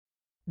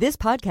This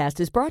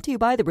podcast is brought to you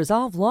by the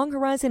ReSolve Long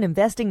Horizon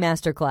Investing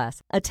Masterclass,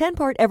 a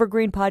 10-part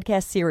evergreen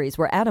podcast series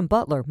where Adam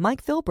Butler,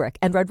 Mike Philbrick,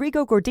 and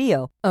Rodrigo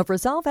Gordillo of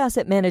ReSolve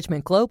Asset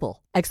Management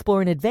Global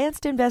explore an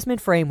advanced investment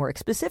framework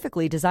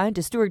specifically designed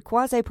to steward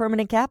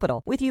quasi-permanent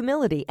capital with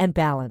humility and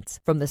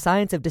balance. From the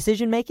science of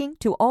decision-making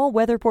to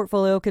all-weather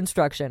portfolio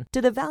construction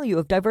to the value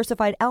of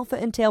diversified alpha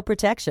and tail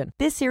protection,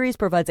 this series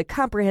provides a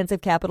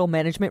comprehensive capital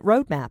management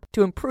roadmap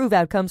to improve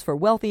outcomes for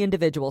wealthy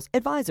individuals,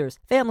 advisors,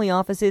 family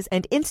offices,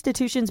 and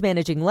institutions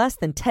managing less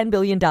than $10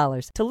 billion.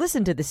 To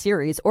listen to the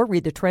series or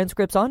read the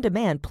transcripts on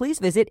demand, please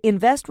visit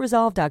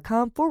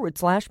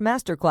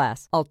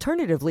investresolve.com/masterclass.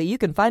 Alternatively, you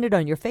can find it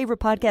on your favorite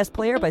podcast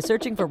player by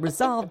searching for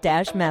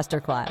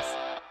ReSolve-Masterclass.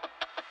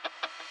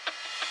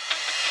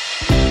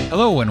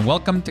 Hello and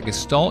welcome to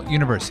Gestalt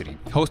University,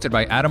 hosted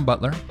by Adam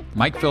Butler,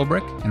 Mike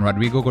Philbrick, and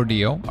Rodrigo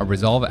Gordillo of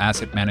ReSolve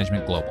Asset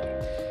Management Global.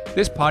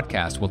 This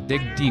podcast will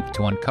dig deep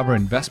to uncover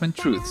investment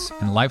truths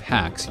and life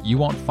hacks you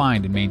won't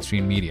find in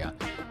mainstream media,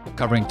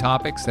 covering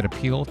topics that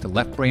appeal to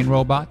left-brain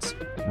robots,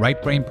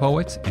 right-brain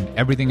poets, and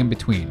everything in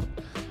between,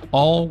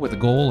 all with the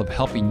goal of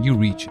helping you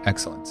reach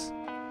excellence.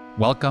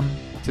 Welcome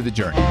to the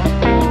journey.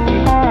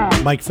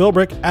 Mike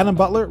Philbrick, Adam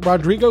Butler,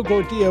 Rodrigo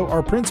Gordillo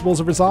are principals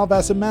of ReSolve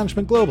Asset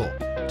Management Global.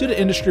 Due to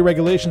industry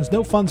regulations,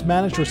 no funds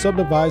managed or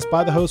sub-advised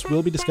by the host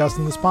will be discussed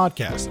in this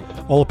podcast.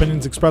 All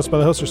opinions expressed by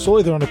the host are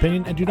solely their own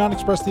opinion and do not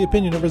express the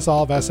opinion of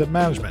ReSolve Asset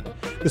Management.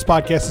 This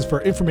podcast is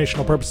for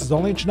informational purposes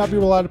only and should not be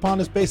relied upon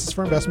as basis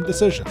for investment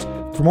decisions.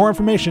 For more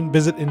information,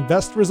 visit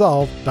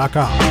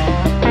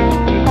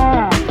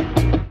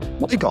investresolve.com.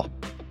 Michael,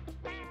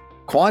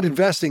 quant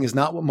investing is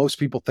not what most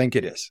people think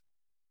it is.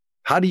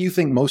 How do you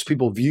think most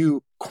people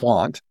view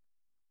quant,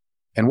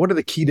 and what are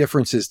the key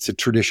differences to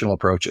traditional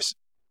approaches?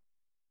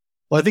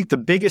 Well, I think the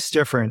biggest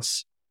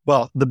difference,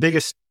 the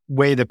biggest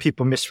way that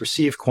people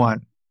misperceive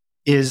quant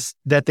is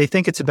that they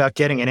think it's about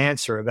getting an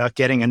answer, about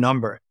getting a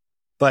number.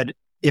 But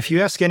if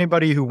you ask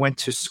anybody who went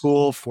to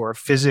school for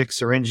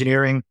physics or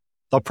engineering,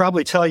 they'll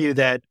probably tell you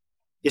that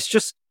it's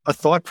just a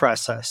thought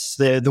process,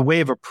 the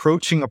way of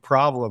approaching a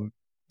problem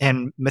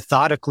and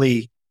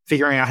methodically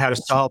figuring out how to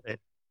solve it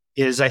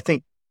is, I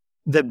think,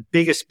 the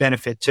biggest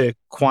benefit to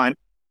quant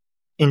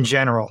in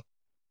general.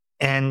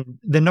 And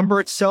the number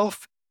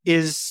itself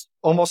is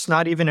almost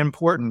not even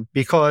important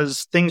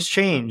because things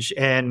change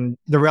and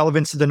the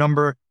relevance of the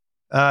number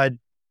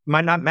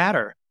might not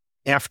matter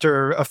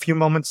after a few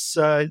moments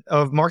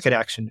of market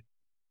action.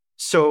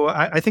 So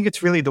I think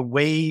it's really the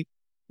way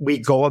we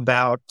go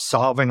about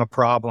solving a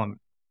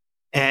problem.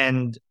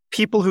 And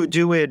people who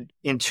do it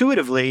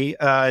intuitively,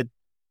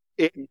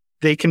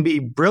 they can be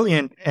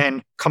brilliant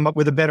and come up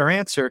with a better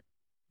answer,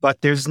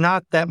 but there's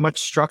not that much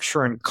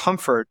structure and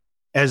comfort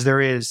as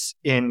there is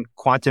in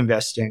quant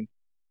investing.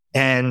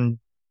 And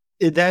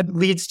that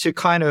leads to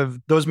kind of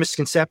those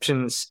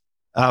misconceptions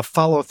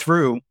follow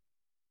through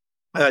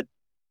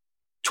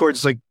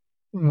towards like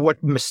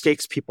what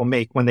mistakes people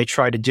make when they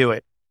try to do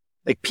it.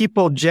 Like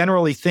people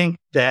generally think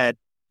that,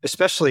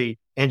 especially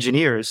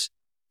engineers,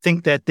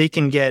 think that they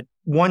can get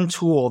one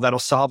tool that'll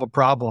solve a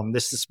problem.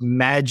 This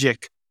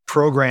magic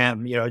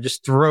program,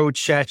 just throw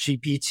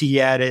ChatGPT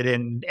at it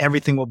and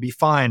everything will be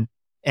fine.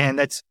 And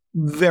that's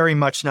very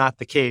much not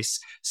the case.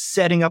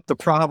 Setting up the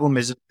problem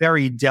is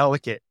very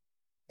delicate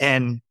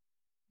and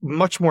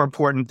much more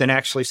important than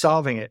actually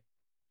solving it.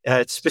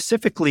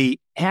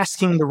 Specifically,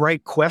 asking the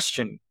right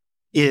question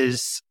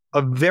is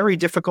a very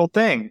difficult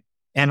thing.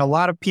 And a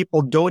lot of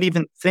people don't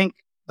even think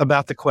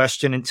about the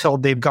question until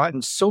they've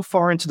gotten so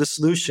far into the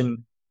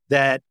solution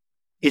that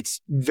it's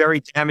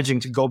very damaging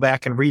to go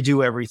back and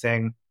redo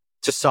everything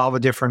to solve a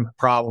different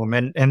problem.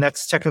 And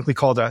that's technically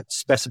called a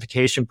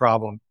specification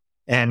problem.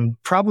 And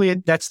probably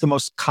that's the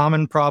most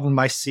common problem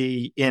I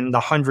see in the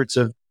hundreds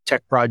of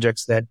tech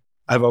projects that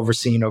I've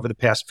overseen over the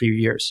past few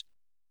years.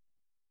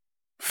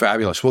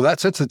 Fabulous. Well, that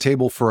sets the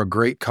table for a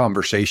great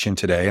conversation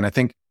today. And I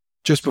think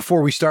just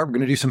before we start, we're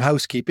going to do some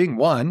housekeeping.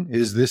 One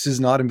is this is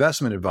not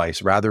investment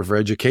advice, rather for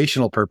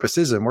educational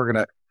purposes. And we're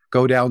going to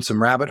go down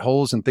some rabbit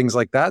holes and things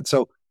like that.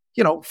 So,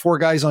 four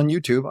guys on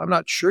YouTube, I'm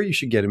not sure you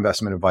should get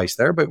investment advice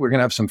there, but we're going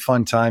to have some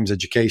fun times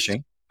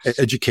educating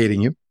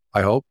you,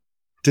 I hope.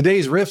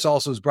 Today's Riffs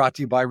also is brought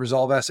to you by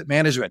ReSolve Asset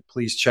Management.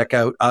 Please check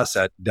out us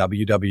at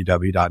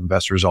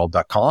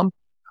www.investresolve.com.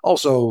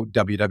 Also,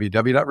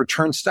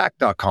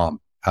 www.returnstack.com.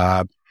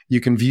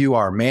 You can view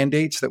our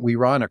mandates that we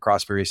run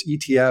across various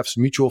ETFs,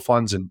 mutual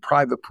funds, and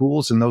private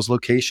pools in those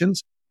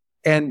locations.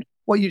 And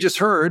what you just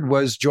heard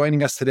was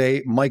joining us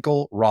today,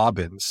 Michael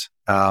Robbins.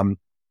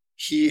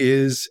 He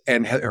is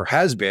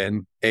has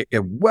been a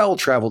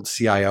well-traveled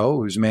CIO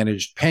who's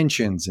managed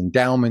pensions,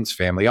 endowments,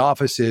 family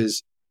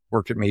offices,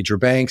 worked at major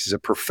banks, is a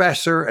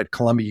professor at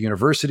Columbia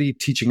University,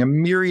 teaching a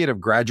myriad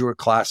of graduate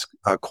class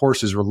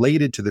courses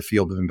related to the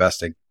field of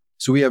investing.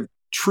 So we have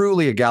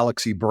truly a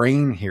galaxy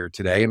brain here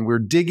today, and we're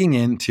digging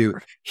into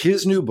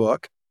his new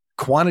book,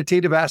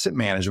 Quantitative Asset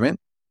Management.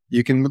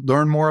 You can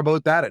learn more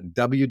about that at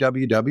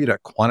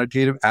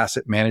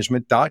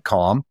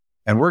www.quantitativeassetmanagement.com,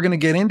 and we're going to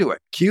get into it.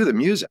 Cue the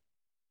music.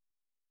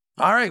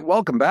 All right,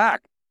 welcome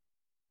back.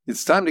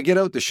 It's time to get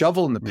out the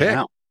shovel and the pick.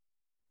 Yeah.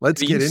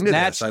 Let's get into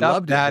this. I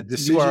loved that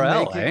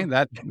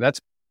URL.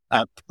 That's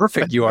a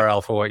perfect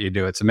URL for what you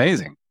do. It's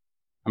amazing.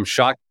 I'm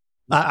shocked.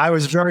 I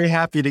was very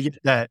happy to get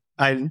that.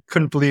 I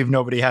couldn't believe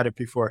nobody had it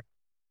before.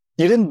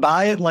 You didn't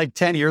buy it like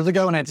 10 years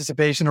ago in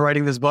anticipation of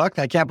writing this book?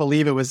 I can't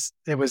believe it was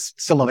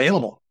still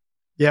available.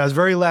 Yeah, it was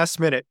very last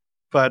minute,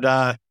 but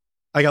I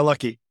got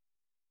lucky.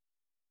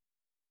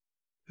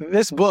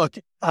 This book,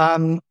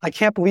 I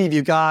can't believe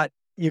you got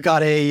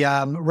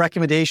a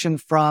recommendation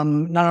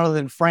from none other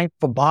than Frank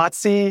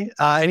Fabazzi.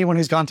 Anyone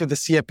who's gone through the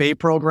CFA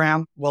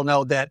program will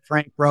know that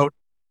Frank wrote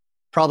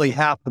probably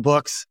half the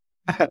books,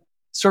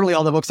 certainly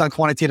all the books on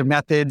quantitative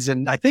methods,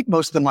 and I think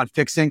most of them on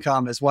fixed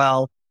income as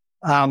well.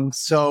 And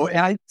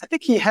I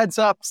think he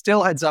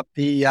still heads up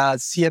the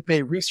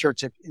CFA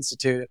Research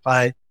Institute,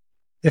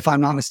 if I'm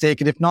not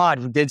mistaken. If not,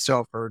 he did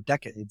so for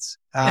decades.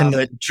 And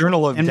the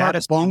Journal of Data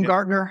Mark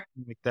Baumgartner.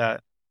 Like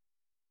that.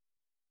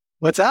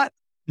 What's that?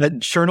 The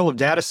Journal of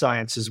Data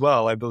Science as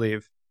well, I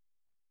believe.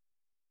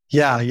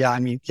 Yeah.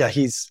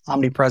 He's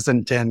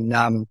omnipresent in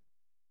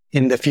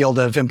the field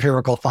of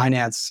empirical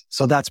finance.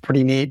 So that's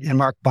pretty neat. And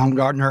Mark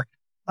Baumgartner.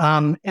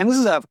 And this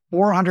is a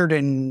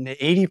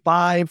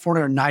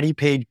 490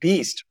 page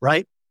beast,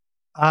 right?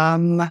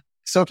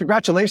 So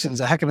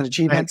congratulations, a heck of an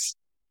achievement. Thanks.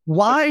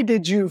 Why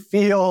did you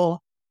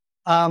feel,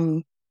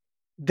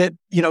 that,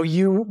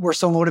 you were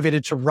so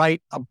motivated to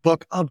write a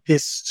book of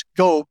this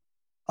scope?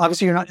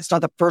 Obviously, it's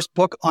not the first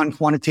book on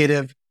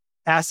quantitative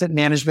asset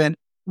management.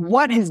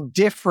 What is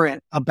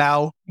different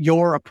about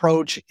your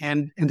approach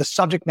and the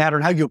subject matter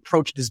and how you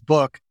approach this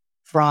book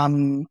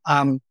from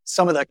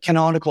some of the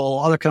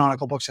other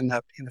canonical books in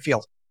the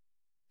field?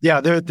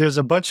 Yeah, there's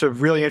a bunch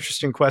of really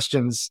interesting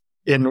questions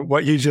in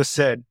what you just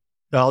said.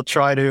 I'll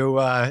try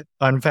to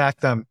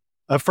unpack them.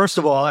 First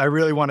of all, I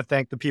really want to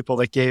thank the people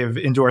that gave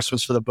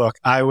endorsements for the book.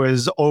 I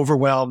was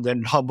overwhelmed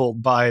and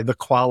humbled by the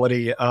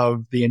quality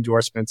of the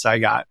endorsements I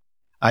got.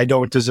 I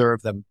don't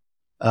deserve them.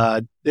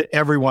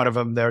 Every one of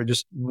them, they're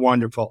just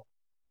wonderful.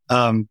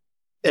 And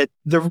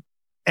the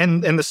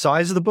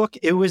size of the book,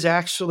 it was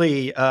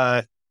actually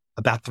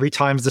about 3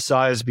 times the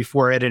size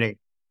before editing.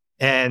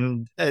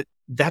 And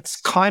that's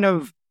kind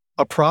of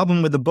a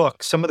problem with the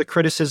book. Some of the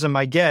criticism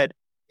I get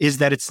is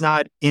that it's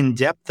not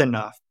in-depth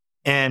enough.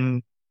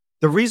 And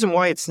the reason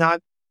why it's not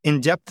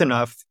in-depth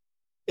enough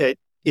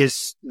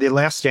is the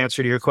last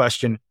answer to your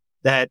question,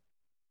 that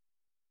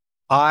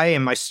I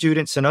and my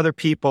students and other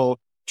people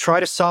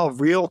try to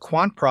solve real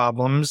quant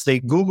problems.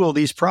 They Google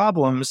these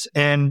problems,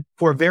 and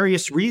for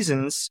various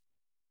reasons,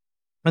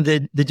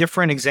 the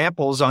different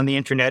examples on the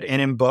internet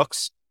and in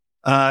books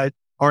are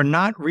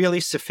not really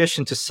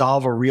sufficient to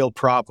solve a real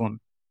problem.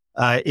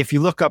 If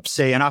you look up,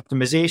 say, an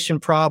optimization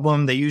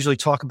problem, they usually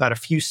talk about a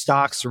few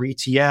stocks or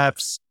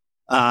ETFs.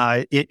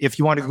 If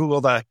you want to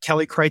Google the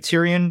Kelly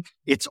criterion,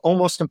 it's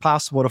almost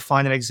impossible to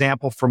find an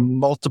example for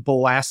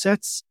multiple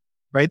assets,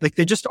 right? Like,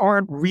 they just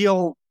aren't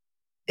real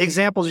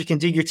examples you can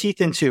dig your teeth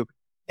into.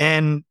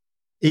 And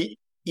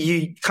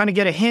you kind of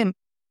get a hint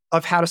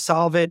of how to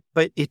solve it,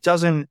 but it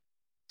doesn't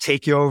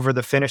take you over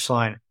the finish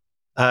line.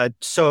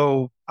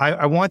 So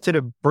I wanted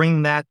to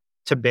bring that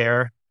to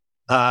bear,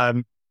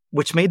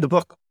 which made the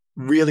book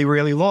really,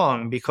 really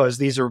long because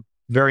these are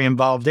very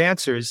involved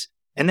answers.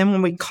 And then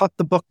when we cut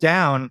the book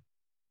down,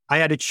 I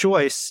had a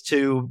choice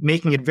to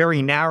making it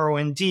very narrow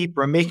and deep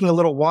or making it a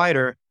little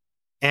wider.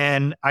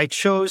 And I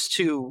chose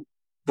to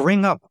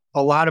bring up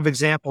a lot of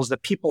examples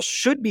that people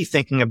should be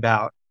thinking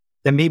about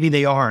that maybe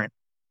they aren't,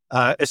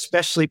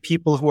 especially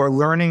people who are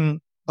learning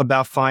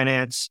about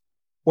finance,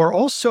 or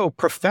also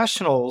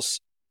professionals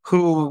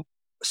who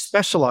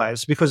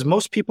specialize, because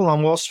most people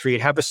on Wall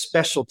Street have a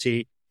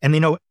specialty and they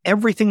know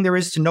everything there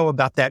is to know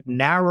about that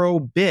narrow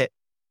bit,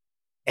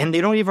 and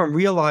they don't even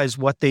realize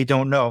what they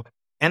don't know.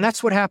 And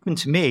that's what happened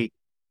to me.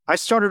 I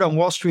started on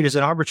Wall Street as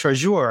an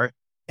arbitrageur,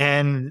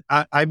 and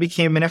I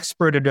became an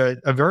expert at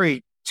a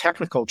very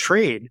technical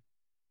trade.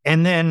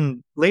 And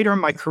then later in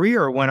my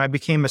career, when I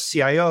became a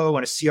CIO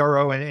and a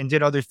CRO and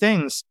did other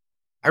things,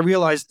 I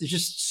realized there's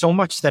just so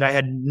much that I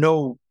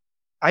didn't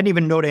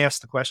even know to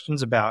ask the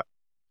questions about.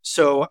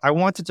 So I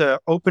wanted to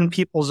open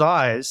people's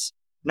eyes,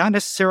 not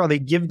necessarily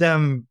give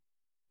them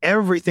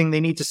everything they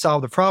need to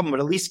solve the problem, but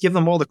at least give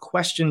them all the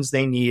questions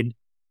they need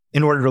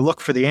in order to look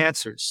for the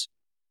answers.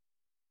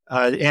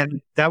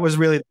 And that was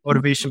really the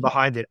motivation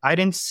behind it. I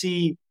didn't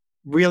see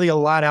really a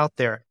lot out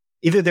there.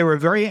 Either they were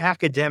very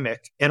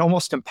academic and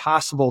almost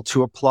impossible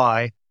to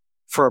apply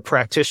for a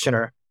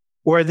practitioner,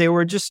 or they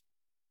were just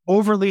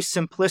overly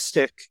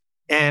simplistic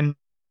and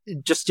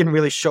just didn't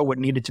really show what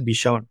needed to be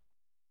shown.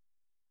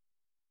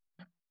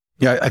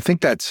 Yeah, I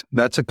think that's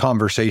a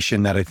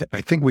conversation that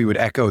I think we would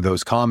echo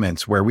those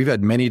comments, where we've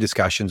had many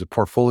discussions of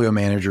portfolio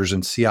managers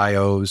and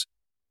CIOs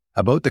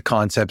about the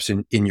concepts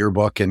in your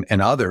book and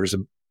others.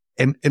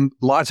 And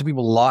lots of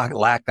people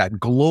lack that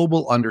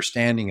global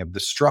understanding of the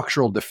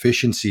structural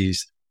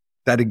deficiencies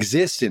that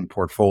exist in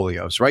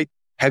portfolios, right?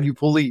 Have you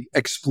fully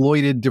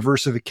exploited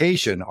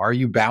diversification? Are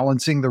you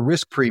balancing the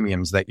risk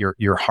premiums that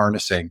you're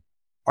harnessing?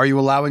 Are you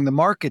allowing the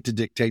market to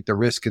dictate the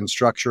risk and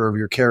structure of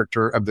your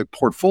character of the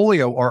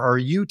portfolio, or are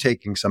you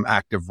taking some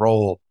active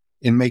role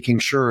in making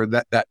sure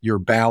that you're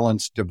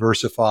balanced,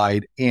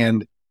 diversified,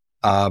 and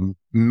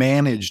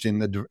managed in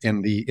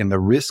the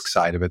risk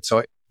side of it?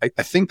 So I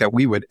think that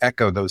we would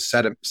echo those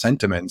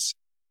sentiments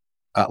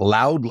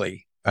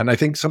loudly. And I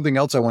think something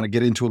else I want to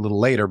get into a little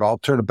later, but I'll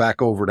turn it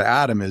back over to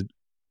Adam,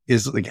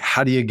 is like,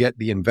 how do you get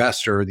the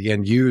investor, the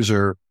end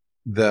user,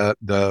 the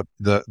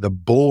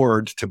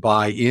board to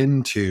buy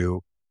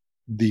into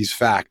these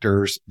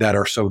factors that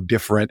are so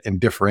different and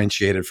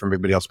differentiated from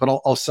everybody else? But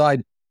I'll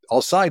side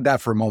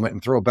that for a moment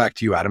and throw it back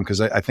to you, Adam,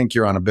 because I think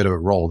you're on a bit of a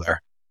roll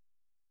there.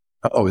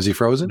 Oh, is he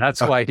frozen? That's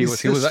why he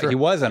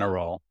was on a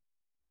roll.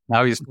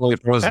 Now he's fully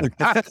frozen.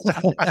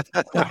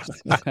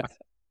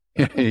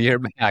 You're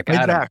back,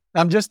 Adam.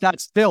 I'm just not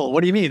still.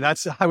 What do you mean?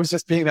 I was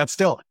just being that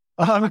still.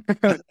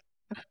 Actually,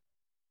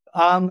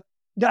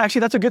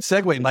 that's a good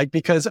segue, Mike,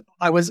 because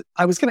I was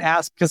going to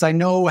ask, because I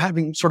know,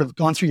 having sort of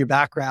gone through your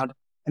background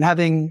and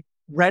having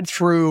read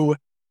through,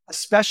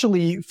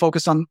 especially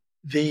focused on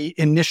the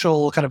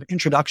initial kind of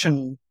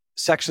introduction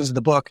sections of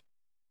the book,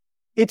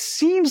 it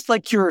seems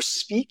like you're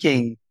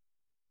speaking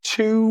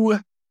to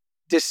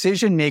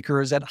decision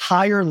makers at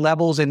higher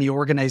levels in the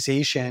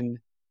organization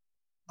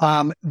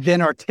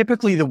than are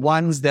typically the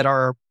ones that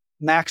are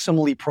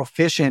maximally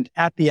proficient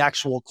at the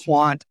actual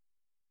quant,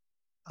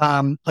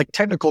 like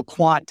technical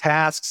quant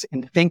tasks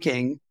and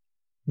thinking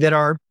that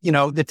are,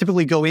 that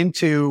typically go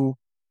into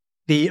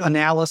the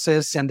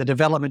analysis and the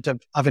development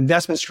of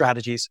investment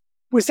strategies.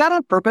 Was that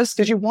on purpose?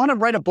 Did you want to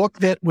write a book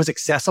that was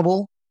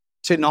accessible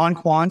to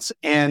non-quants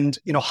and,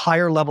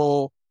 higher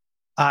level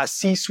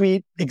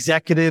C-suite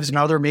executives and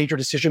other major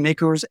decision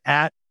makers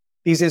at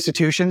these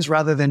institutions,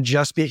 rather than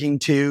just speaking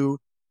to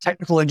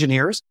technical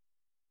engineers?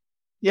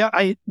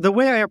 Yeah, the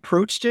way I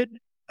approached it,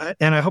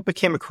 and I hope it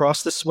came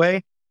across this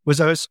way, was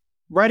I was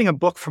writing a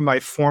book for my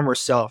former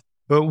self.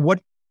 But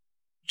what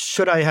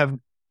should I have,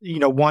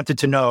 wanted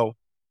to know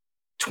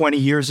 20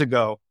 years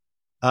ago?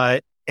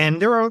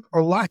 And there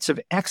are lots of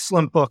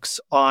excellent books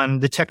on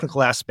the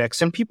technical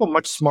aspects, and people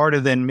much smarter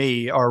than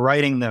me are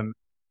writing them.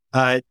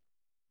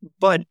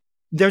 But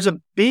there's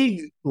a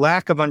big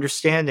lack of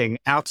understanding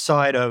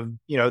outside of,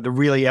 the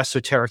really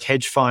esoteric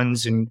hedge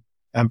funds and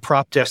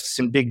prop desks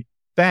and big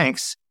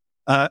banks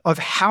of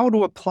how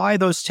to apply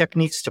those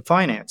techniques to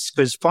finance,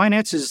 because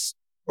finance is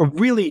a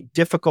really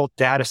difficult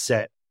data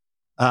set.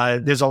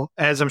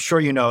 As I'm sure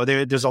you know,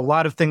 there's a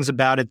lot of things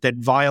about it that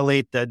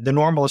violate the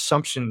normal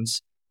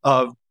assumptions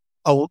of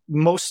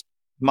most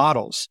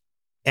models.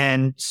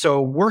 And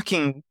so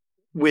working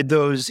with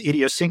those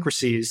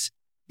idiosyncrasies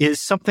is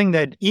something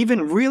that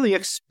even really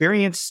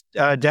experienced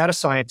data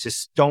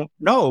scientists don't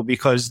know,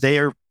 because they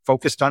are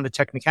focused on the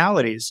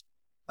technicalities.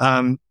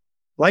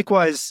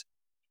 Likewise,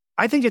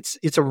 I think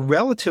it's a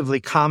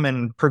relatively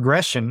common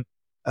progression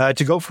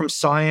to go from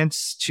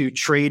science to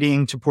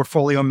trading to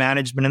portfolio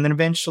management, and then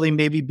eventually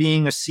maybe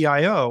being a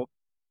CIO.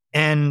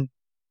 And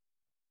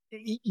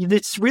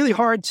it's really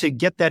hard to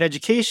get that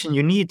education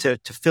you need to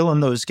fill in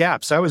those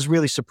gaps. I was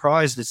really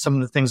surprised at some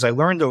of the things I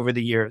learned over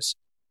the years.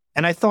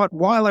 And I thought,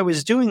 while I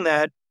was doing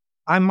that,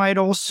 I might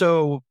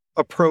also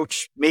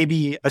approach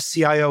maybe a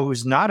CIO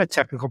who's not a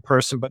technical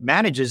person but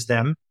manages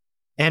them,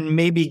 and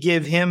maybe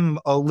give him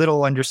a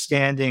little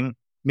understanding.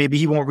 Maybe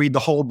he won't read the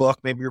whole book,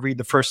 maybe read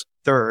the first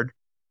third,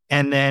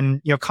 and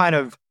then, kind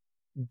of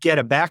get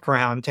a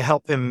background to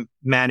help him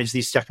manage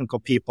these technical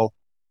people.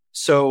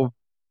 So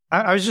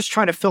I was just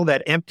trying to fill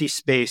that empty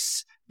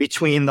space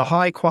between the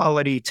high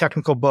quality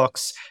technical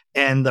books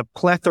and the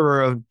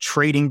plethora of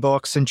trading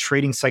books and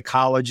trading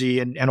psychology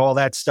and all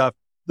that stuff.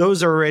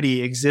 Those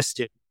already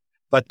existed,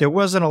 but there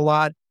wasn't a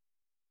lot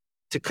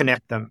to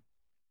connect them.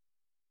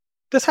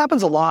 This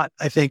happens a lot,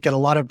 I think, in a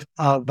lot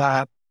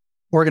of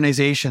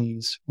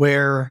organizations,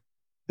 where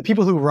the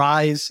people who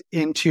rise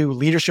into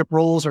leadership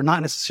roles are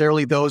not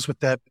necessarily those with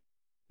the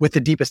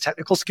deepest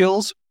technical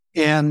skills.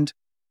 And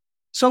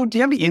so, do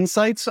you have any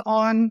insights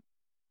on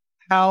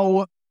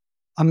how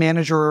a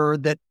manager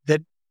that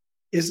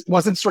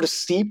wasn't sort of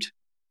steeped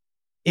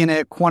in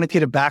a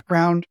quantitative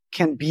background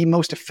can be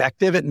most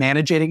effective at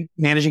managing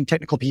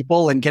technical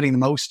people and getting the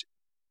most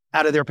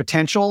out of their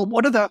potential?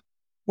 What are the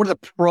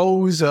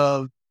pros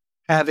of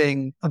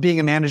being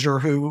a manager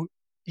who,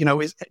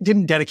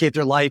 didn't dedicate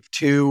their life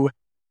to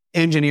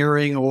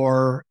engineering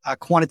or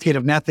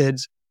quantitative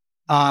methods?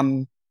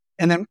 And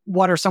then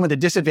what are some of the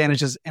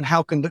disadvantages, and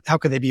how could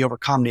they be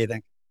overcome, do you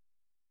think?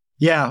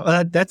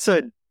 Yeah, that's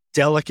a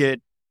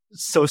delicate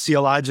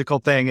sociological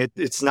thing.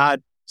 It's not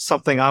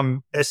something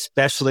I'm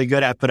especially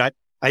good at, but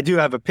I do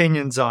have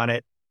opinions on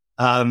it.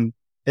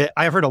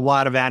 I heard a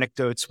lot of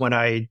anecdotes when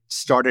I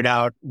started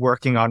out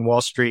working on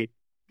Wall Street.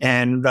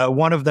 And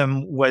one of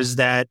them was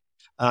that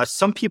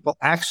some people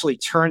actually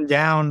turn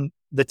down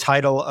the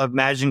title of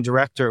managing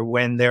director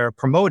when they're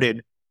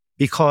promoted,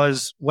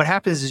 because what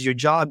happens is your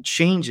job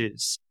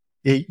changes.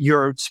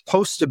 You're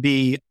supposed to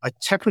be a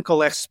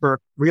technical expert,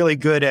 really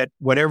good at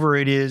whatever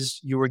it is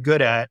you were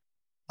good at,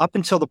 up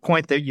until the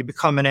point that you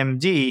become an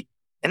MD.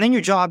 And then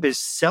your job is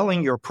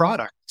selling your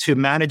product to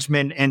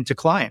management and to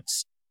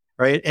clients,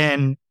 right?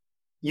 And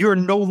you're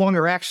no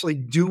longer actually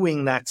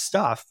doing that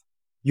stuff.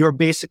 You're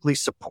basically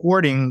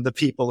supporting the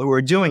people who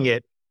are doing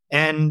it.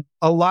 And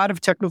a lot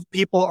of technical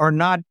people are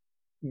not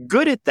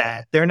good at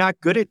that. They're not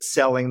good at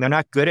selling. They're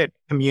not good at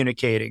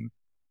communicating.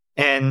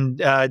 And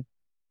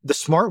the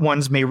smart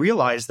ones may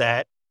realize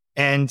that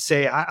and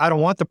say, I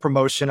don't want the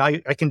promotion. I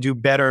can do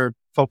better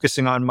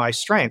focusing on my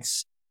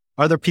strengths.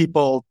 Other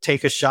people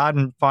take a shot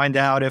and find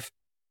out if,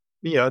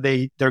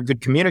 they're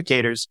good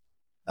communicators.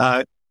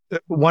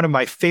 One of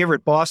my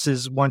favorite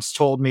bosses once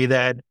told me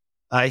that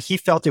he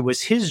felt it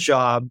was his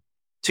job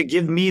to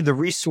give me the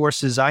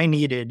resources I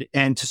needed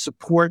and to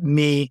support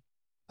me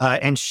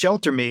and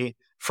shelter me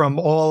from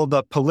all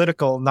the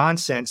political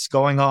nonsense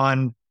going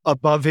on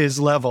above his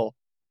level,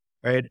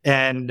 right?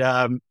 And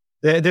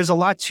there's a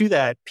lot to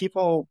that.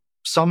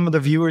 Some of the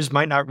viewers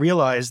might not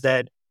realize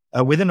that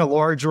within a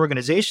large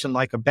organization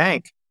like a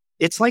bank,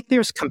 it's like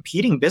there's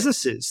competing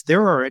businesses.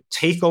 There are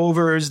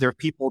takeovers. There are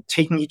people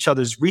taking each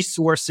other's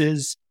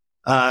resources.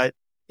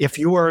 If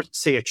you are,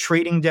 say, a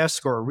trading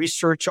desk or a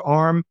research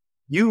arm,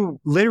 you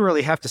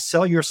literally have to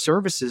sell your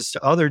services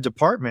to other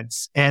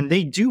departments. And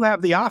they do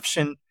have the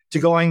option to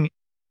going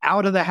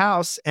out of the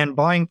house and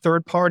buying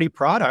third-party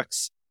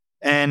products.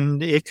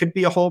 And it could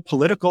be a whole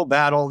political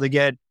battle to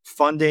get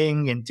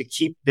funding and to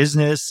keep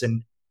business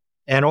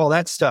and all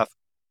that stuff.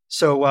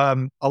 So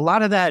a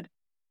lot of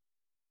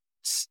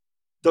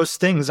those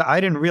things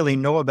I didn't really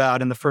know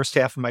about in the first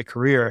half of my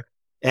career.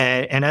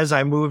 And as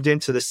I moved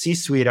into the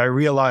C-suite, I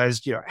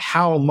realized,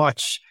 how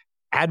much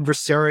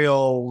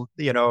adversarial,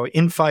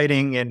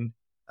 infighting and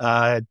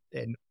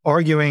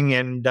arguing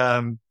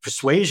and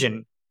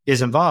persuasion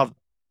is involved.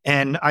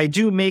 And I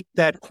do make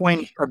that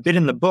point a bit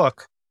in the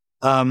book.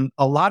 A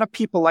lot of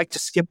people like to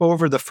skip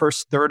over the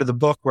first third of the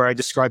book where I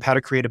describe how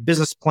to create a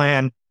business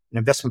plan, an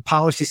investment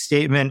policy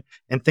statement,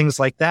 and things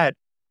like that.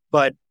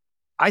 But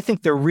I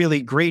think they're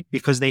really great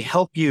because they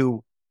help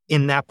you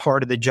in that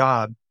part of the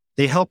job.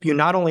 They help you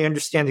not only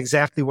understand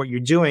exactly what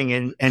you're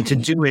doing and to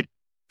do it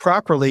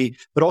properly,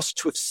 but also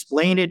to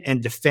explain it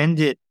and defend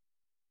it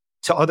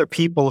to other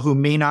people who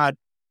may not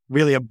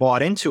really have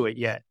bought into it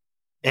yet.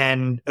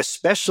 And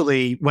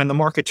especially when the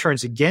market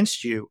turns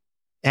against you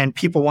and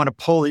people want to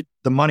pull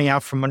the money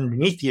out from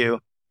underneath you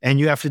and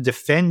you have to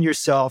defend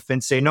yourself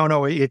and say,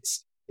 no, it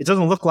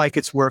doesn't look like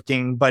it's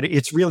working, but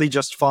it's really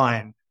just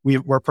fine.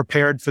 We're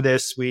prepared for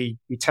this. We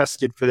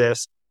tested for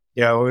this.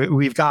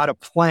 We've got a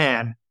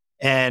plan.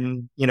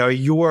 And,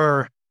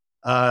 your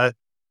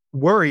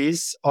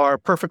worries are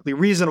perfectly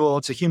reasonable.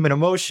 It's a human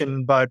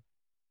emotion, but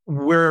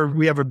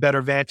we have a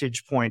better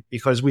vantage point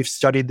because we've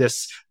studied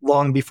this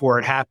long before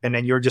it happened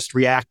and you're just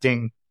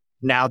reacting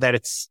now that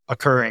it's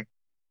occurring,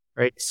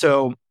 right?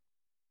 So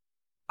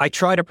I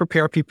try to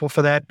prepare people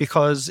for that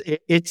because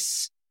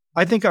it's,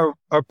 I think,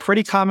 a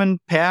pretty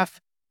common path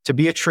to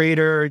be a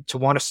trader, to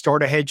want to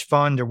start a hedge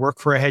fund or work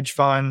for a hedge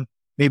fund.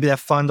 Maybe that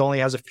fund only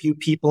has a few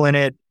people in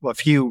it, a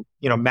few,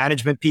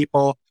 management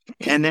people.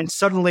 And then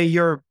suddenly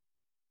you're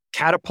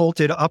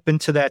catapulted up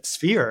into that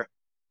sphere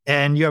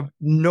and you have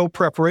no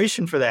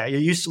preparation for that. You're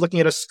used to looking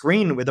at a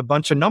screen with a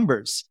bunch of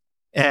numbers.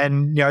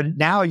 And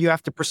now you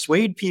have to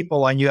persuade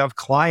people and you have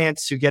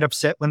clients who get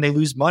upset when they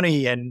lose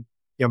money. And,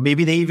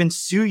 maybe they even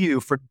sue you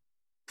for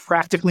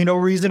practically no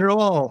reason at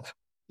all,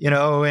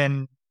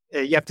 and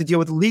you have to deal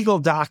with legal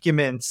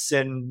documents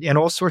and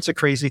all sorts of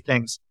crazy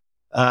things.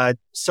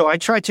 So I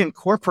try to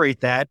incorporate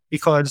that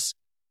because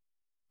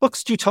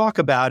books do talk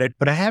about it,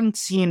 but I haven't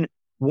seen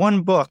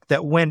one book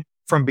that went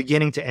from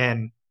beginning to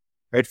end,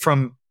 right?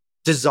 From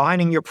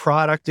designing your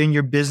product in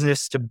your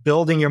business to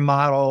building your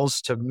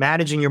models to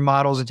managing your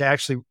models and to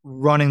actually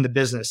running the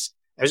business.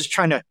 I was just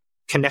trying to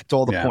connect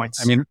all the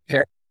points.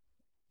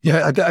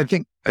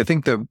 I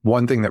think the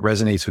one thing that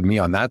resonates with me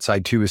on that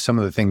side too is some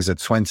of the things that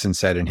Swenson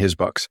said in his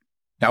books.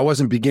 Now, it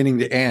wasn't beginning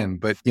to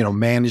end, but,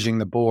 managing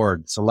the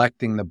board,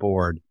 selecting the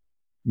board,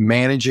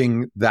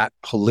 managing that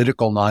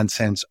political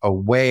nonsense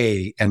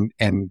away and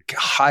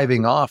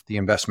hiving off the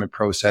investment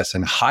process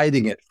and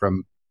hiding it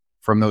from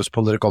those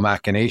political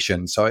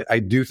machinations. So I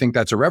do think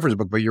that's a reference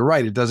book, but you're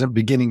right. It doesn't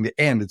beginning to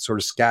end. It's sort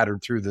of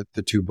scattered through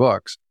the two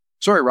books.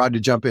 Sorry, Rod, to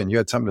jump in. You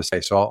had something to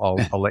say, so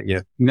I'll let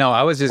you. No,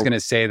 I was just going to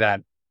say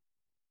that,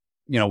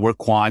 we're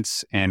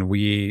quants and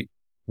we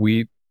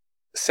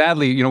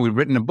sadly, we've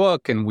written a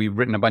book and we've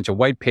written a bunch of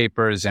white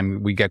papers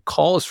and we get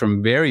calls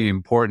from very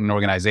important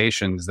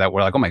organizations that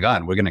we're like, oh my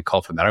God, we're going to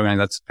call from that organization.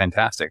 That's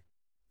fantastic.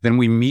 Then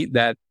we meet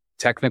that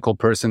technical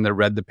person that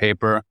read the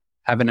paper,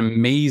 have an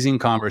amazing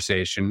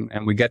conversation,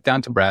 and we get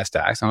down to brass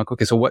tacks. I'm like,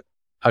 okay, so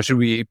how should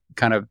we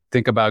kind of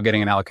think about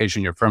getting an allocation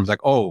in your firm? It's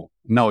like, oh,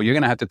 no, you're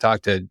going to have to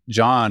talk to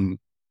John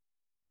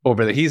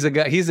over there. He's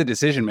the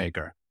decision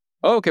maker.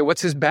 Oh, okay,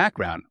 what's his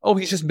background? Oh,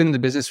 he's just been in the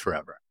business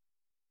forever.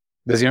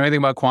 Does he know anything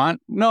about quant?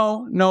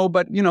 No,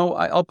 but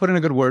I'll put in a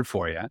good word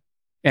for you.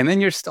 And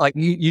then you're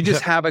you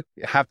just have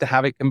to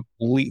have a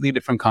completely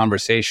different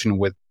conversation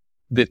with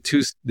the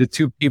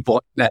two people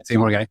in that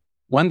same organization.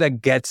 One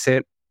that gets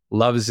it,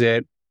 loves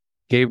it.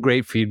 gave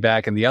great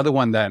feedback. And the other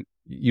one that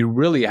you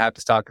really have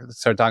to start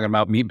talking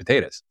about meat and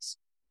potatoes,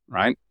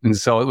 right? And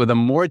so with the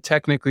more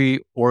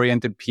technically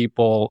oriented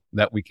people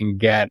that we can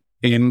get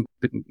in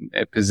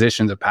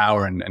positions of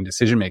power and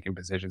decision-making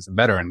positions, the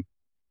better. And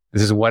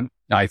this is what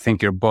I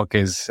think your book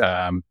is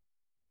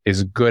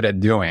good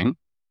at doing.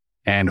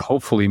 And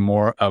hopefully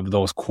more of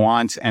those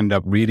quants end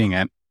up reading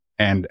it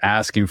and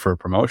asking for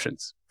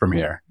promotions from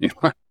here.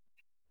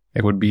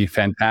 It would be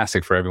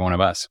fantastic for every one of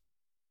us.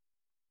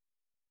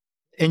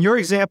 And your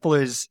example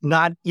is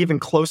not even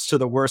close to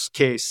the worst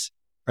case,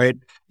 right?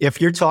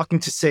 If you're talking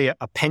to, say,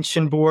 a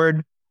pension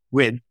board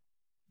with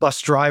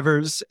bus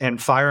drivers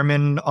and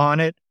firemen on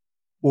it,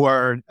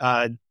 or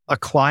a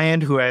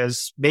client who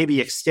has maybe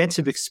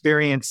extensive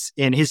experience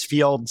in his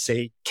field,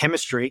 say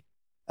chemistry,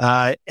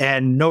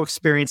 and no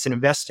experience in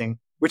investing,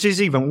 which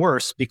is even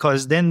worse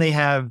because then they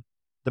have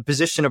the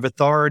position of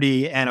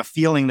authority and a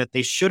feeling that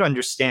they should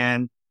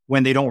understand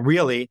when they don't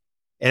really,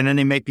 and then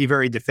they might be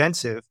very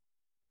defensive,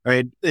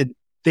 right?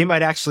 They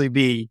might actually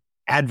be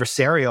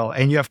adversarial,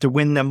 and you have to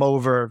win them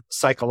over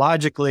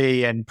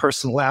psychologically and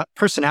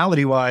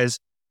personality-wise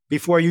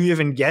before you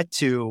even get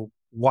to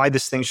why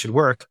this thing should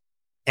work.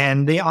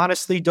 And they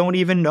honestly don't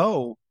even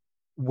know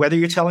whether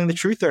you're telling the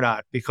truth or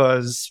not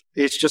because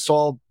it's just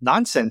all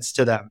nonsense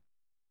to them.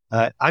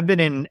 I've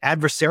been in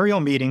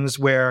adversarial meetings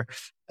where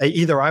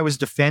either I was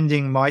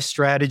defending my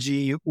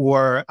strategy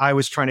or I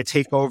was trying to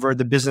take over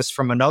the business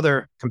from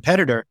another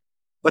competitor,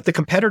 but the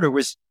competitor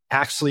was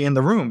actually in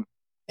the room.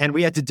 And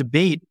we had to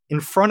debate in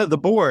front of the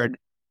board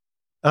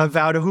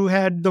about who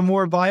had the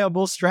more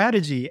viable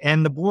strategy.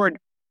 And the board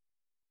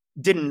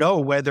didn't know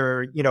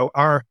whether,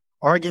 our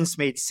arguments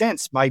made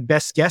sense. My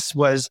best guess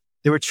was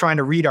they were trying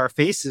to read our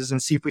faces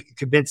and see if we could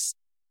convince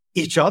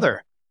each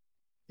other,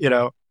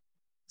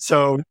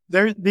 So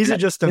these are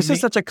just this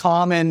is such a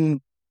common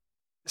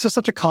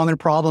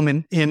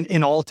problem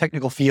in all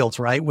technical fields,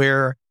 right?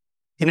 Where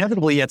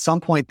inevitably at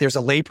some point there's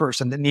a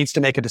layperson that needs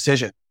to make a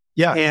decision.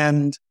 Yeah.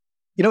 And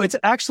it's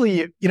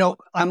actually,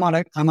 I'm on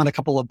a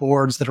couple of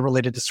boards that are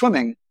related to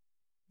swimming.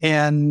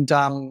 And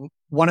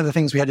one of the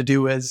things we had to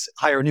do is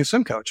hire a new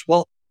swim coach.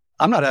 Well,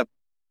 I'm not a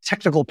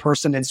technical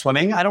person in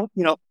swimming. I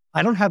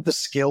don't have the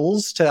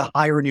skills to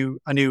hire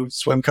a new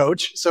swim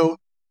coach. So,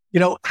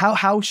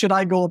 how should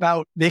I go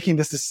about making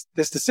this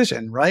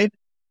decision, right?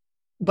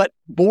 But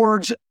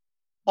boards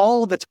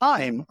all the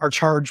time are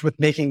charged with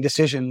making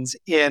decisions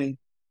in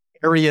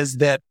areas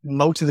that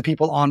most of the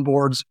people on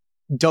boards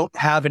don't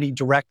have any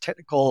direct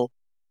technical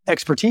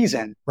expertise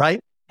in,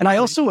 right? And I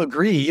also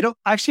agree,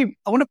 actually,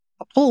 I want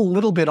to pull a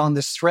little bit on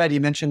this thread. You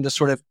mentioned the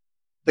sort of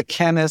the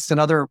chemists and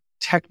other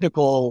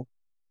technical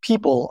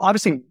people.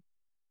 Obviously,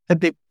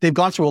 they've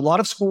gone through a lot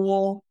of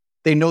school.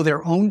 They know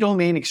their own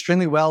domain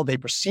extremely well. They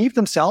perceive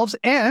themselves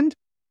and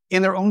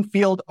in their own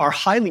field are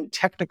highly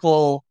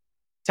technically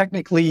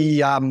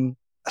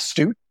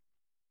astute.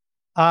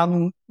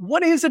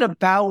 What is it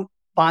about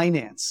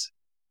finance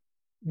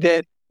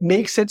that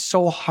makes it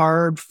so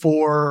hard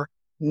for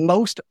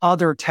most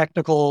other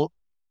technical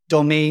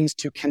domains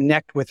to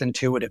connect with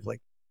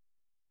intuitively?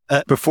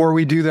 Before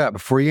we do that,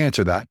 before you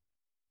answer that,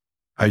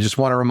 I just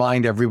want to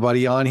remind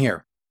everybody on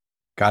here,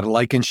 got to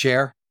like and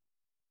share.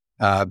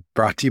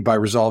 Brought to you by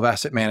ReSolve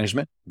Asset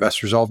Management,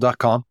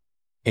 investresolve.com.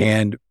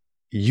 And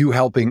you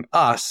helping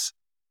us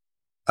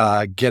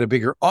get a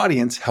bigger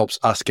audience helps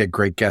us get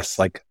great guests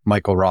like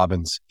Michael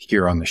Robbins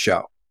here on the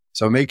show.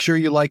 So make sure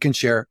you like and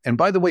share. And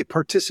by the way,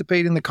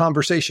 participate in the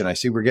conversation. I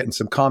see we're getting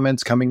some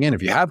comments coming in.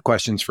 If you have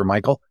questions for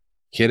Michael,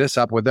 hit us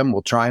up with them.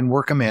 We'll try and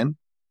work them in.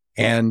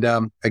 And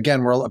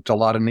again, we're up to a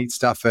lot of neat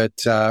stuff at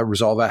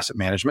ReSolve Asset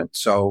Management.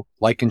 So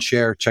like and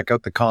share, check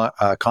out the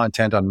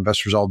content on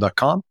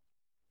investresolve.com.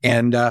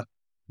 And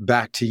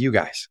back to you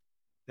guys.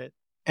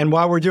 And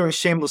while we're doing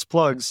shameless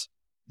plugs.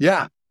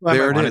 Yeah,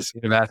 there it is.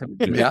 Yeah,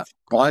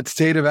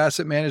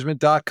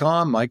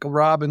 quantitativeassetmanagement.com, Michael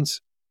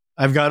Robbins.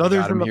 I've got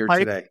others in the here pipe.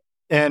 Today.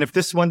 And if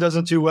this one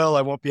doesn't do well,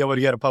 I won't be able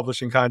to get a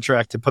publishing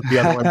contract to put the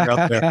other one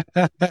out there.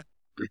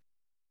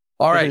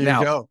 All right,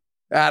 now,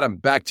 Adam,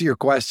 back to your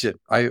question.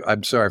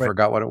 I'm sorry, I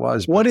forgot what it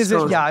was. What is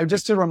it? Yeah,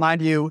 just to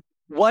remind you,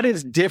 what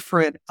is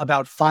different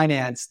about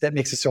finance that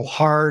makes it so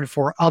hard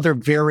for other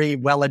very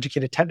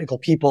well-educated technical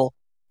people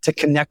to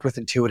connect with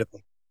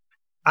intuitively?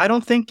 I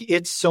don't think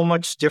it's so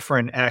much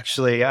different,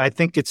 actually. I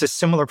think it's a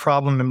similar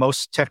problem in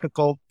most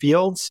technical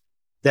fields,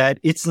 that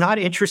it's not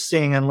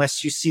interesting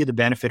unless you see the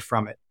benefit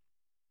from it,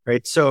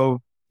 right?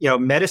 So,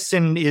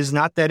 medicine is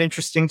not that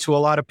interesting to a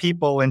lot of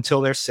people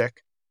until they're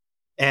sick.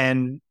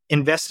 And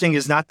investing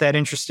is not that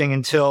interesting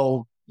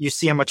until you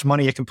see how much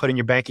money you can put in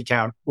your bank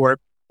account or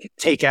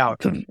take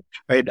out,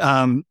 right?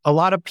 A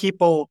lot of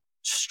people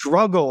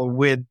struggle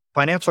with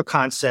financial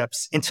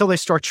concepts until they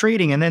start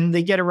trading, and then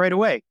they get it right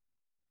away,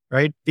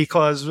 right?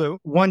 Because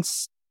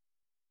once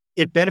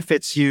it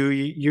benefits you,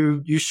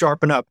 you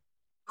sharpen up.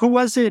 Who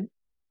was it?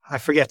 I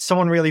forget.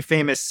 Someone really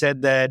famous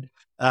said that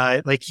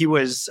he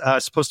was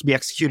supposed to be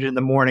executed in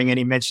the morning, and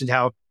he mentioned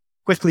how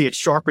quickly it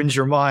sharpens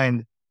your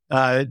mind,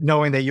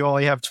 knowing that you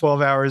only have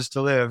 12 hours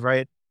to live,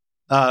 right?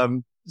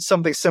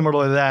 Something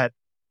similar to that.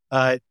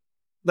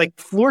 Like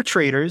floor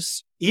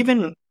traders,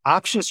 even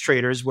options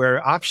traders,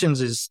 where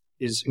options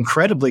is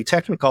incredibly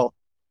technical,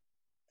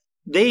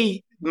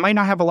 they might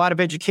not have a lot of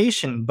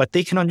education, but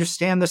they can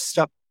understand this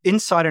stuff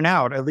inside and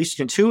out, at least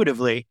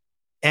intuitively.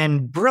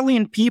 And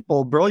brilliant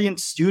people, brilliant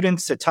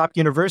students at top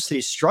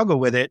universities struggle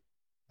with it.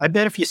 I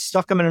bet if you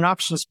stuck them in an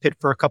options pit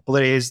for a couple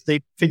of days,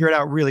 they figure it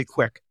out really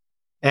quick.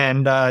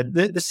 And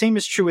the same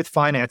is true with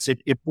finance.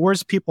 It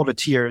bores people to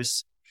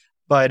tears.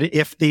 But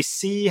if they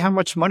see how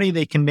much money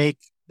they can make,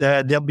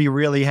 they'll be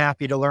really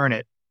happy to learn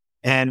it.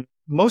 And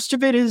most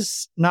of it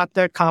is not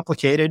that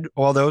complicated,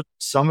 although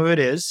some of it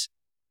is.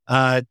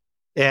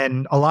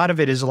 And a lot of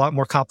it is a lot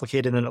more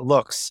complicated than it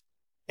looks.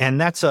 And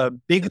that's a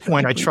big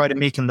point I try to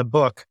make in the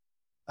book.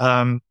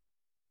 Some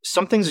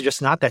things are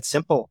just not that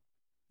simple.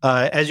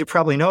 As you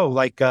probably know,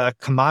 like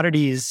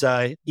commodities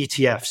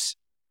ETFs,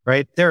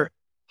 right? They're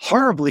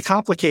horribly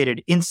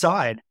complicated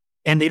inside,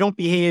 and they don't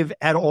behave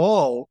at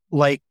all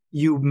like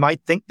you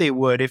might think they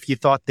would if you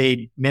thought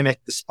they'd mimic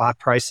the spot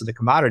price of the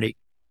commodity.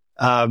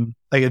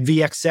 Like a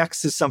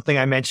VXX is something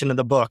I mentioned in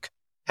the book,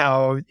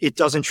 how it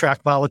doesn't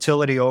track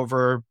volatility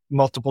over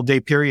multiple day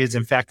periods.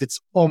 In fact, it's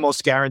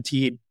almost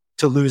guaranteed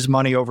to lose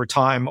money over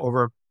time,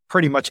 over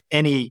pretty much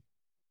any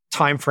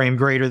time frame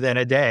greater than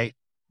a day,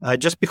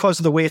 just because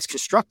of the way it's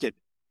constructed,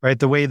 right?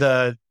 The way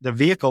the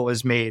vehicle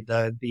is made,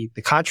 the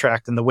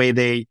contract, and the way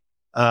they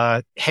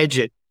hedge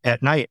it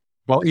at night.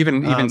 Well,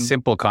 even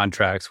simple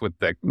contracts with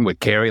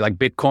carry, like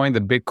Bitcoin,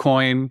 the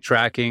Bitcoin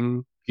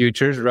tracking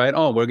futures, right?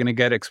 Oh, we're going to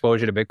get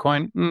exposure to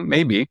Bitcoin?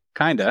 Maybe,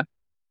 kind of.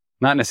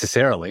 Not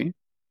necessarily.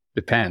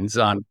 Depends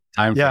on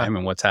time frame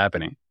and what's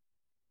happening,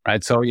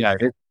 right? So yeah.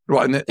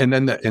 Well, and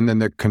then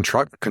the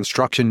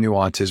construction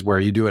nuances where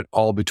you do it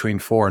all between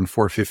 4 and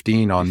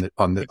 4:15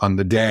 on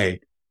the day,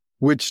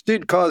 which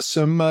did cause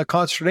some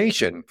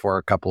consternation for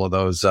a couple of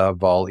those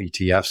vol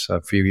ETFs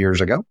a few years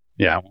ago.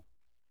 Yeah,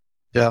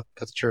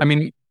 that's true. I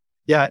mean,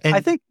 yeah,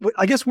 and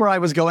I guess where I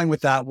was going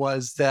with that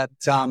was that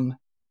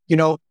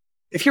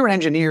if you're an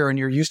engineer and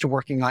you're used to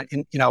working on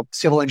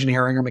civil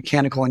engineering or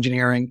mechanical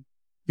engineering,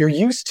 you're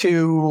used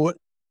to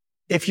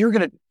if you're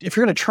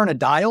gonna turn a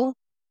dial,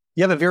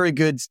 you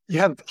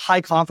have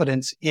high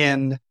confidence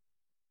in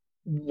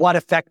what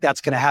effect that's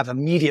going to have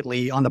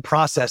immediately on the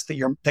process that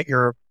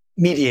you're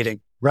mediating,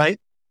 right?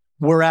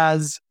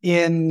 Whereas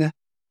in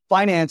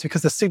finance,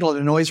 because the signal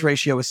to noise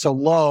ratio is so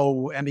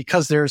low, and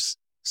because there's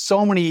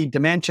so many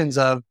dimensions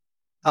of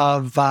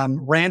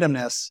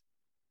randomness,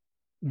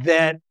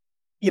 that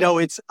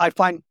I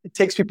find it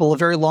takes people a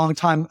very long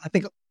time. I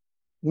think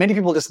many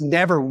people just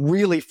never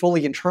really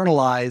fully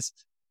internalize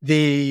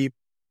the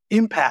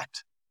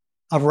impact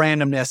of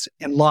randomness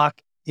and luck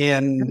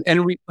in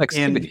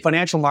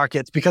financial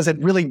markets, because it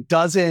really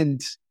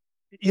doesn't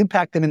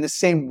impact them in the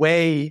same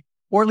way,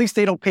 or at least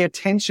they don't pay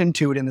attention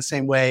to it in the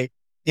same way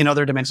in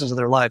other dimensions of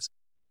their lives.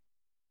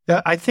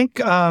 Yeah, I think,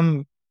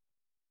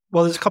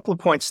 there's a couple of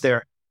points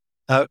there.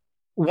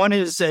 One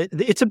is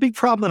it's a big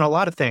problem in a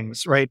lot of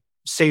things, right?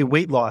 Say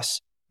weight loss,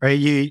 right?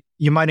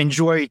 You might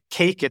enjoy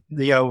cake at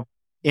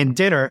in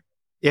dinner.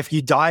 If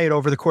you diet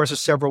over the course of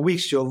several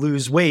weeks, you'll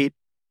lose weight.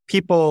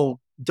 People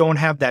don't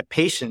have that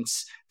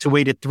patience to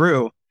wait it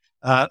through.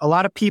 A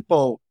lot of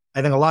people,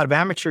 I think a lot of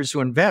amateurs who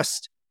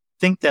invest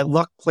think that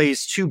luck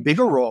plays too big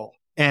a role,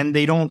 and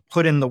they don't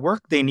put in the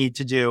work they need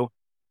to do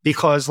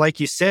because, like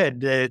you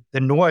said, the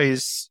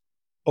noise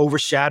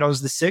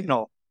overshadows the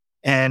signal,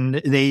 and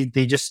they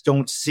just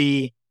don't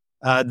see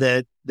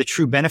the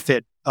true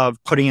benefit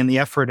of putting in the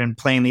effort and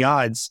playing the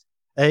odds.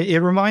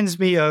 It reminds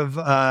me of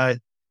an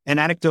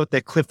anecdote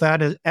that Cliff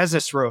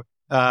Asness wrote,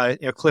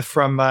 Cliff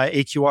from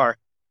AQR.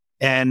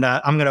 And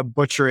I'm going to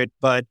butcher it,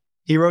 but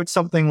he wrote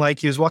something like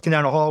he was walking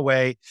down a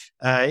hallway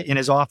in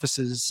his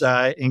offices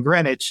in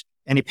Greenwich,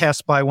 and he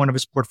passed by one of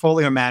his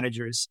portfolio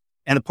managers.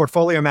 And the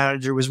portfolio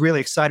manager was really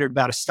excited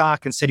about a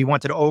stock and said he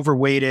wanted to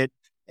overweight it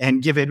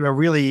and give it a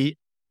really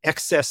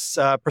excess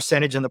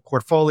percentage in the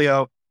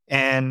portfolio.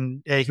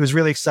 And he was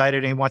really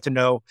excited, and he wanted to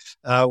know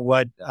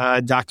what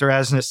Dr.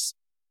 Asness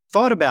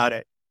thought about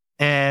it.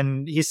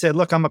 And he said,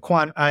 look, I'm a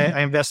quant.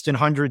 I invest in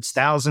hundreds,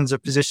 thousands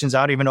of positions.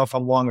 I don't even know if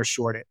I'm long or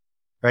short it.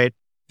 Right?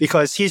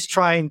 Because he's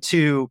trying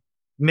to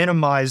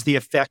minimize the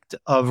effect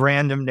of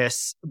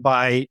randomness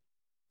by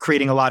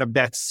creating a lot of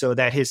bets so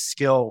that his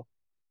skill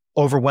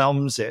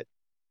overwhelms it.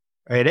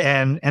 Right?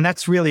 And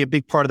that's really a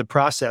big part of the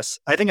process.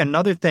 I think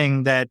another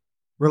thing that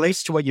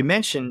relates to what you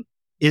mentioned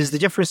is the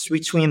difference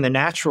between the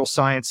natural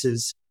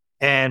sciences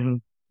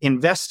and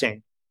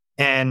investing.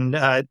 And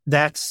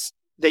that's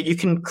that you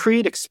can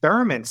create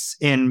experiments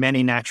in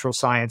many natural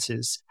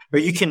sciences, or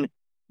you can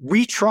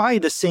retry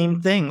the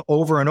same thing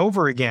over and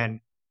over again.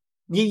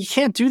 You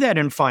can't do that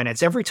in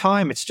finance. Every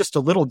time it's just a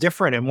little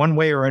different in one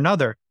way or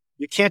another.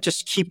 You can't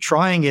just keep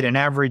trying it and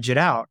average it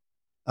out.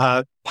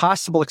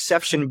 Possible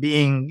exception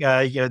being,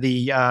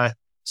 the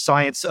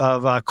science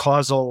of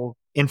causal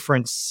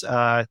inference,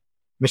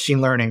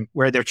 machine learning,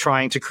 where they're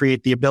trying to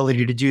create the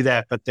ability to do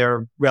that, but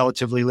they're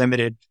relatively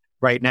limited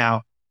right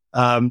now.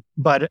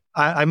 But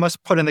I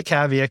must put in the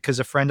caveat, because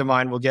a friend of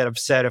mine will get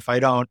upset if I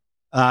don't.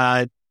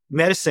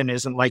 medicine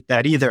isn't like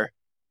that either,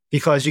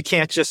 because you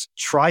can't just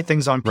try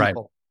things on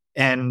people.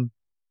 Right. And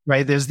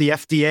there's the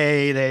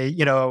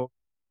FDA,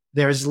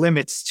 there's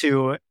limits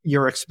to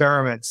your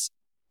experiments,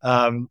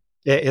 at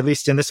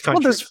least in this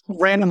country. Well, there's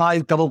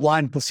randomized,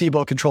 double-blind,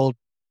 placebo-controlled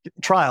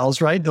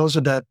trials, right? Those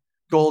are the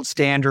gold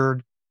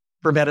standard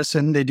for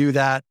medicine. They do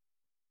that,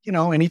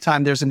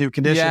 anytime there's a new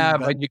condition. Yeah,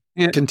 but you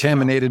can't.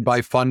 Contaminated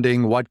by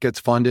funding, what gets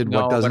funded,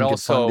 what doesn't get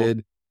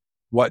funded,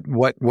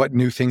 what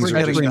new things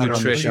are getting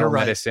nutritional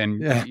medicine.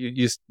 Yeah.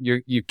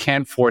 You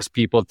can't force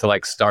people to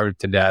starve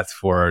to death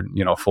for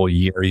a full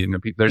year.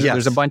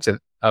 There's a bunch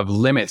of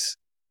limits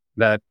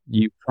that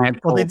you can't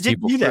hold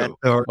people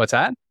through. What's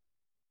that?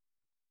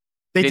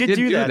 They did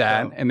do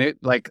that,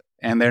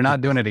 and they're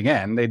not doing it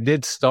again. They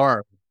did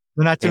starve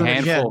a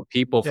handful of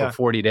people for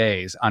 40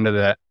 days under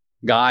the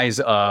guise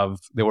of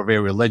they were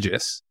very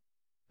religious.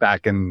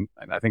 Back in,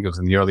 I think it was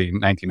in the early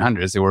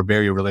 1900s, they were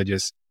very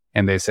religious,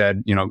 and they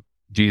said,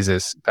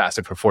 Jesus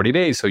fasted for 40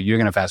 days, so you're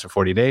going to fast for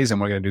 40 days, and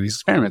we're going to do these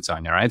experiments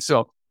on you, right?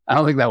 So I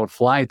don't think that would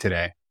fly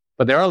today.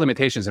 But there are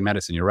limitations in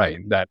medicine, you're right,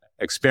 that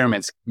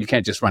experiments, you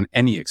can't just run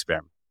any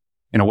experiment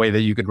in a way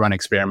that you could run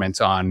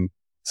experiments on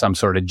some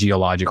sort of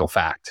geological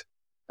fact.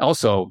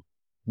 Also,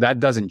 that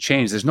doesn't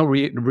change. There's no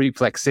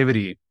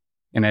reflexivity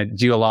in a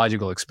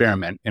geological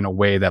experiment in a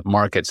way that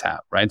markets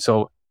have, right?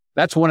 So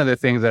that's one of the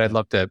things that I'd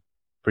love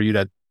for you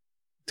to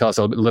tell us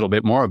a little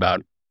bit more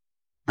about.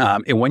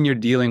 And when you're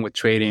dealing with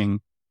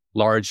trading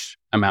large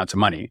amounts of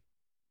money,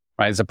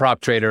 right? As a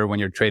prop trader, when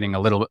you're trading a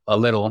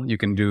little, you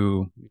can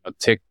do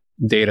tick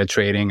data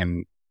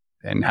trading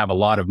and have a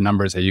lot of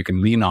numbers that you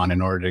can lean on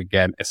in order to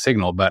get a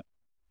signal. But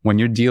when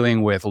you're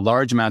dealing with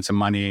large amounts of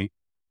money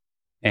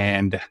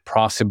and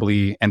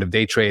possibly end of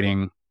day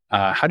trading,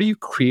 how do you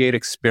create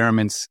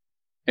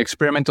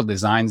experimental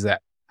designs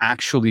that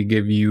actually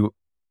give you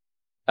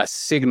a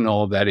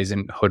signal that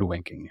isn't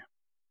hoodwinking you?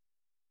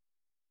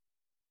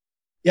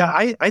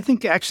 Yeah, I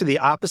think actually the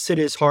opposite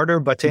is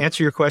harder. But to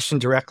answer your question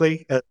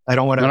directly, I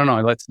don't want to.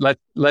 No.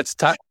 Let's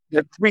touch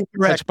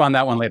upon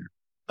that one later.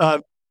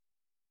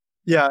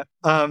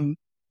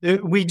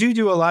 We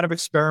do a lot of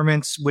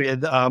experiments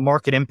with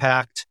market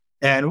impact,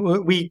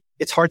 and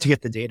it's hard to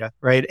get the data,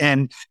 right?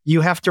 And you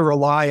have to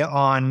rely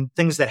on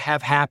things that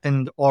have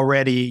happened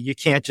already. You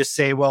can't just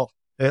say, well,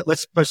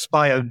 let's just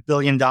buy $1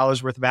 billion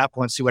worth of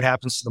Apple and see what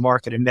happens to the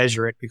market and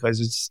measure it,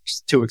 because it's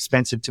just too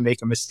expensive to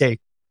make a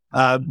mistake.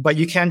 But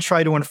you can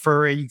try to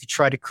infer it. You can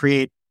try to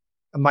create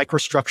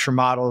microstructure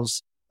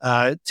models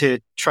to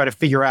try to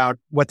figure out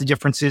what the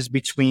difference is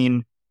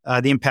between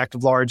the impact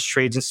of large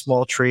trades and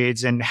small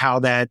trades, and how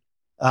that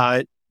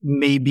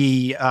may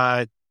be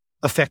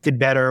affected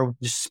better,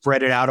 just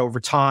spread it out over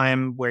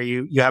time, where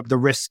you have the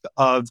risk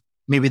of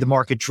maybe the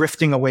market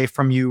drifting away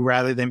from you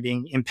rather than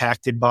being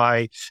impacted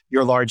by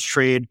your large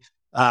trade.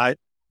 But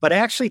I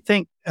actually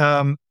think,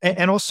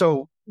 and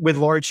also with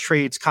large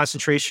trades,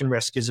 concentration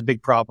risk is a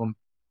big problem,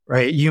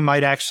 right? You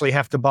might actually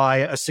have to buy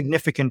a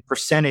significant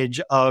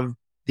percentage of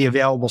the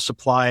available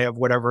supply of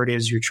whatever it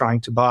is you're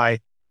trying to buy,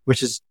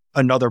 which is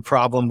another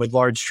problem with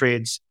large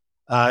trades.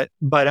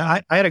 But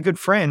I had a good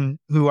friend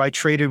who I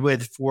traded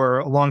with for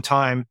a long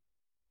time,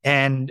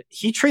 and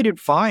he traded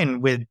fine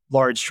with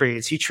large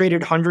trades. He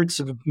traded hundreds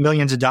of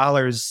millions of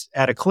dollars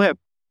at a clip.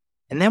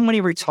 And then when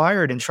he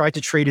retired and tried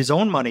to trade his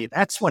own money,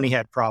 that's when he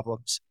had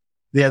problems.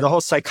 The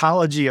whole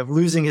psychology of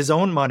losing his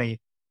own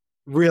money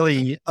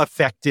really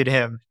affected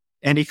him,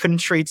 and he couldn't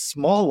trade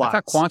small lots. I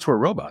thought quants were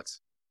robots.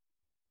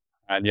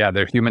 Yeah,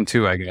 they're human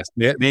too, I guess.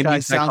 They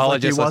need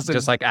psychologists,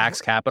 just like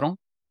Axe Capital.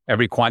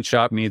 Every quant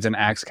shop needs an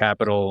Axe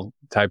Capital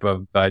type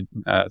of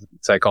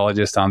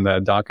psychologist on the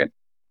docket.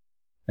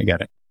 I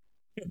get it.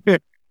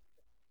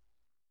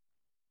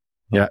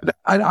 Yeah,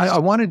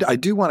 I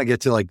do want to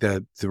get to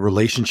the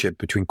relationship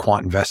between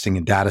quant investing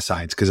and data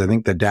science, because I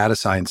think the data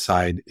science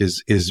side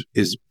is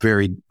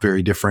very,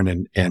 very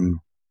different and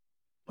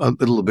a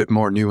little bit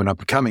more new and up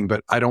and coming.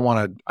 But I don't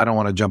want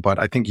to jump on.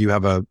 I think you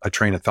have a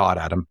train of thought,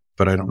 Adam,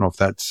 but I don't know if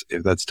that's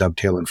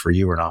dovetailing for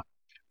you or not.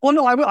 Well,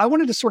 no, I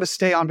wanted to sort of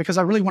stay on, because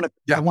I really want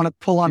to. I want to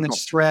pull on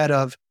this thread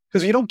of,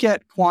 because you don't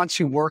get quants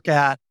who work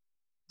at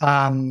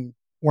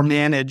or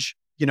manage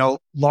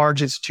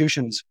large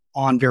institutions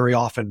on very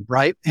often,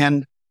 right?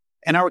 And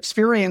our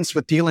experience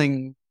with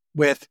dealing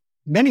with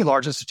many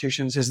large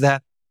institutions is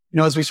that,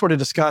 as we sort of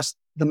discussed,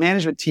 the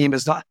management team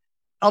is not.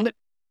 I'll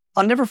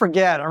never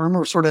forget. I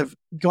remember sort of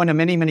going to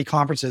many, many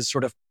conferences,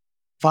 sort of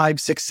 5,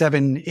 6,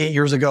 7, 8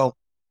 years ago,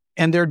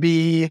 and there'd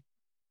be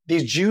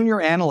these junior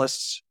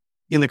analysts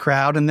in the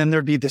crowd, and then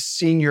there'd be the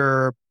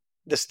C-suite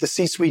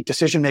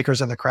decision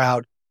makers in the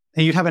crowd,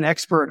 and you'd have an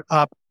expert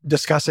up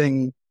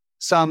discussing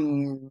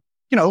some,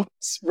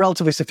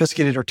 relatively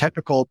sophisticated or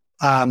technical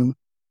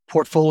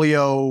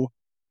portfolio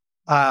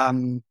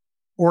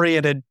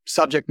oriented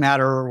subject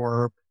matter,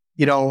 or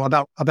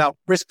about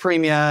risk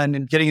premium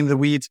and getting into the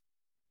weeds,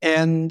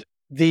 and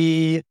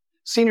the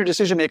senior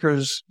decision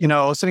makers,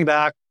 sitting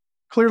back,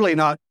 clearly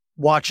not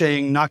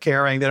watching, not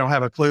caring. They don't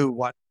have a clue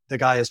what the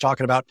guy is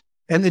talking about.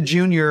 And the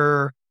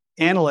junior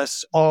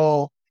analysts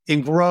all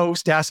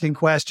engrossed, asking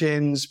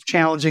questions,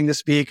 challenging the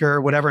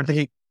speaker, whatever, and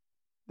thinking,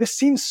 this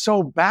seems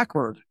so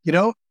backward,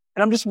 And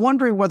I'm just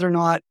wondering whether or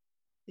not,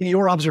 in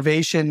your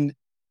observation,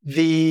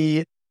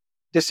 the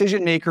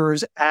decision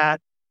makers at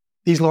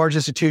these large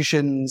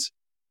institutions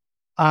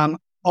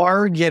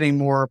are getting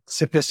more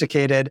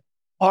sophisticated.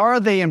 Are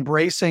they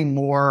embracing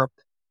more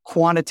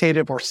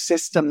quantitative or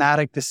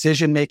systematic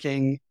decision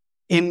making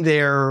in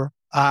their,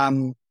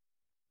 in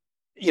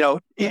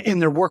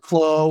their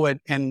workflow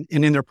and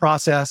in their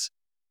process?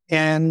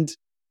 And,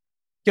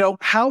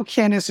 how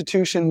can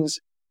institutions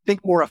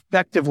think more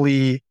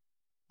effectively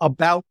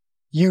about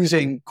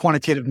using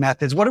quantitative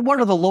methods? What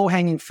are the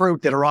low-hanging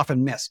fruit that are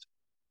often missed?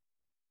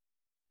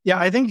 Yeah,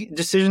 I think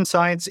decision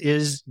science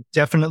is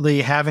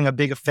definitely having a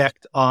big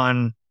effect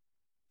on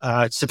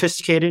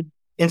sophisticated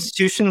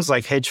institutions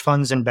like hedge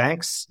funds and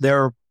banks.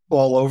 They're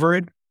all over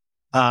it.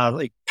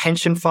 Like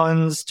pension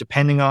funds,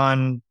 depending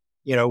on,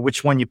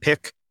 which one you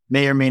pick,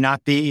 may or may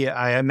not be.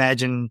 I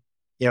imagine,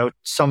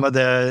 some of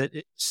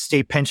the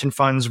state pension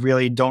funds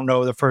really don't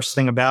know the first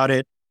thing about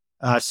it.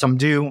 Some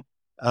do.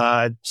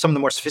 Some of the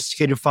more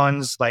sophisticated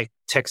funds like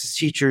Texas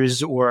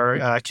Teachers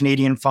or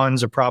Canadian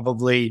funds are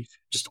probably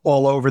just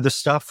all over the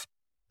stuff.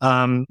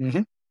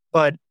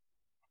 But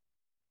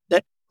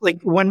that,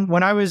 like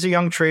when I was a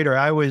young trader,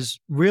 I was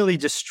really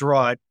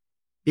distraught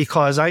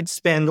because I'd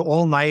spend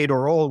all night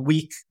or all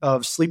week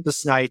of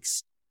sleepless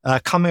nights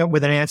coming up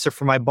with an answer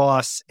for my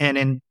boss. And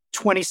in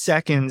 20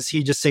 seconds,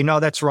 he'd just say, no,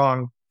 that's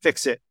wrong.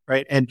 Fix it.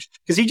 Right. And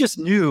because he just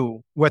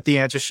knew what the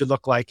answer should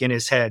look like in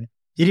his head.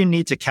 He didn't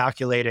need to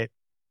calculate it.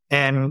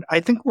 And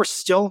I think we're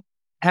still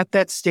at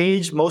that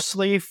stage,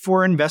 mostly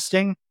for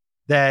investing,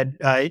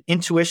 that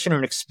intuition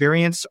and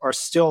experience are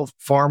still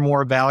far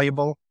more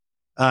valuable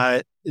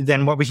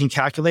than what we can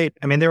calculate.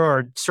 I mean, there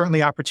are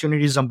certainly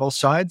opportunities on both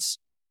sides,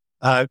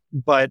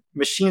 but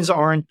machines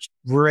aren't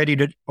ready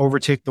to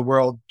overtake the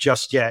world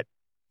just yet.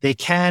 They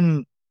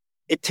can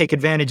take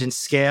advantage in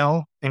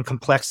scale and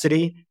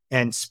complexity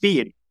and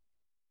speed.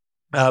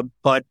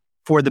 But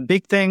for the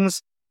big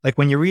things, like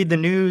when you read the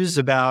news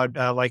about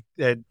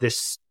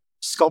this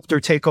sculptor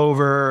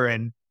takeover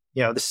and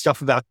the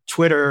stuff about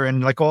Twitter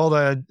and like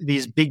all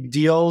these big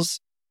deals,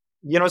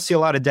 you don't see a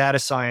lot of data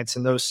science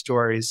in those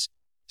stories.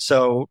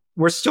 So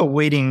we're still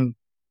waiting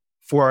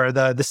for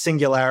the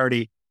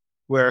singularity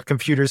where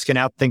computers can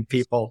outthink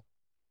people.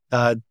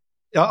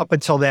 Up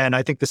until then,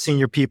 I think the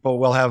senior people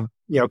will have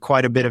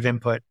quite a bit of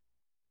input.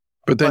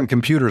 But then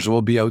computers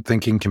will be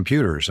outthinking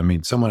computers. I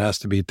mean, someone has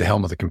to be at the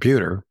helm of the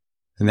computer,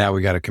 and now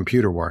we got a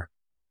computer war.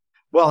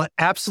 Well,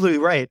 absolutely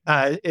right.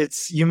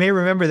 You may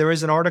remember there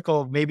was an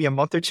article maybe a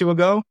month or two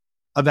ago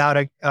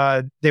about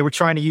they were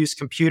trying to use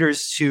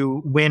computers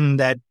to win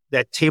that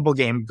table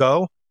game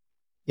Go,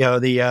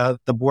 the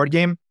board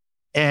game.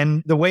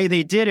 And the way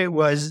they did it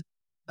was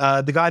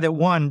the guy that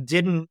won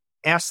didn't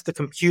ask the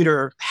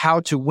computer how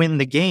to win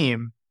the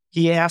game.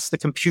 He asked the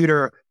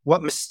computer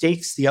what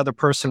mistakes the other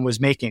person was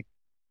making.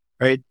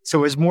 Right. So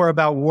it was more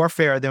about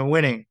warfare than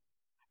winning.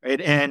 Right.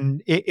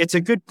 And it's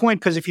a good point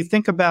because if you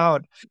think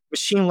about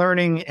machine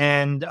learning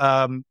and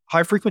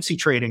high frequency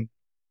trading,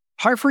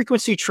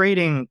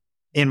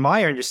 in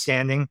my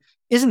understanding,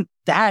 isn't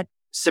that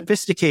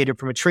sophisticated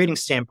from a trading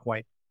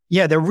standpoint.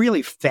 Yeah, they're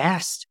really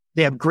fast.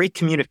 They have great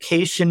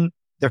communication.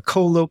 They're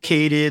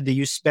co-located. They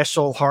use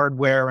special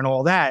hardware and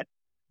all that.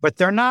 But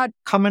they're not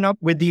coming up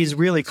with these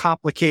really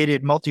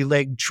complicated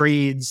multi-leg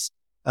trades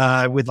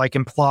with like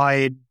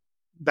implied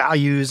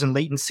values and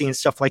latency and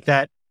stuff like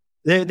that.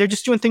 They're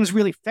just doing things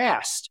really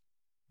fast.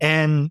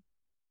 And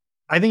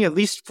I think at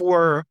least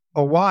for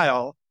a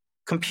while,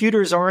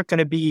 computers aren't going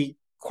to be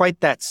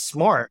quite that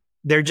smart.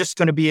 They're just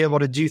going to be able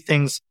to do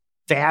things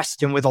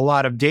fast and with a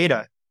lot of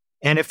data.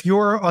 And if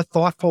you're a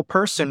thoughtful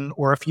person,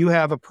 or if you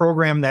have a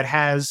program that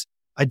has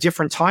a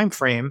different time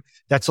frame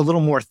that's a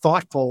little more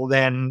thoughtful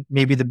than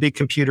maybe the big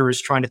computer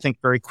is trying to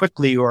think very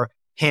quickly or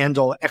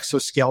handle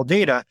exascale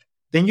data,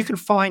 then you can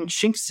find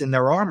chinks in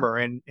their armor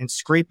and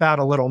scrape out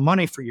a little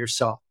money for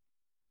yourself.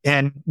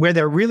 And where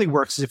that really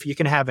works is if you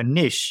can have a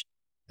niche,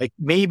 like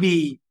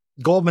maybe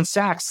Goldman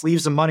Sachs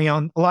leaves a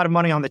lot of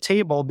money on the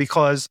table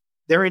because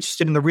they're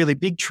interested in the really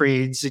big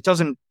trades. It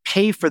doesn't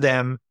pay for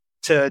them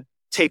to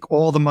take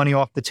all the money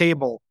off the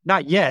table.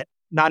 Not yet,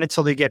 not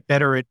until they get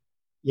better at,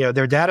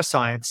 their data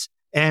science.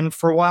 And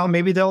for a while,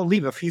 maybe they'll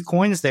leave a few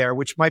coins there,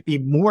 which might be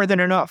more than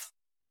enough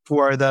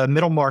for the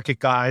middle market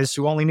guys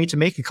who only need to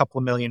make a couple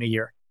of million a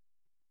year.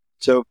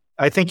 So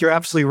I think you're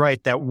absolutely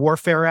right. That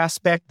warfare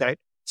aspect, that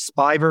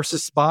spy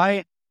versus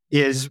spy,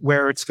 is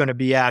where it's going to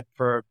be at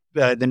for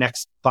the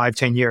next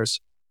 5-10 years.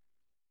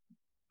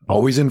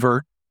 Always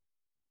invert.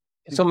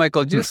 So,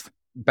 Michael, just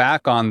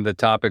back on the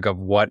topic of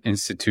what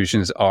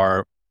institutions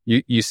are,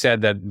 you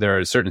said that there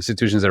are certain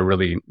institutions that are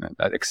really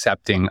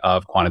accepting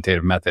of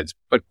quantitative methods,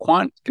 but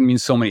quant can mean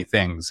so many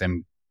things.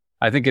 And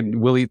I think it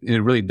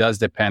really does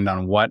depend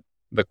on what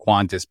the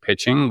quant is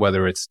pitching,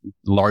 whether it's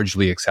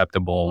largely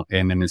acceptable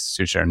in an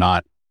institution or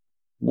not.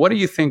 What do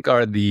you think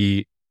are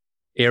the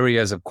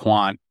areas of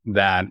quant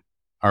that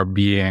are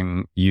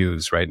being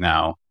used right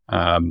now?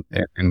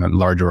 in the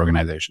larger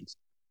organizations?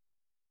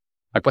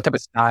 Like what type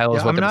of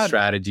styles, what type of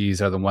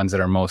strategies are the ones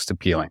that are most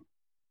appealing?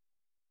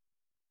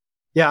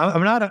 Yeah,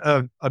 I'm not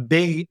a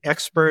big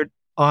expert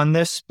on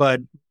this,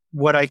 but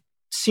what I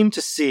seem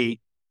to see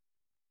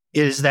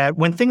is that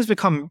when things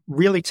become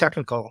really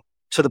technical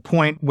to the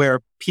point where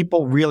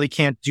people really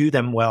can't do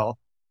them well,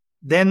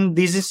 then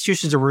these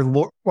institutions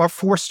are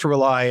forced to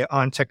rely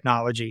on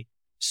technology.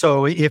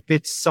 So if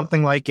it's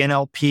something like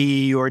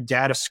NLP or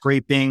data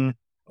scraping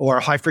or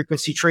high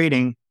frequency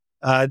trading,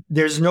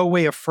 there's no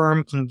way a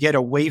firm can get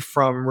away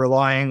from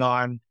relying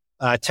on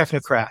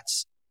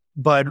technocrats.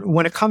 But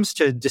when it comes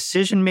to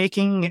decision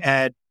making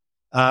at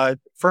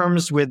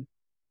firms with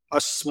a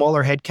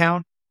smaller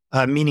headcount,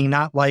 meaning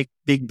not like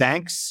big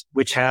banks,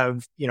 which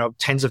have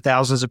tens of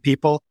thousands of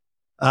people,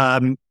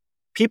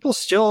 people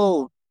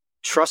still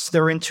trust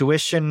their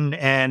intuition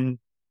and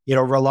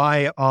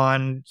rely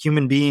on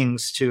human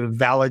beings to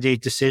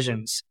validate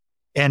decisions.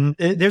 And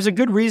there's a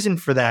good reason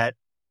for that.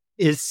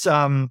 It's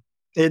the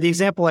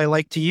example I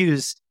like to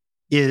use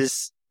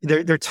is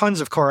there are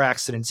tons of car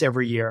accidents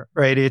every year,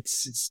 right?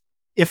 It's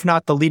if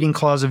not the leading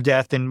cause of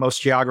death in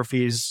most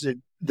geographies,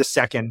 the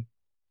second.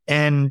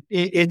 And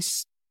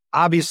it's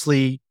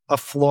obviously a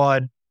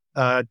flawed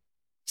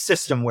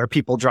system where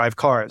people drive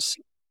cars.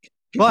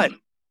 But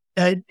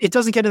it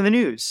doesn't get in the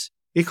news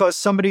because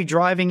somebody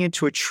driving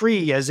into a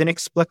tree, as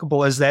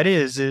inexplicable as that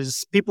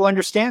is people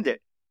understand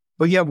it.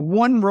 But you have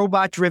one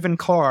robot-driven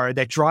car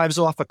that drives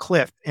off a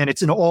cliff, and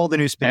it's in all the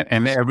newspapers.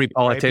 And every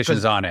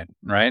politician's on it,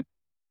 right?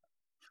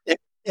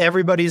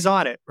 Everybody's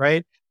on it,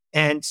 right?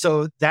 And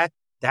so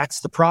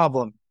that's the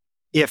problem.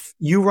 If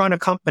you run a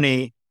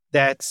company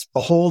that's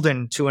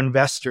beholden to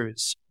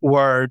investors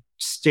or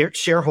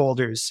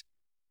shareholders,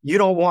 you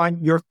don't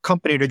want your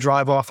company to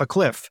drive off a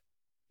cliff.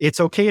 It's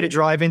okay to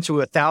drive into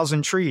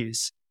 1,000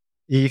 trees.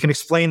 You can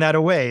explain that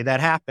away. That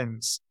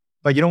happens.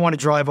 But you don't want to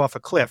drive off a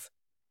cliff.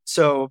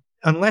 So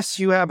unless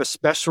you have a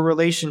special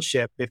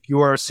relationship, if you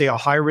are, say, a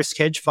high-risk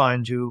hedge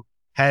fund who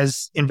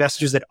has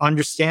investors that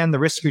understand the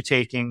risk you're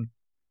taking,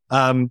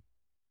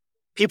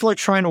 people are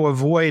trying to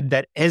avoid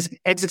that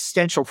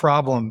existential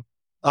problem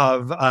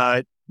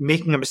of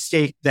making a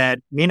mistake that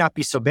may not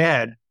be so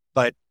bad,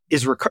 but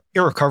is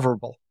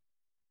irrecoverable.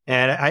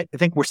 And I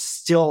think we're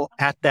still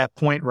at that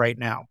point right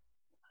now.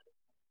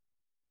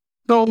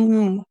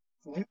 So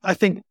I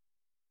think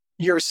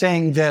you're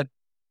saying that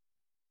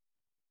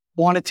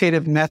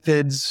quantitative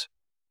methods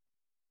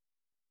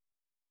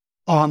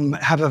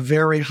have a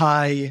very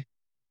high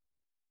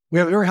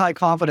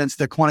confidence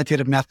that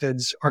quantitative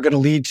methods are going to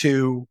lead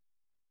to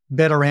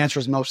better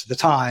answers most of the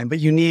time, but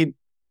you need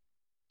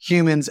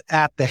humans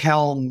at the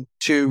helm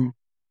to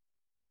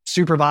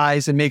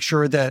supervise and make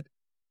sure that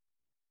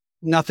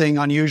nothing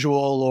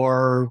unusual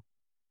or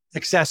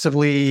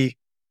excessively,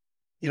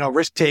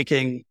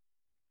 risk-taking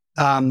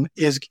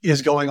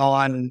is going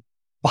on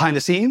behind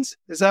the scenes.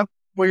 Is that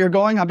where you're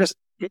going?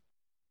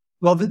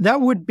 Well, that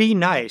would be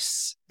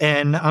nice.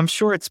 And I'm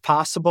sure it's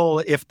possible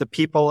if the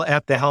people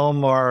at the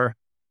helm are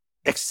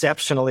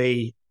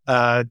exceptionally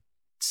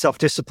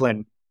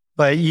self-disciplined.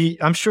 But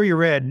I'm sure you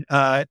read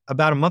about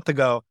a month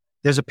ago,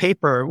 there's a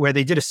paper where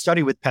they did a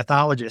study with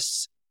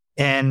pathologists.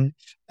 And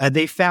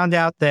they found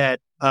out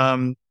that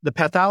the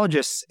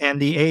pathologists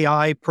and the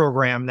AI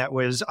program that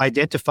was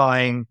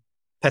identifying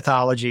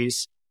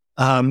pathologies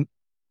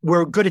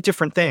were good at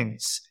different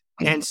things.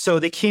 And so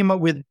they came up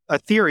with a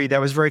theory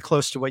that was very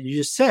close to what you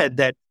just said,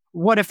 that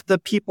what if the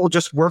people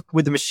just worked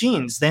with the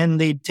machines? Then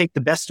they'd take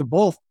the best of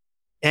both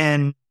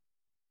and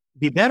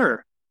be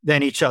better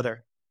than each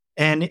other.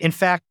 And in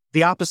fact,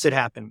 the opposite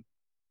happened.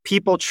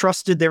 People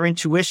trusted their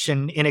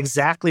intuition in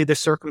exactly the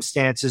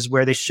circumstances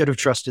where they should have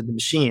trusted the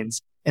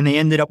machines. And they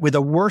ended up with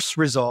a worse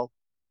result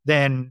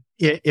than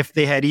if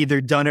they had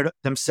either done it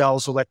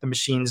themselves or let the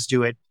machines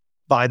do it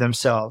by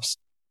themselves.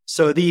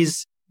 So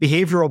these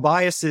behavioral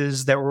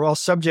biases that we're all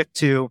subject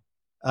to,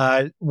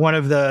 one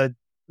of the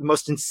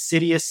most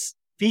insidious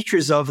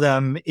features of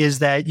them is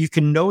that you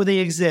can know they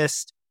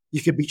exist.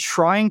 You could be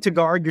trying to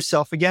guard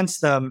yourself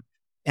against them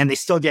and they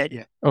still get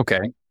you. Okay.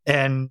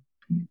 And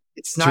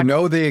it's not... To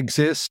know they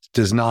exist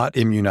does not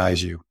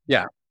immunize you.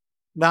 Yeah.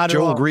 Not at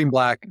all.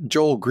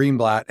 Joel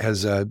Greenblatt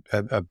has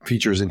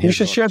features in his You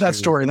should book share that too.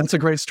 story. That's a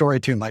great story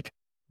too, Mike.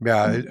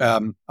 Yeah.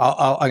 I'm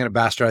going to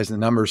bastardize the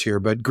numbers here,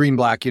 but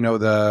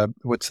Greenblatt,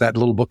 what's that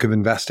little book of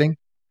investing?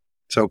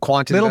 So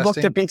quant Little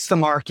investing. book that beats the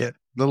market.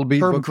 Little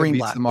book that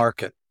beats the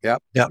market.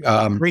 Yep.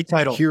 Great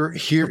title.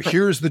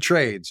 Here's the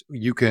trades.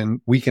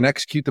 We can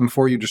execute them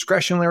for you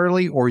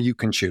discretionarily, or you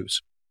can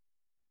choose.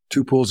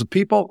 Two pools of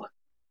people,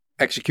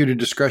 executed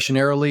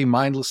discretionarily,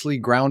 mindlessly,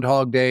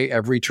 Groundhog Day,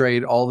 every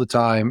trade, all the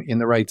time, in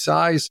the right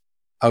size,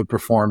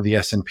 outperform the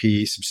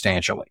S&P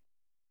substantially.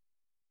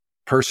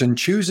 Person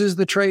chooses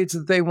the trades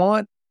that they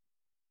want.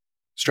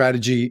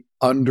 Strategy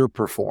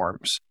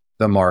underperforms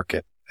the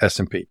market,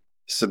 S&P,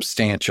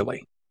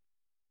 substantially.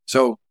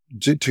 So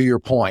to your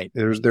point,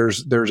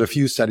 there's a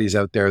few studies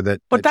out there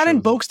that. But that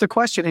invokes the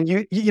question, and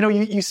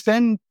you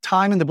spend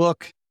time in the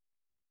book,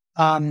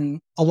 a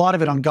lot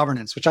of it on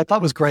governance, which I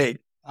thought was great.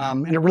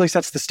 And it really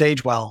sets the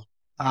stage well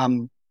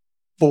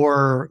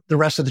for the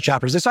rest of the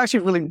chapters.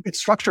 It's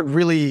structured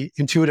really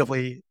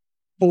intuitively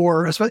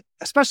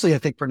especially I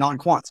think for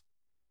non-quants.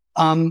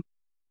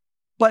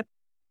 But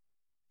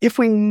if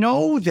we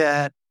know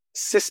that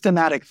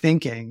systematic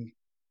thinking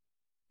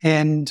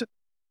and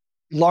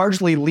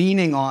largely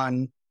leaning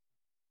on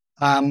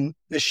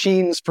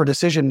machines for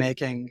decision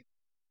making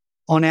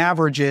on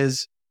average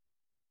is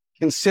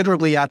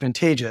considerably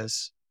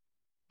advantageous,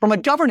 from a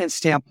governance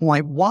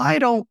standpoint, why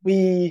don't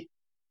we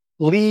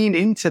lean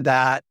into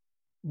that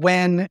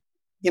when,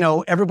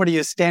 everybody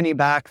is standing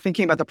back,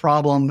 thinking about the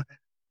problem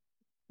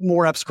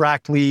more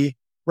abstractly,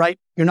 right?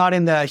 You're not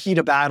in the heat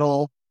of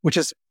battle, which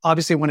is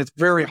obviously when it's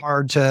very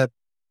hard to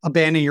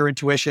abandon your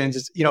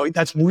intuitions.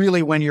 That's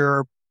really when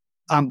your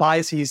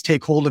biases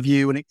take hold of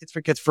you and it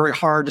gets very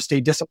hard to stay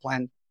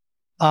disciplined.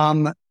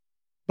 But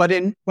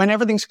when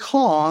everything's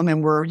calm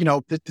and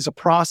there's a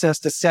process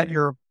to set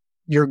your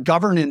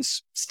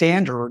governance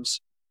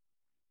standards,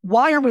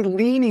 why are we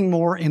leaning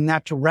more in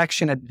that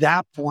direction at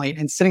that point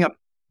and setting up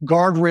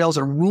guardrails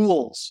and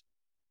rules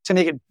to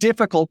make it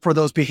difficult for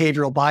those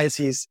behavioral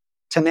biases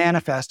to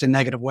manifest in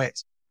negative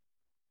ways?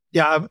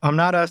 Yeah, I'm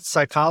not a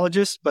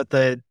psychologist,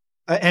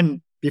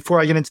 and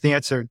before I get into the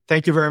answer,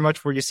 thank you very much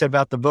for what you said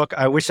about the book.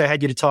 I wish I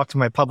had you to talk to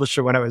my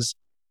publisher when I was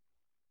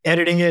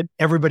editing it.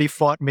 Everybody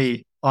fought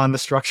me on the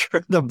structure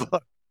of the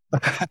book.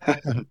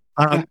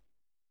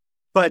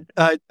 But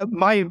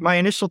my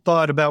initial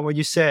thought about what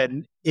you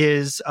said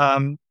is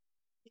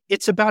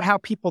it's about how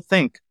people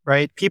think,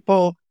 right?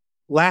 People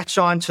latch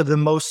on to the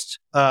most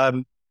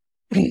the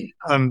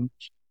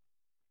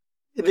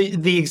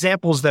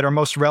examples that are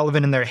most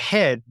relevant in their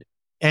head,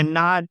 and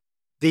not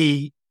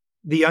the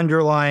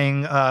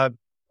underlying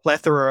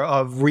plethora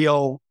of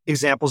real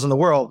examples in the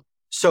world.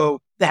 So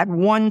that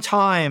one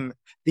time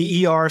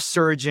the ER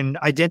surgeon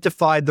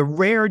identified the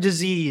rare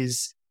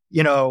disease,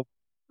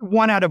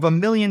 1 out of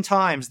 1,000,000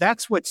 times,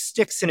 that's what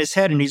sticks in his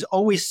head. And he's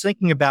always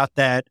thinking about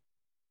that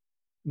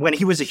when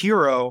he was a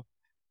hero.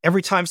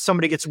 Every time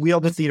somebody gets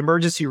wheeled into the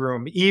emergency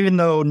room, even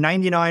though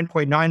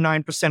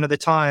 99.99% of the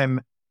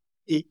time,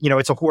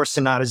 it's a horse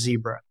and not a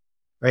zebra,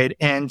 right?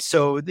 And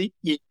so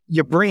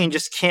your brain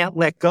just can't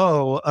let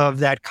go of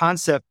that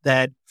concept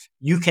that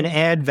you can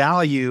add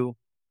value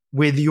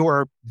with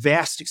your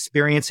vast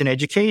experience in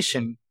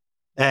education.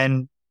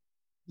 And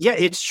yeah,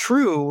 it's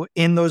true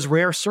in those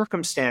rare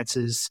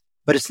circumstances,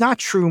 but it's not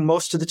true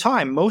most of the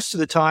time. Most of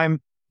the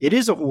time, it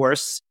is a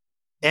horse,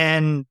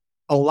 and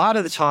a lot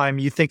of the time,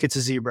 you think it's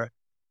a zebra.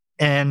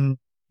 And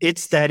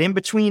it's that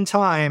in-between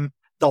time,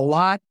 the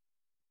lot,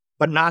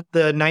 but not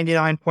the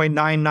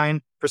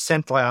 99.99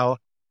 percentile,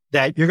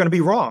 that you're going to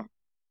be wrong.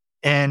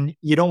 And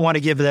you don't want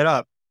to give that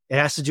up. It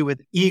has to do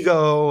with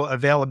ego,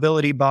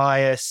 availability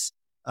bias,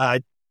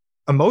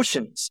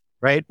 emotions,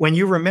 right? When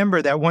you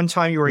remember that one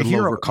time you were a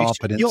hero,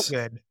 overconfidence. You feel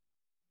good.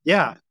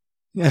 Yeah.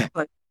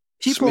 But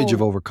Smidge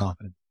of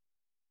overconfidence.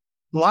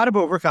 A lot of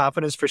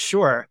overconfidence for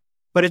sure.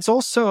 But it's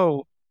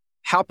also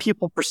how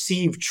people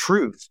perceive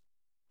truth,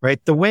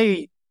 right? The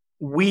way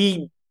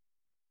we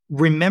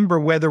remember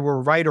whether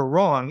we're right or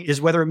wrong is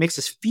whether it makes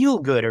us feel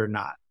good or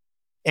not.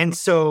 And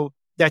so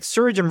that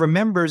surgeon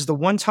remembers the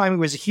one time he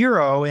was a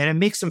hero and it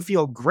makes him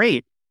feel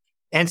great.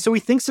 And so he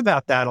thinks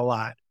about that a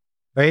lot,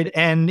 right?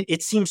 And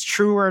it seems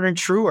truer and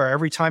truer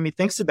every time he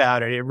thinks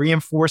about it. It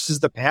reinforces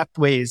the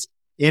pathways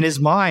in his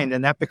mind,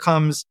 and that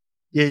becomes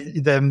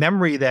the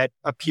memory that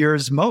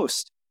appears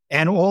most.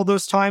 And all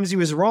those times he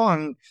was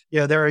wrong,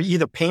 they're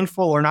either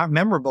painful or not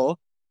memorable.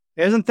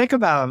 He doesn't think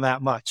about them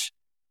that much.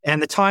 And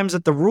the times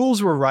that the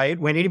rules were right,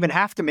 when he didn't even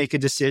have to make a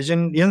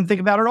decision, he doesn't think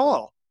about it at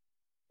all.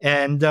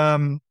 And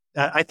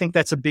I think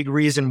that's a big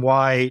reason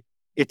why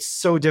it's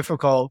so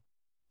difficult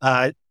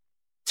to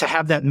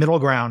have that middle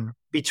ground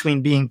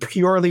between being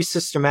purely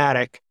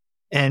systematic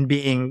and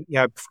being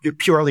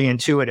purely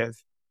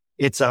intuitive.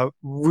 It's a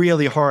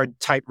really hard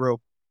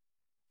tightrope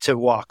to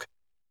walk.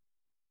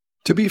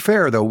 To be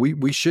fair, though,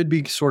 we should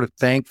be sort of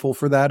thankful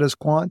for that as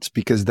quants,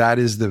 because that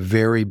is the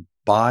very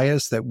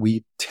bias that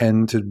we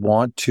tend to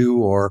want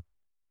to or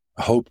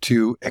hope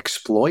to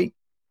exploit,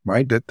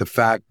 right? That the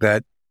fact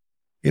that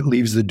it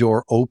leaves the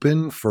door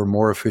open for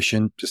more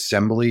efficient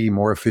assembly,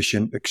 more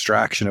efficient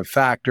extraction of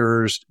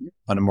factors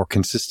on a more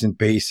consistent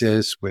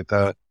basis with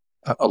a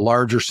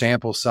larger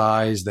sample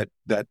size that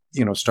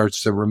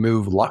starts to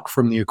remove luck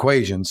from the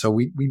equation. So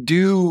we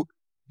do,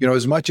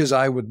 as much as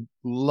I would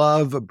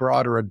love a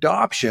broader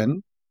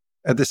adoption,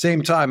 at the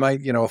same time,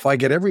 if I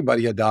get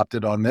everybody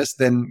adopted on this,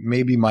 then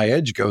maybe my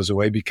edge goes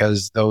away,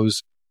 because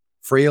those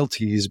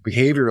frailties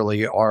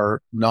behaviorally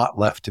are not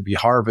left to be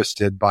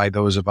harvested by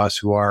those of us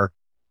who are,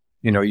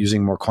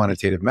 using more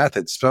quantitative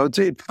methods. So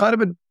it's kind of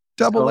a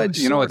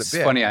double-edged sword. It's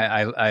funny.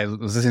 I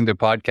was listening to a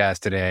podcast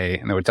today,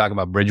 and they were talking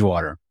about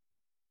Bridgewater.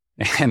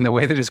 And the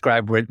way they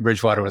described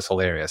Bridgewater was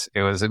hilarious.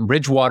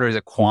 Bridgewater is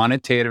a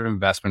quantitative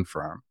investment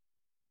firm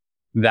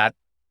that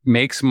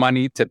makes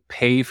money to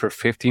pay for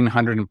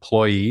 1,500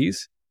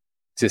 employees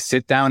to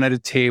sit down at a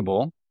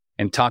table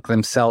and talk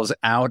themselves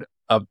out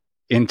of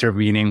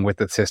intervening with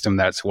the system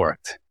that's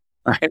worked.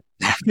 right?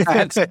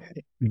 That's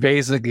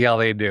basically all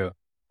they do.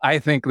 I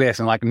think this,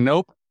 and like,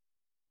 nope,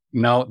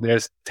 no,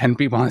 there's 10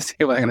 people on this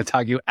table that are going to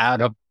talk you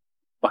out of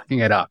fucking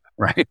it up,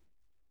 right?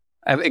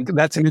 I think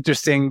that's an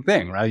interesting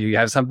thing, right? You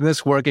have something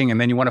that's working, and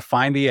then you want to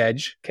find the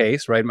edge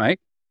case, right, Mike?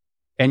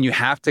 And you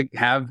have to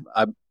have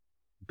a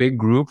big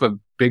group of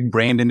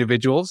big-brained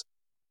individuals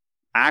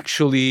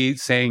actually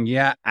saying,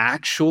 yeah,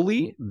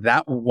 actually,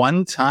 that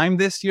one time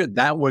this year,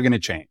 that we're going to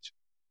change.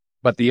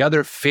 But the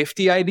other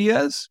 50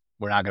 ideas,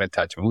 we're not going to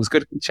touch them. It was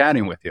good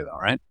chatting with you, though,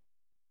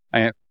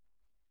 right?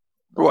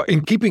 Well,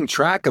 in keeping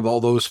track of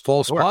all those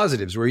false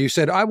positives where you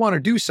said, I want to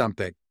do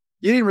something,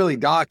 you didn't really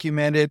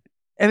document it,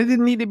 and it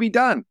didn't need to be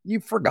done.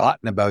 You've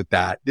forgotten about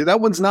that. That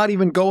one's not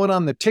even going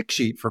on the tick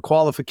sheet for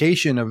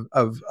qualification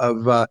of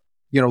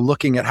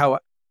looking at how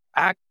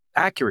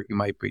accurate you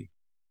might be.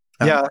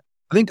 Yeah.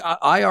 I think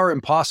IR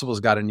Impossible's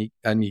got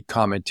a neat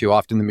comment too.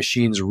 Often the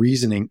machine's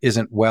reasoning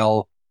isn't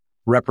well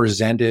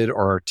represented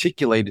or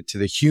articulated to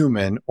the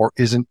human, or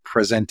isn't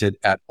presented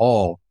at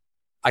all.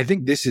 I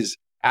think this is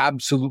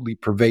absolutely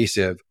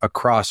pervasive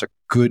across a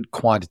good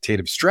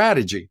quantitative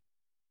strategy.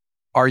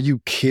 Are you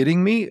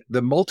kidding me?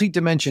 The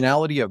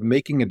multidimensionality of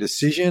making a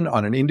decision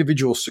on an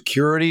individual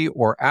security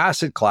or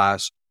asset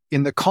class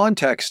in the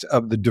context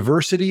of the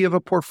diversity of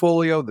a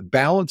portfolio, the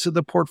balance of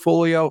the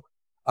portfolio,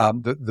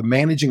 the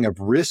managing of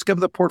risk of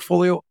the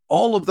portfolio,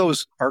 all of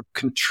those are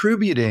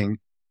contributing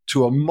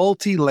to a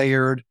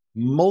multi-layered,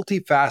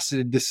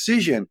 multifaceted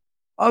decision.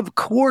 Of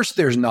course,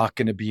 there's not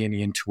going to be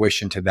any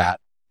intuition to that.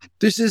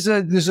 There's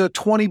a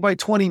 20 by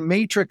 20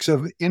 matrix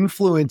of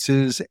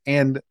influences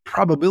and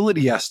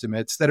probability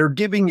estimates that are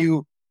giving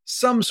you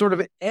some sort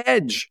of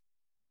edge.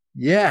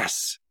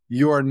 Yes,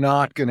 you are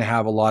not going to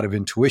have a lot of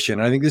intuition.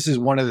 And I think this is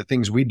one of the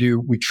things we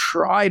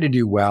try to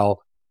do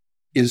well,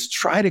 is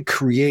try to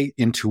create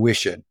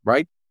intuition,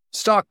 right?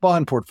 Stock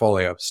bond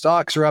portfolio.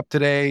 Stocks are up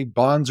today,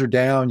 bonds are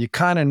down. You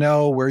kind of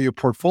know where your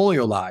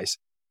portfolio lies.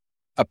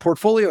 A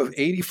portfolio of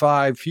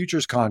 85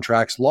 futures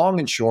contracts, long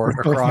and short,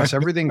 across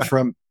everything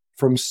from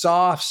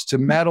softs to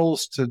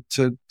metals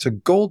to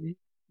gold,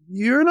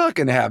 you're not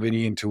going to have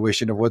any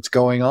intuition of what's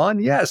going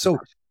on. Yeah. So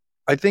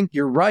I think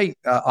you're right,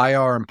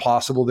 IR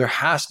Impossible. There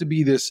has to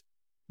be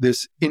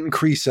this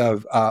increase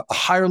of a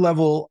higher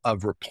level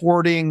of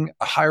reporting,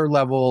 a higher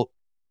level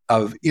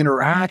of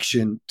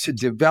interaction to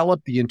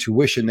develop the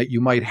intuition that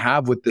you might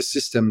have with the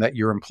system that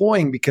you're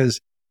employing. Because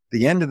at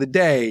the end of the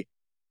day,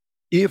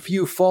 if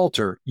you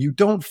falter, you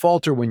don't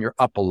falter when you're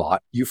up a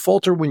lot. You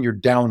falter when you're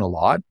down a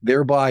lot,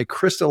 thereby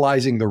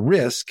crystallizing the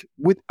risk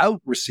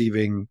without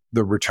receiving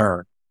the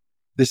return.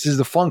 This is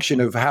the function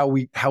of how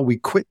we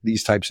quit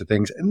these types of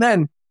things. And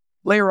then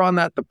layer on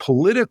that the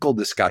political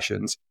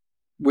discussions,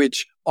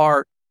 which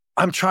are,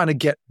 I'm trying to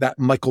get that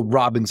Michael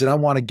Robbins and I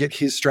want to get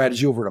his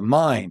strategy over to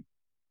mine.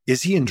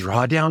 Is he in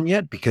drawdown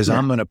yet? Because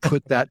I'm going to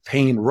put that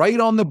pain right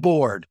on the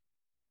board.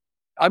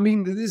 I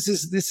mean, this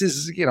is,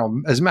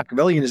 as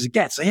Machiavellian as it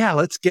gets. So yeah,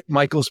 let's get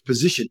Michael's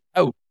position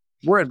out.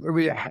 We're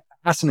at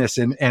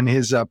Hassanis and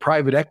his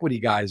private equity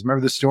guys.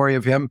 Remember the story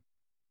of him?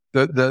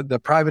 The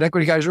private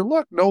equity guys are,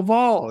 look, no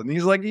vol. And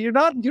he's like, you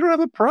don't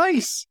have a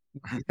price.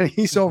 And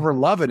he's over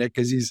loving it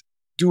because he's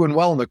doing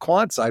well on the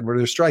quant side where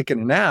they're striking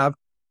a NAV,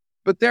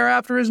 but they're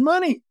after his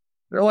money.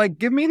 They're like,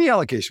 give me the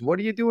allocation. What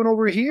are you doing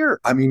over here?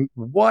 I mean,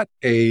 what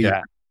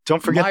a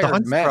Don't forget the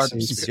Hunt mess.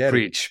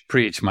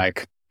 Preach,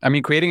 Mike. I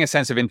mean, creating a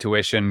sense of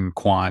intuition,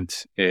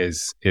 quant,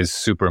 is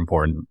super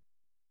important.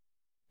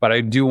 But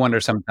I do wonder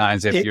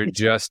sometimes if you're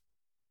just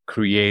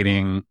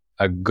creating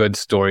a good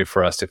story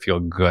for us to feel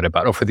good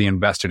about, or for the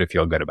investor to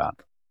feel good about.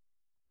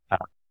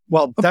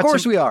 Well, of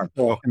course we are.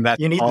 And that's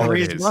you need to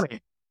raise money.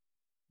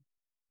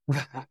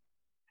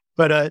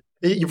 But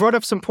you brought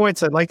up some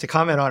points I'd like to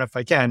comment on if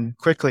I can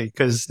quickly,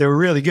 because they were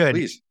really good.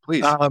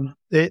 Please.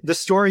 The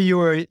story you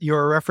were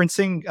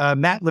referencing,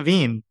 Matt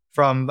Levine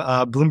from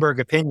Bloomberg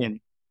Opinion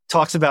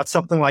talks about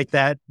something like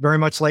that, very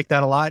much like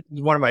that a lot.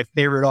 He's one of my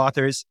favorite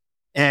authors,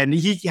 and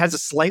he has a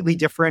slightly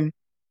different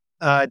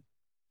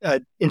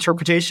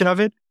interpretation of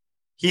it.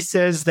 He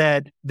says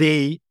that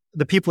the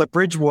people at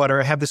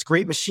Bridgewater have this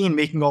great machine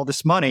making all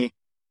this money,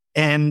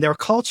 and their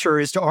culture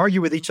is to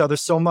argue with each other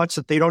so much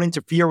that they don't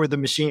interfere with the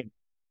machine,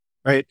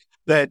 right?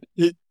 That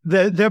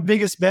their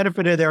biggest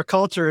benefit of their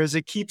culture is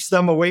it keeps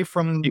them away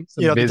from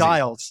the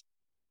dials.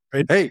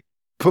 Right? Hey,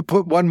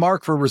 put one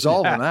mark for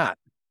ReSolve on that.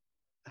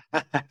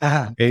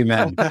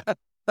 Amen.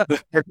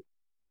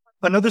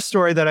 Another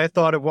story that I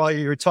thought of while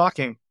you were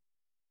talking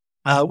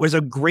was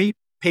a great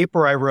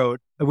paper I wrote,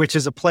 which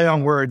is a play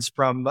on words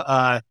from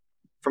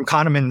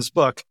Kahneman's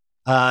book.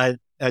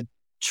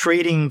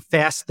 Trading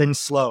Fast and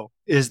Slow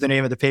is the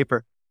name of the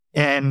paper.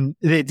 And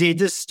they did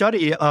this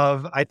study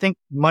of, I think,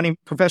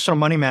 professional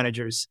money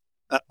managers,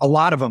 a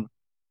lot of them.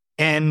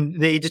 And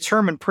they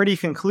determined pretty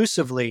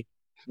conclusively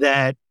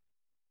that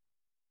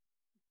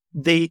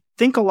they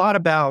think a lot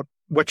about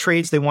what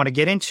trades they want to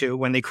get into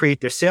when they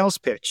create their sales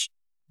pitch.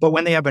 But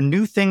when they have a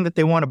new thing that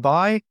they want to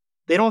buy,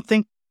 they don't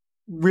think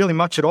really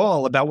much at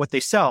all about what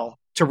they sell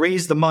to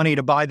raise the money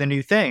to buy the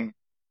new thing.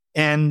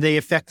 And they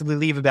effectively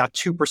leave about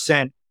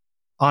 2%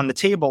 on the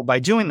table by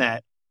doing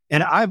that.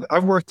 And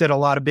I've worked at a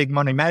lot of big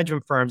money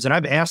management firms, and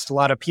I've asked a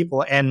lot of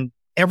people, and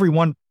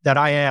everyone that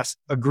I asked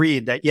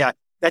agreed that, yeah,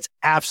 that's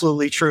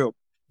absolutely true.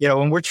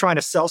 When we're trying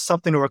to sell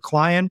something to a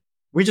client,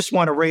 we just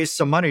want to raise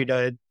some money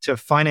to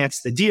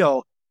finance the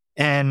deal.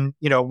 And,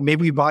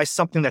 maybe we buy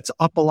something that's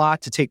up a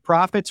lot to take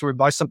profits, or we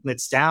buy something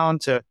that's down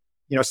to,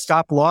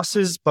 stop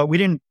losses. But we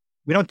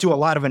don't do a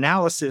lot of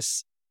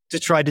analysis to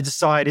try to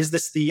decide, is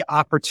this the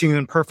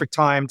opportune, perfect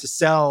time to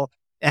sell?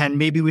 And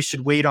maybe we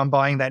should wait on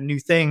buying that new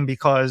thing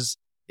because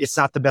it's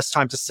not the best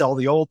time to sell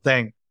the old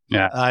thing.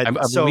 Yeah, I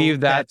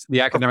believe that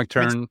the academic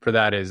term for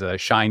that is a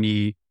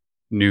shiny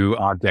new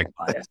object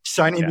bias.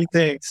 Shiny new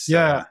things.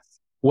 Yeah.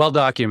 Well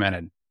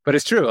documented. But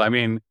it's true. I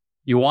mean,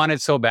 you want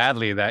it so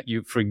badly that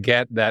you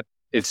forget that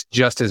it's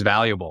just as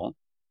valuable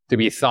to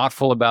be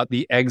thoughtful about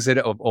the exit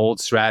of old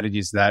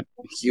strategies that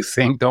you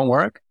think don't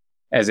work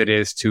as it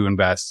is to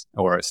invest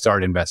or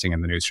start investing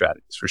in the new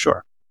strategies, for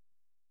sure.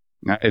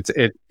 It's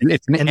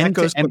an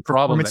end-to-end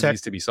problem that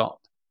needs to be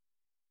solved.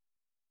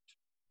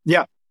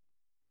 Yeah.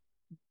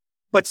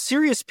 But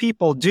serious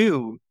people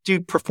do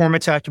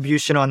performance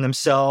attribution on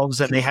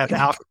themselves, and they have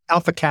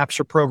alpha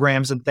capture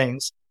programs and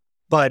things,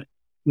 but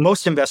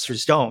most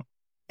investors don't.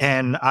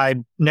 And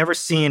I've never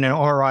seen an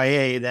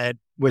RIA that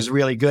was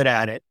really good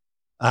at it.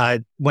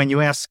 When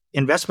you ask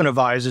investment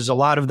advisors, a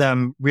lot of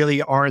them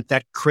really aren't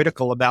that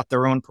critical about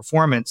their own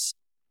performance.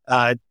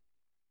 And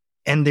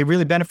they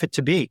really benefit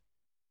to be,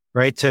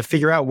 right? To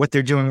figure out what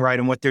they're doing right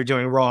and what they're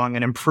doing wrong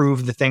and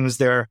improve the things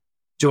they're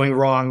doing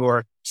wrong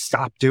or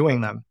stop doing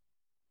them.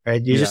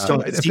 Right? You just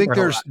don't. I think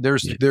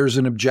there's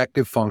an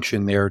objective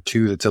function there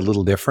too that's a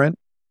little different,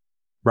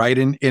 right?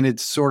 And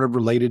it's sort of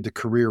related to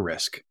career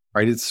risk,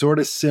 right? It's sort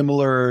of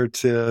similar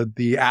to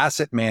the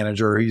asset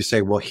manager who you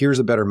say, well, here's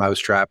a better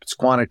mousetrap. It's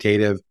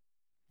quantitative.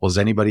 Well, is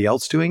anybody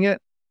else doing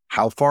it?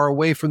 How far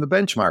away from the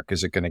benchmark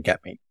is it going to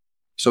get me?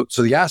 So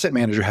the asset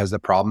manager has the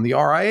problem. The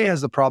RIA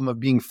has the problem of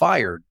being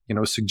fired,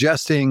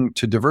 suggesting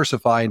to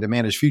diversify and to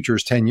manage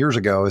futures 10 years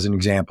ago as an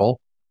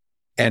example.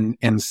 And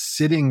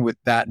sitting with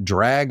that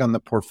drag on the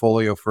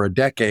portfolio for a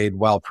decade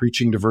while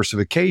preaching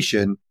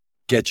diversification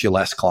gets you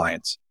less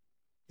clients,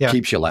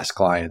 keeps you less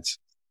clients.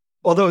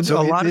 Although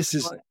a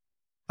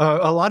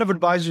lot of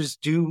advisors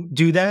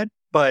do that,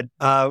 but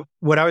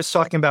what I was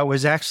talking about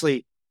was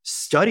actually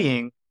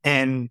studying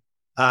and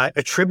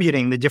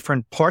attributing the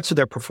different parts of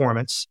their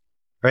performance,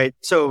 right?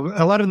 So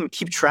a lot of them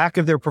keep track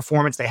of their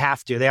performance. They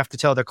have to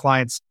tell their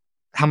clients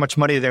how much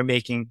money they're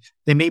making.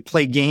 They may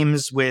play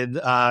games with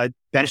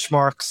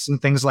benchmarks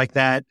and things like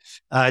that,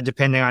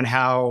 depending on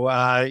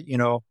how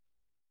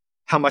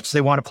much they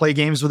want to play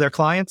games with their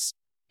clients.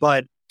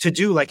 But to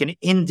do like an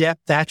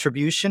in-depth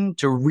attribution,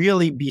 to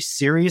really be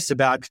serious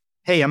about,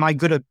 hey, am I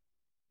good at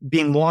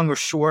being long or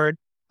short?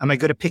 Am I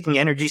good at picking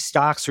energy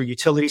stocks or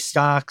utility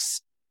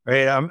stocks?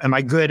 Right? Am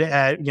I good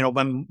at,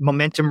 when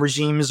momentum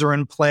regimes are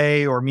in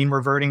play or mean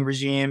reverting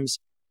regimes?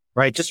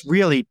 Right? Just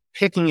really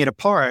picking it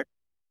apart.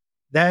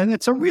 Then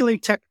it's a really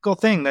technical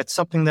thing. That's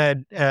something that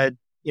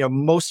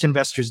most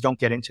investors don't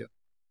get into.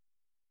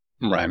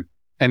 Right.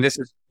 And this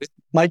is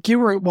Mike. You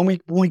were when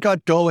we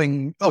got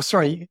going. Oh,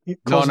 sorry.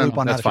 No,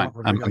 that's fine.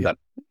 I'm done.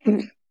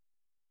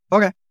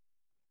 Okay.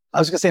 I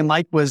was going to say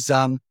Mike was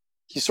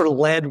he sort of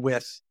led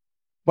with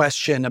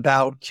question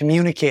about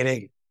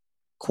communicating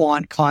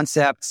quant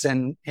concepts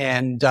and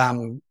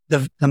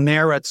the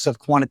merits of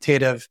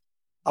quantitative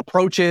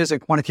approaches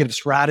and quantitative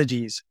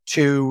strategies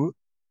to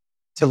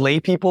lay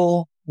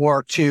people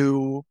or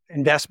to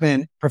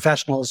investment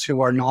professionals who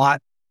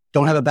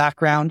don't have a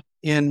background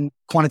in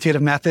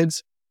quantitative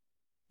methods.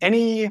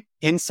 Any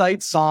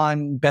insights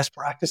on best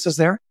practices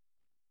there?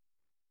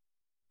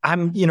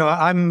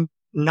 I'm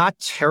not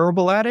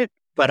terrible at it,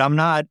 but I'm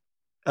not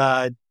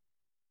that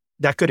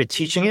good at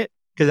teaching it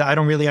because I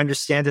don't really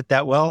understand it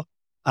that well.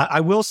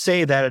 I will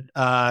say that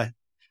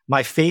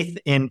my faith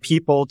in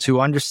people to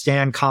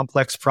understand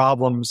complex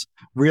problems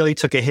really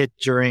took a hit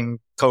during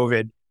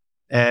COVID,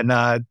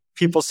 and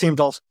people seemed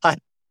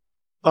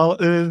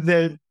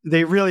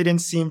they really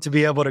didn't seem to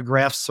be able to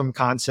grasp some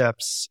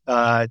concepts,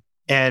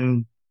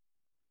 and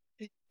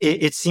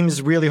it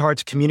seems really hard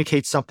to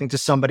communicate something to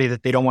somebody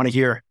that they don't want to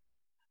hear.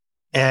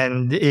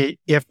 And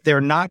if they're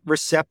not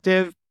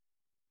receptive,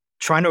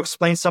 trying to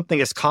explain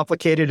something as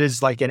complicated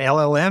as like an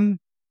LLM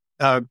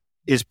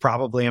is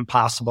probably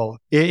impossible.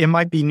 It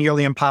might be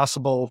nearly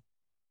impossible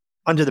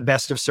under the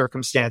best of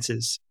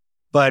circumstances.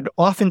 But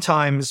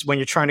oftentimes when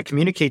you're trying to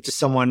communicate to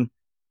someone,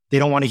 they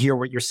don't want to hear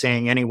what you're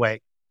saying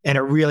anyway. And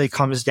it really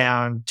comes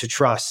down to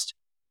trust,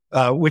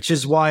 which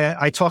is why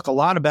I talk a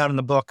lot about in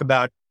the book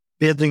about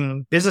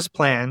building business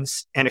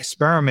plans and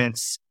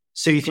experiments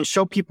so you can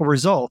show people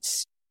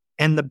results.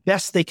 And the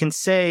best they can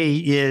say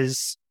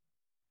is,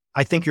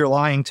 I think you're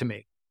lying to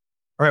me.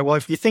 All right, well,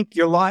 if you think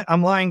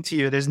I'm lying to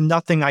you, there's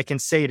nothing I can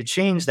say to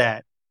change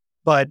that.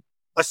 But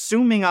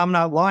assuming I'm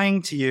not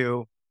lying to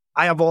you,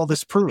 I have all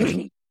this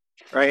proof,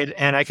 right?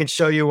 And I can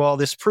show you all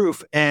this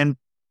proof. And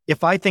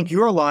if I think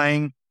you're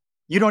lying,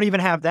 you don't even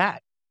have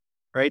that,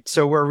 right?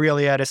 So we're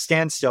really at a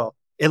standstill.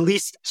 at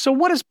least. So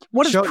what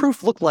does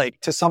proof look like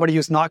to somebody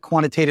who's not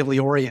quantitatively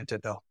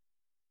oriented, though?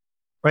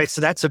 Right.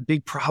 So that's a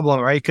big problem,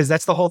 right? Because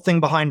that's the whole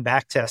thing behind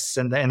back tests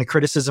and the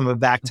criticism of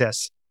back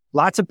tests.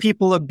 Lots of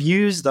people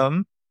abuse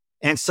them.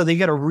 And so they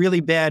get a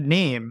really bad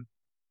name,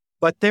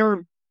 but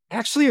they're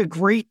actually a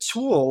great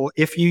tool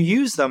if you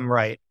use them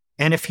right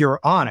and if you're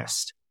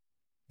honest.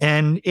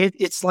 And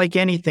it's like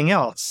anything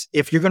else.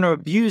 If you're going to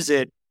abuse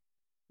it,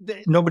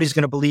 nobody's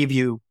going to believe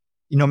you,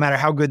 no matter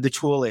how good the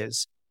tool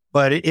is.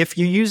 But if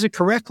you use it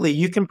correctly,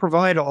 you can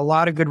provide a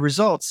lot of good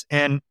results.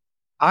 And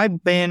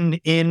I've been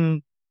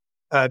in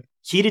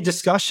heated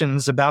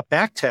discussions about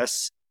back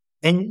tests,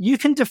 and you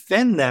can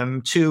defend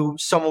them to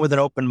someone with an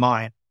open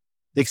mind.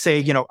 They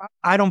say,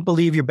 I don't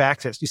believe your back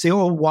test. You say,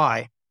 oh,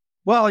 why?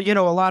 Well,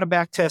 a lot of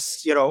back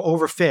tests,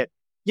 overfit.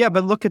 Yeah,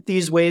 but look at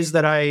these ways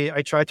that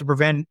I tried to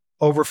prevent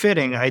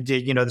overfitting. I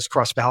did, this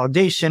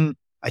cross-validation.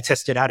 I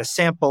tested out a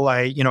sample.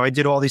 I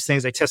did all these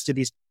things. I tested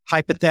these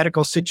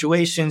hypothetical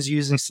situations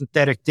using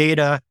synthetic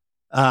data,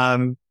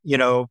 and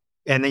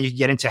then you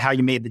get into how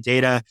you made the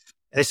data.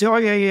 And they say, oh,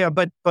 yeah,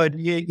 but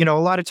a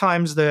lot of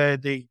times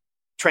the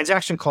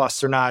transaction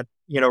costs are not,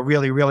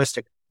 really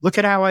realistic. Look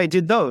at how I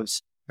did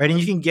those, right? And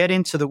you can get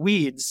into the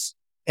weeds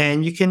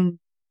and you can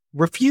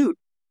refute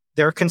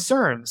their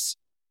concerns.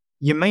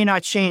 You may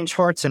not change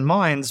hearts and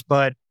minds,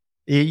 but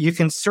you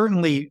can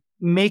certainly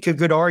make a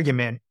good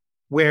argument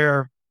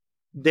where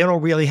they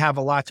don't really have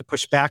a lot to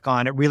push back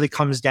on. It really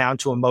comes down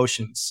to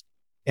emotions.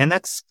 And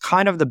that's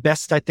kind of the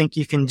best I think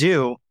you can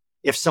do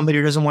if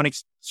somebody doesn't want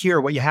to hear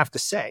what you have to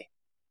say.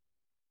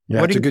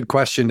 Yeah, it's a good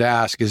question to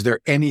ask. Is there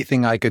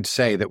anything I could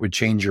say that would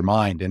change your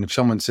mind? And if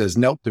someone says,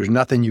 nope, there's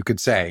nothing you could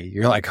say,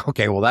 you're like,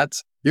 okay, well,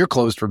 you're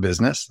closed for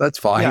business. That's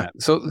fine. Yeah.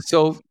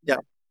 So yeah.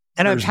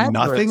 And there's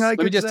nothing I could say.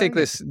 Let me just take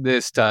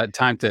this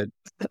time to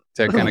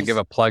kind of give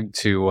a plug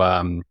to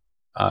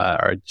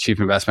our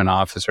chief investment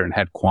officer and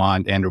head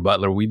quant, Andrew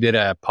Butler. We did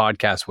a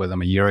podcast with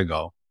him a year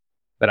ago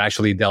that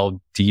actually delved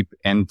deep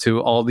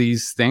into all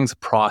these things,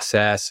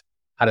 process,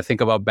 how to think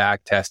about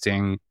back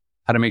testing,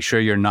 how to make sure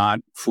you're not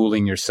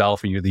fooling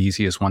yourself and you're the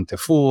easiest one to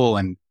fool.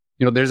 And,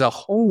 there's a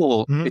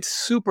whole, it's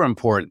super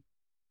important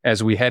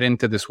as we head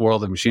into this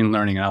world of machine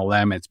learning and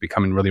LLM. It's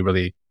becoming really,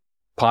 really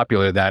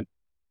popular that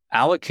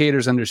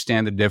allocators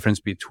understand the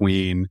difference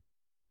between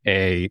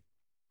a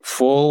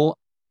full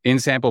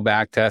in-sample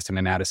back test and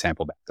an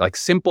out-of-sample back. Like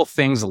simple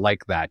things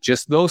like that.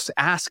 Just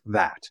ask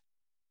that.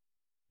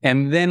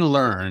 And then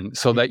learn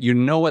so that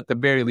at the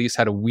very least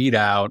how to weed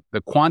out the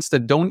quants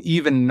that don't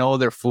even know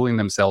they're fooling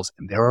themselves.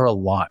 And there are a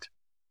lot,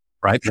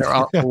 right? There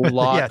are a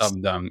lot Yes.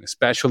 of them,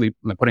 especially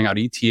putting out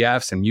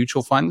ETFs and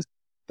mutual funds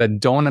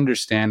that don't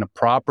understand the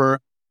proper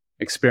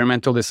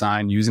experimental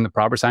design, using the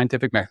proper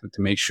scientific method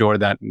to make sure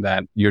that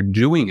you're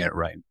doing it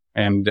right.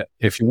 And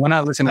if you want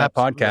to listen to that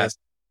podcast,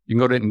 you can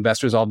go to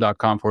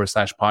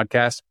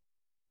investorresolve.com/podcast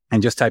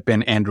and just type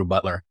in Andrew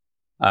Butler.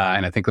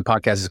 And I think the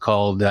podcast is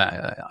called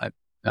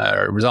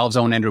Resolve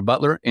Zone Andrew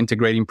Butler,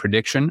 Integrating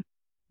Prediction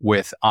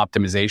with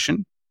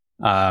Optimization.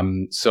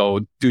 So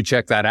do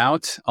check that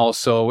out.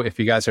 Also, if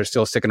you guys are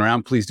still sticking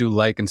around, please do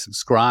like and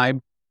subscribe.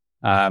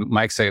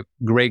 Mike's a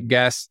great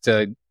guest.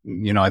 I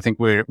think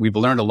we've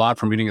learned a lot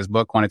from reading his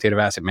book, Quantitative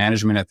Asset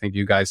Management. I think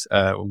you guys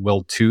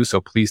will too.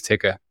 So please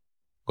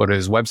go to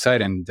his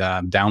website and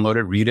download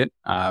it, read it.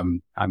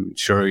 I'm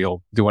sure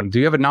you'll do one. Do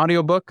you have an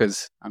audio book?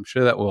 Because I'm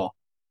sure that will.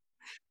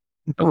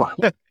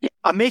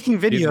 I'm making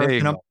videos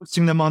and I'm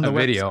posting them on the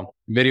website.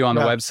 Video on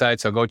the website.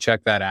 So go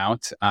check that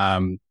out.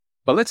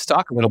 But let's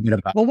talk a little bit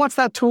about. Well, what's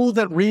that tool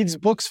that reads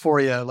books for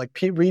you? Like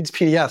reads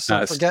PDFs. So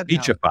I forget.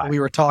 Speechify. We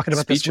were talking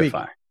about this week.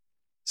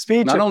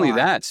 Speechify. Not only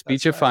that,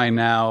 Speechify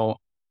now.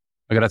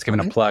 I got to give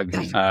it a plug.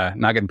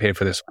 Not getting paid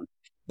for this one.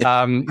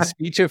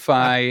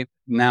 Speechify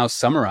now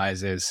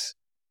summarizes.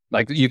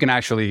 Like you can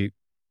actually,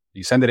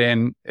 you send it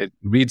in, it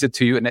reads it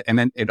to you, and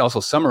then it also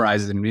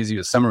summarizes and reads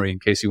you a summary in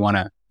case you want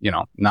to,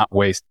 not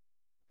waste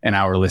an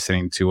hour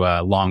listening to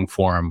a long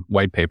form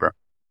white paper.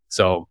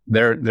 So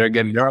they're up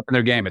in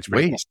their game. It's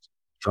pretty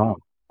strong.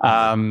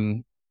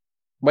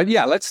 But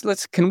yeah,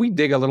 can we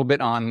dig a little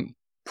bit on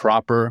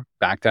proper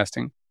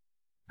backtesting?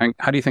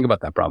 How do you think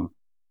about that problem?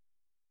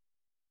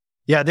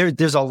 Yeah,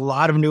 there's a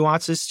lot of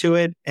nuances to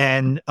it.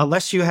 And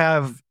unless you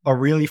have a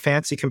really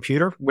fancy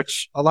computer,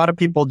 which a lot of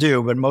people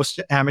do, but most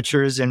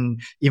amateurs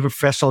and even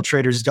professional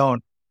traders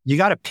don't, you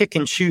got to pick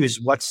and choose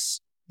what's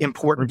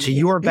important to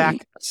your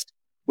backtest,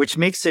 which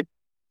makes it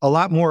a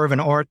lot more of an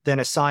art than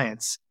a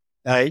science.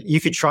 You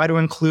could try to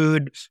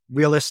include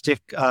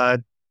realistic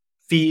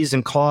fees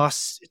and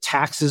costs,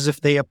 taxes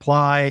if they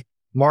apply,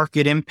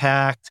 market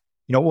impact,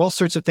 all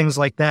sorts of things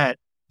like that.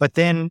 But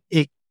then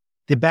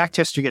the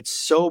backtester gets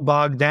so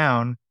bogged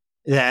down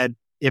that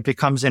it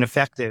becomes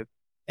ineffective.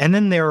 And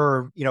then there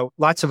are,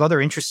 lots of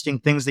other interesting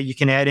things that you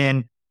can add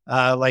in,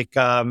 like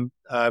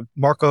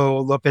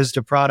Marco Lopez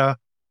de Prada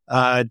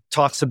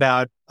talks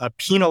about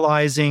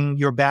penalizing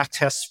your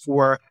backtests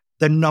for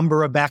the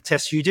number of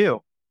backtests you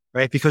do,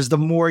 right? Because the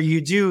more you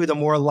do, the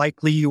more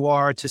likely you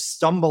are to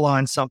stumble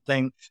on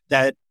something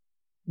that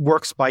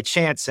works by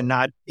chance and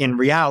not in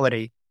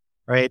reality,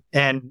 right?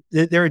 And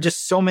there are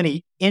just so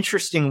many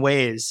interesting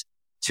ways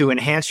to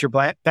enhance your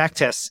back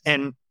tests.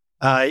 And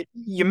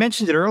you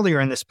mentioned it earlier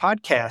in this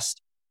podcast.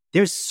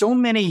 There's so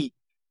many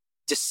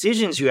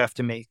decisions you have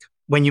to make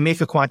when you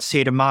make a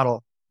quantitative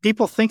model.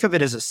 People think of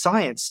it as a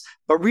science,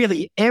 but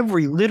really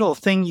every little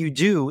thing you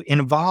do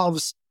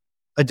involves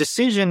a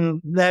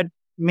decision that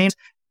means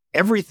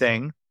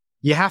everything.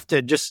 You have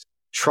to just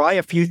try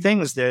a few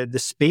things. The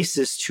space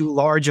is too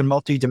large and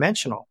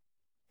multidimensional.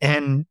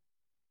 And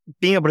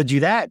being able to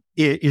do that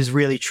is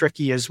really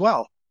tricky as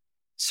well.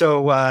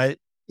 So,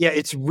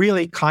 it's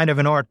really kind of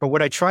an art. But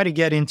what I try to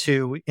get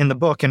into in the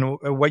book and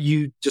what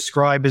you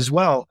describe as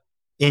well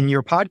in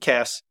your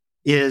podcast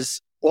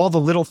is all the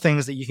little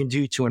things that you can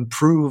do to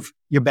improve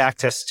your back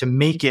test to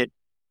make it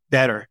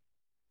better,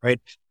 right?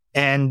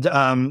 And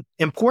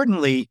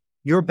importantly,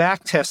 your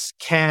back tests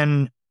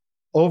can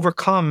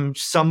overcome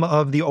some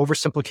of the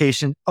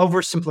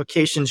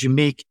oversimplifications you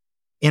make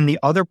in the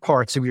other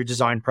parts of your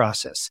design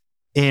process,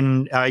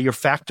 in your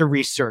factor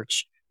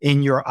research,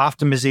 in your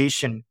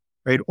optimization,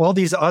 right? All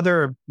these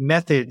other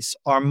methods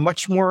are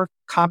much more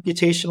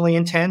computationally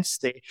intense.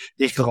 They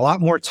take a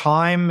lot more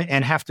time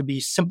and have to be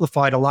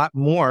simplified a lot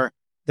more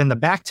than the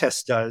back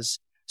test does.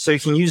 So you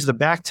can use the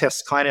back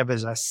test kind of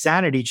as a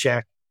sanity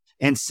check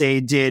and say,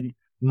 did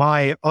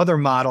my other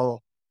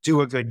model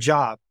do a good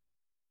job?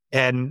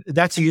 And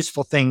that's a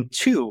useful thing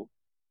too,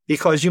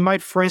 because you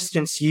might, for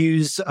instance,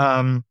 use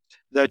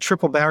the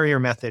triple barrier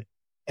method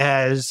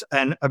as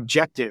an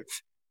objective,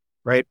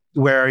 right?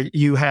 Where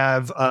you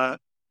have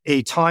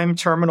a time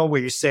terminal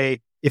where you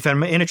say, if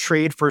I'm in a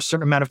trade for a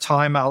certain amount of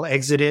time, I'll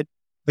exit it.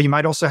 But you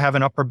might also have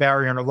an upper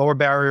barrier and a lower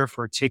barrier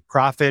for a take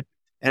profit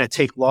and a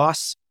take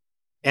loss.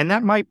 And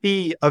that might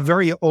be a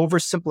very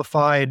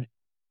oversimplified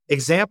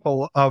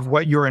example of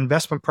what your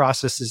investment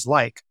process is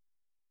like.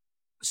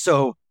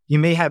 So you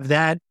may have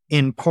that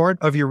in part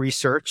of your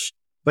research,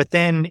 but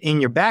then in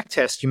your back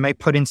test, you might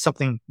put in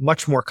something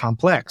much more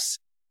complex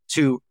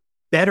to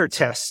better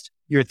test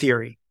your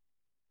theory,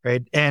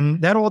 right?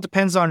 And that all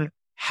depends on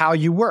how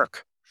you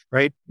work,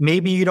 right?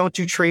 Maybe you don't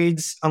do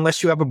trades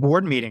unless you have a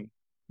board meeting.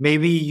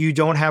 Maybe you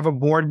don't have a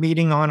board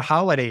meeting on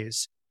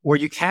holidays, or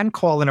you can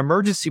call an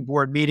emergency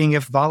board meeting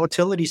if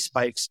volatility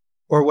spikes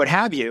or what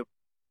have you.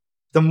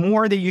 The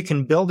more that you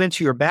can build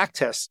into your back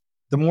test,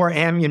 the more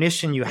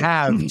ammunition you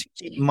have to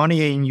keep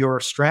money in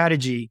your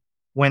strategy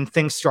when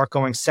things start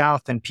going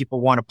south and people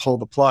want to pull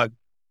the plug,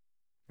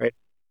 right?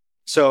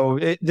 So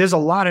there's a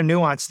lot of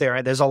nuance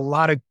there. There's a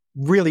lot of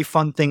really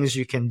fun things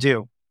you can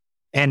do.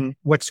 And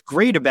what's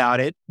great about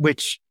it,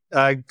 which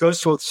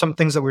goes to some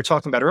things that we were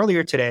talking about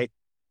earlier today,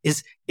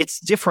 is it's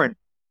different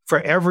for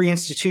every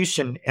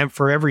institution and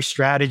for every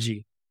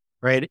strategy,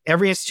 right?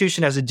 Every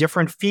institution has a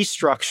different fee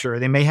structure.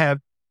 They may have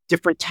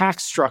different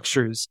tax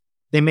structures.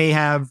 They may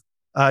have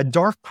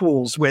dark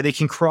pools where they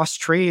can cross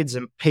trades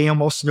and pay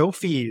almost no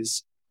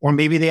fees, or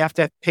maybe they have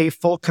to pay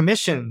full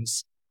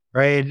commissions,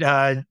 right?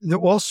 There are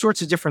all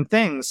sorts of different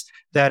things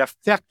that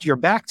affect your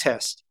back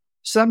test.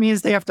 So that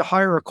means they have to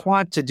hire a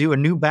quant to do a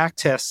new back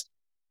test.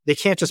 They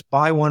can't just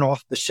buy one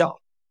off the shelf,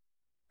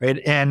 right?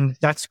 And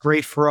that's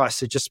great for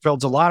us. It just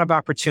builds a lot of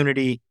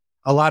opportunity,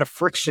 a lot of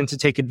friction to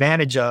take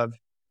advantage of,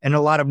 and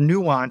a lot of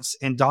nuance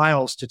and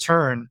dials to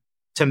turn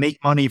to make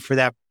money for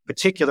that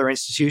particular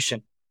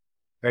institution,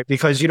 right?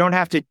 Because you don't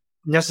have to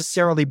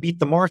necessarily beat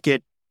the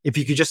market if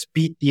you could just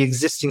beat the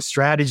existing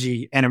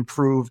strategy and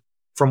improve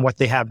from what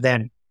they have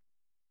then.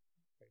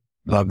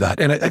 Love that.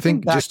 And I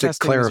think just to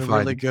clarify,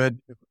 really good.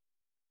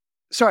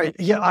 Sorry,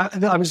 yeah,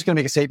 I'm just going to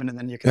make a statement and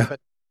then you can. Yeah. But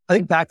I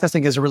think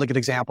backtesting is a really good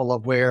example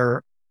of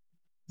where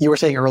you were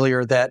saying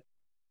earlier that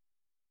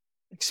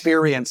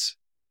experience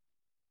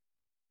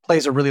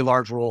plays a really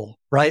large role,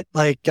 right?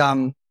 Like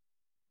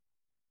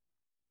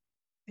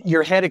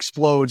your head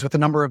explodes with the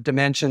number of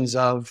dimensions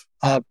of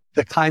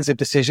the kinds of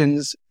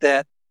decisions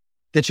that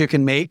you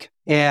can make,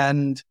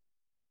 and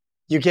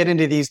you get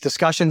into these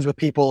discussions with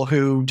people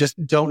who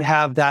just don't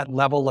have that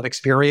level of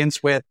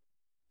experience with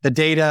the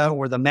data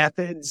or the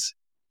methods.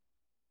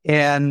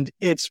 And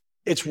it's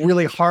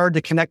really hard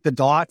to connect the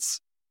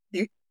dots.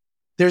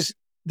 There's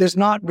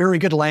not very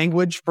good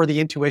language for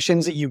the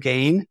intuitions that you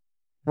gain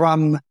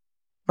from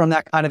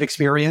that kind of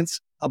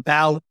experience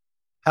about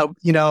how,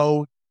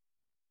 you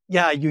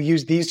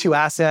use these two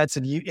assets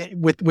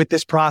and with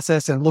this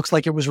process, and it looks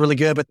like it was really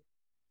good, but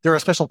there are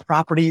special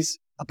properties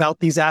about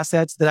these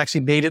assets that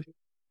actually made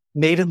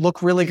it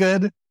look really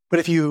good. But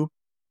it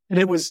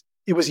was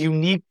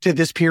unique to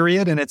this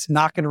period and it's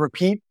not going to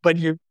repeat, but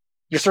you're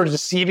sort of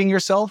deceiving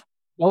yourself.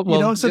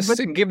 Well, just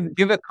to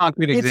give a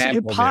concrete example.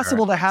 It's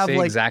impossible to have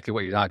exactly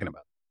what you're talking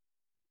about.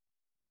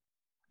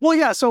 Well,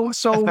 yeah. So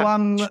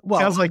sounds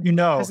like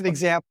as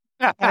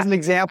an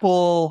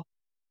example,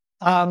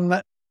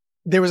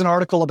 there was an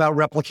article about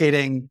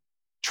replicating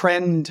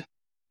trend,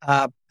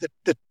 the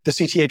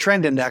CTA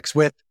trend index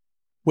with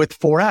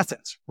 4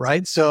 assets,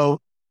 right?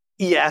 So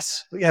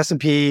ES, the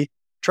S&P,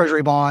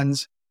 Treasury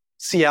bonds,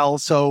 CL,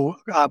 so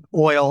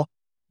oil,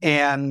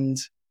 and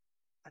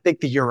I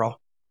think the euro.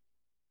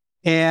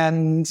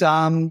 And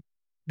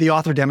the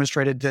author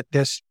demonstrated that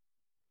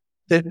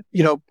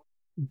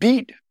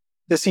beat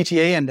the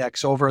CTA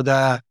index over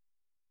the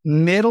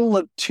middle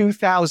of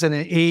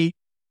 2008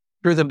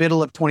 through the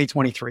middle of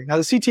 2023. Now,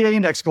 the CTA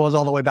index goes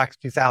all the way back to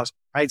 2000,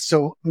 right?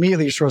 So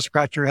immediately you sort of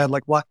scratch your head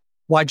like, what?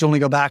 Why'd you only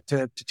go back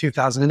to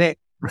 2008?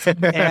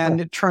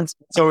 And it turns,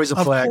 it's always a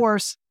flag. Of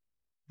course,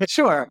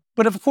 sure.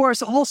 But of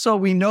course, also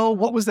we know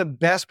what was the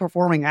best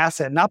performing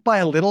asset, not by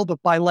a little,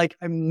 but by like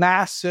a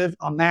massive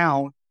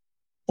amount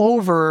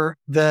over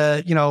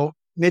the,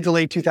 mid to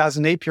late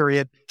 2008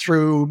 period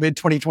through mid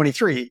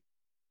 2023.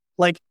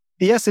 Like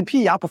the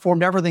S&P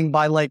outperformed everything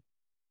by like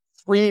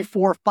 3,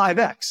 4,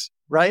 5x,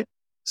 right?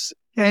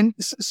 And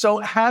so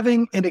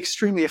having an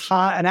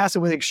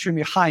asset with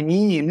extremely high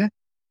mean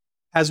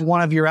as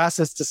one of your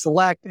assets to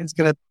select is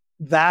going to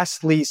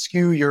vastly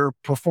skew your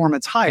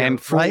performance higher,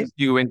 and right?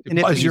 You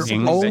into as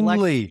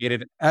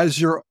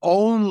your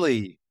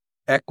only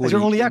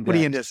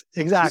equity index.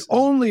 Exactly. The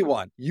only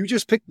one. You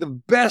just picked the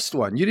best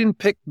one. You didn't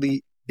pick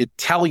the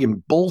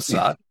Italian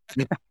Bolsa.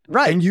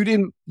 Right. And you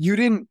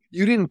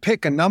didn't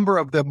pick a number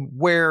of them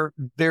where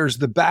there's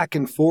the back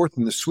and forth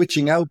and the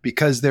switching out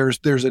because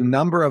there's a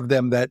number of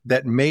them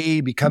that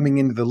may be coming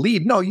into the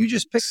lead. No, you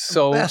just picked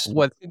the best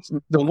one.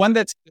 The one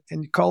that's,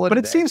 and you call it. But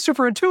it seems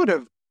super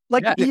intuitive.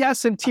 Like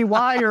ES and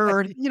TY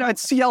or,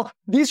 it's CL.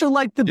 These are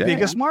like the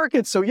biggest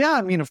markets. So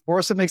of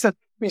course it makes sense.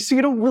 So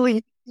you don't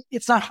really,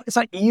 it's not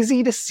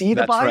easy to see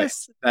the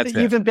bias that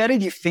you've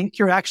embedded. You think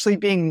you're actually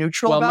being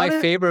neutral about it. Well,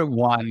 my favorite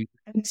one.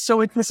 And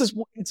so it's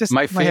just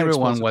my favorite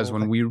one was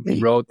when we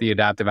wrote the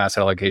adaptive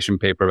asset allocation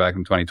paper back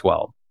in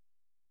 2012.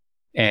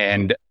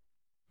 And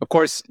of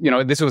course,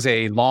 this was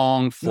a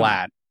long,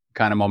 flat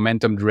kind of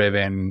momentum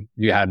driven.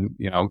 You had,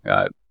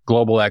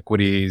 global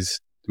equities,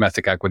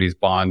 domestic equities,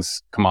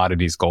 bonds,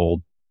 commodities,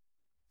 gold,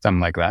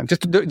 something like that.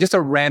 Just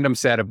a random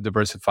set of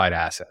diversified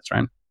assets,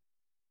 right?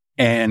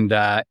 And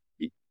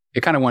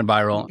it kind of went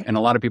viral, and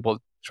a lot of people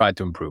tried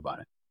to improve on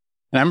it.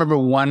 And I remember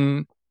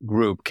one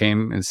group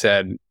came and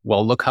said,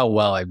 well, look how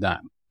well I've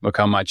done. Look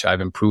how much I've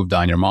improved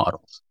on your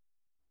models.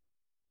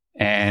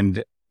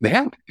 And they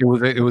had.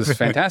 It was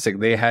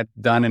fantastic. They had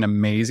done an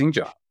amazing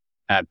job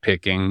at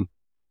picking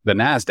the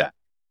NASDAQ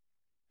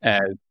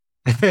as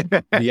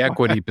the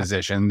equity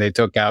position. They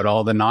took out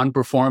all the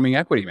non-performing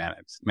equity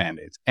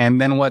mandates.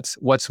 And then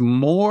what's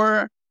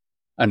more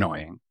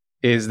annoying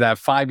is that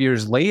 5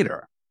 years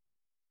later,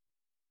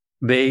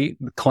 they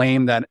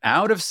claim that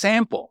out of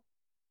sample,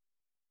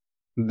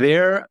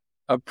 their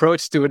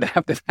approach to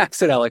adaptive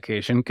asset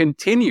allocation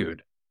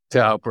continued to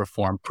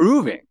outperform,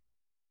 proving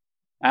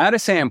out of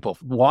sample,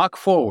 walk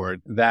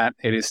forward, that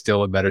it is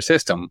still a better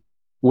system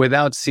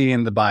without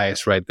seeing the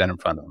bias right then in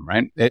front of them,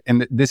 right?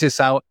 And this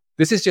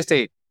is just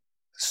a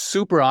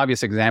super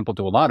obvious example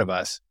to a lot of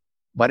us,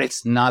 but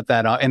it's not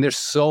that, and there's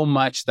so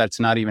much that's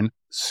not even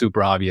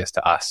super obvious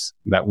to us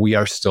that we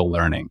are still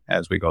learning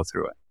as we go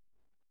through it.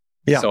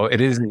 Yeah. So it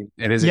is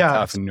a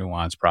tough and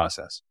nuanced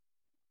process.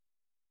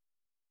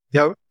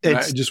 Yeah.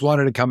 I just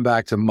wanted to come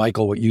back to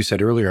Michael, what you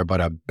said earlier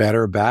about a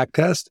better back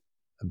test.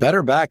 A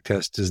better back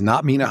test does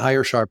not mean a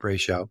higher Sharpe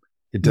ratio.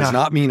 It does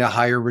not mean a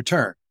higher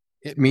return.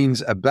 It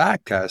means a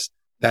back test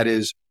that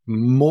is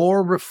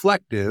more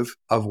reflective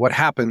of what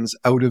happens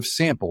out of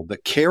sample. The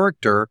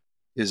character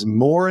is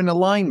more in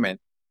alignment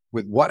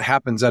with what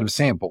happens out of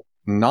sample,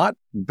 not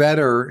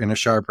better in a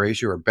Sharpe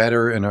ratio or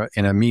better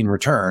in a mean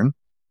return.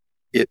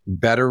 It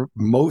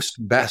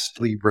most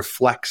bestly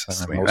reflects. That's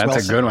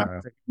a good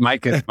one.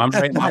 Mike, I'm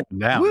writing that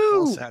down.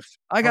 Woo!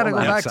 I got to go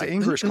back to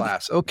English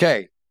class.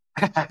 Okay.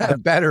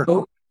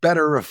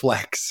 better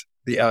reflects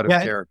the out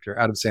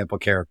of sample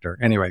character.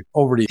 Anyway,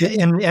 over to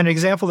you. An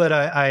example that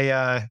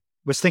I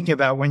was thinking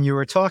about when you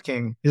were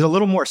talking is a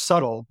little more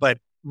subtle, but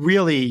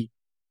really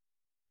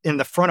in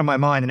the front of my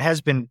mind and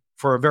has been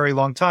for a very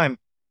long time.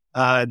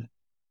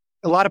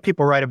 A lot of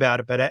people write about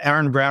it, but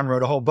Aaron Brown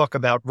wrote a whole book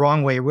about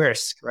wrong way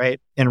risk,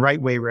 right? And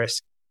right way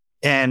risk.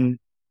 And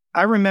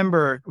I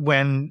remember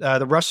when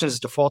the Russians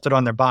defaulted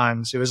on their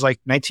bonds, it was like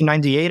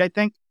 1998, I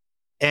think.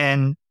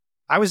 And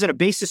I was in a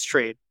basis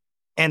trade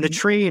and the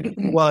trade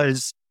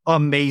was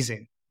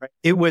amazing. Right?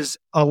 It was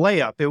a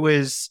layup. It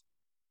wasn't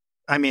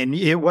a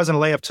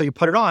layup till you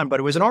put it on,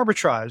 but it was an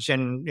arbitrage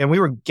and we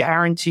were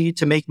guaranteed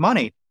to make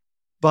money.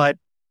 But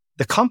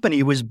the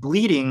company was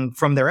bleeding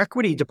from their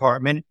equity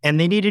department and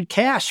they needed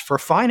cash for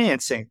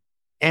financing.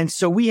 And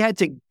so we had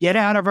to get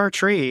out of our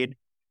trade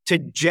to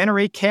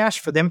generate cash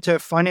for them to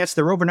finance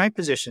their overnight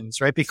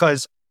positions, right?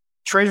 Because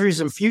treasuries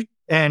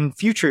and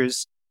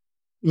futures,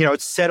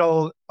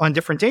 settle on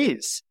different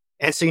days.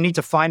 And so you need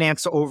to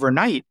finance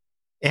overnight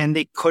and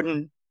they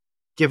couldn't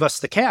give us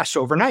the cash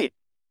overnight,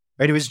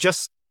 right? It was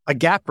just a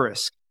gap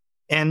risk.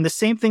 And the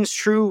same thing's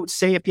true,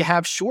 say, if you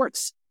have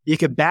shorts, you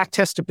could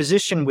backtest a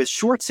position with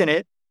shorts in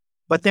it.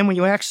 But then when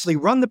you actually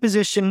run the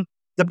position,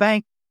 the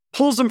bank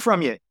pulls them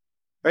from you,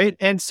 right?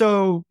 And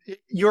so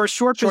your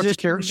short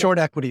position... Short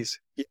equities.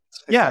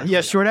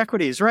 Yeah, short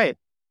equities, right.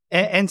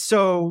 And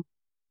so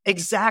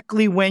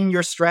exactly when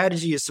your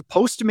strategy is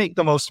supposed to make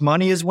the most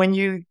money is when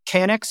you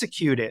can't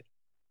execute it,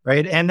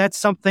 right? And that's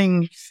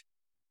something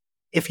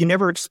if you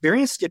never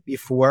experienced it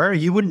before,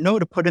 you wouldn't know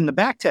to put in the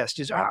back test.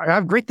 I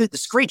have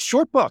this great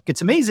short book.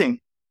 It's amazing,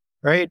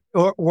 right?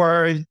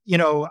 Or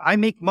I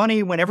make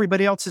money when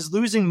everybody else is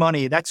losing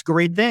money. That's a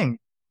great thing.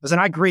 It's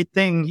not a great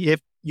thing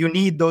if you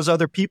need those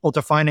other people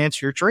to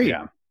finance your trade.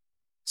 Yeah.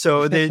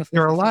 So there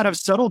are a lot of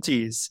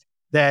subtleties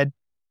that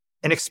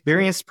an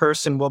experienced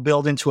person will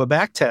build into a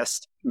back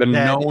test. The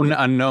known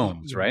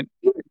unknowns, right?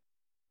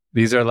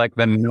 These are like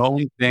the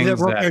known things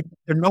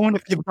they're known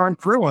if you've gone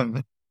through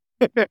them.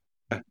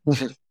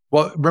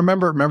 Well,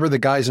 remember the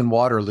guys in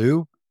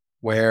Waterloo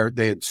where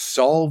they had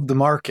solved the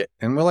market,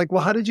 and we're like,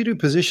 well, how did you do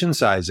position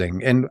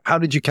sizing, and how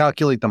did you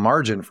calculate the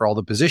margin for all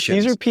the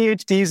positions? These are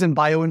PhDs in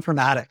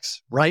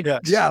bioinformatics, right?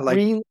 Yeah, like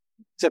really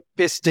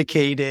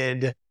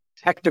sophisticated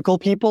technical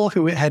people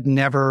who had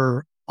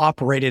never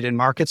operated in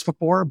markets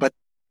before, but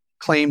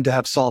claimed to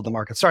have solved the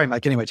market. Sorry,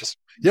 Mike. Anyway, just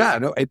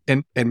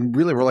and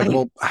really, we're like,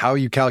 well, how are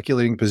you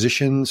calculating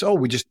positions? Oh,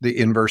 we just the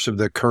inverse of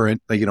the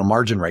current,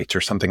 margin rates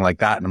or something like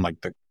that. And I'm like,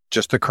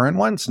 just the current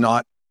ones,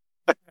 not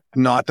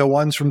the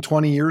ones from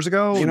 20 years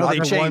ago. Not they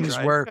the changed,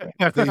 ones where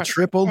they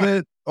tripled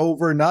it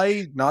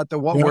overnight. Not the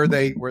one where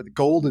the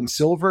gold and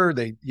silver,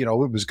 it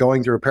was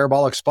going through a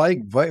parabolic spike.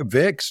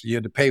 VIX, you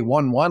had to pay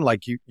 1-1.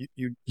 Like you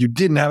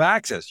didn't have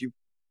access.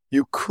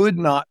 You could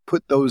not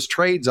put those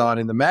trades on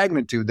in the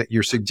magnitude that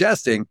you're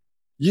suggesting.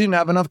 You didn't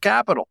have enough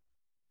capital.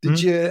 Did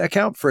you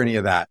account for any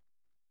of that?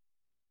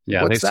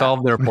 Yeah, they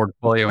solved their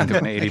portfolio into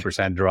an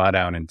 80%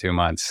 drawdown in 2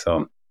 months.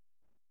 So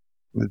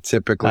that's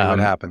typically what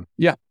happened.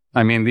 Yeah.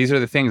 I mean, these are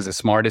the things, the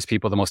smartest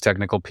people, the most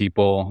technical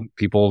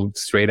people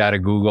straight out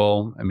of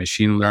Google and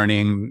machine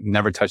learning,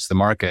 never touch the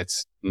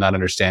markets, not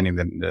understanding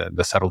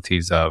the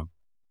subtleties of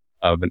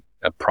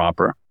a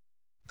proper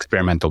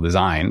experimental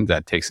design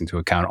that takes into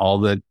account all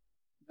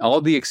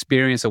the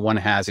experience that one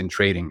has in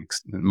trading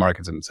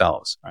markets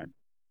themselves, right?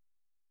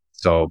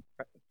 So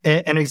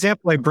an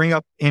example I bring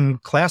up in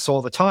class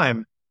all the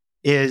time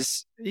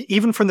is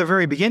even from the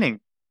very beginning,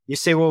 you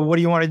say, well, what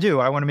do you want to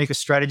do? I want to make a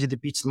strategy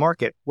that beats the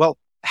market. Well,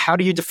 how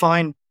do you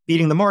define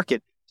beating the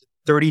market?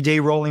 30-day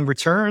rolling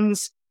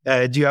returns?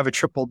 Do you have a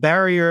triple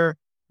barrier?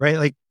 Right?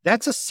 Like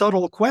that's a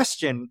subtle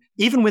question,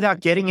 even without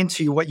getting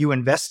into what you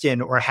invest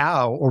in or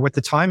how, or what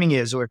the timing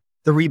is, or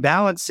the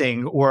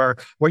rebalancing, or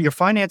what your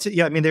financing.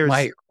 Yeah, I mean,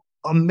 there's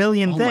a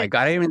million things. Oh my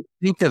God, I didn't even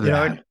think of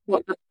that.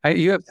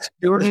 You have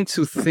students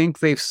who think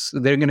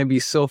they're going to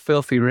be so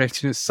filthy rich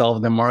to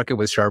solve the market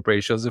with sharp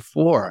ratios of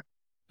 4.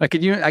 Like,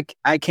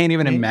 I can't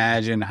even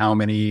imagine how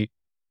many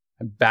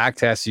back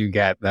tests you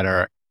get that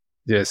are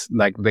just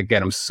like, they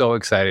get them so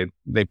excited.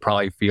 They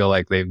probably feel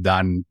like they've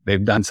done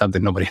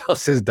something nobody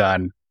else has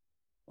done,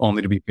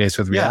 only to be faced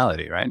with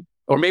reality, right?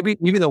 Or maybe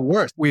the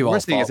worst. The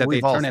worst thing is that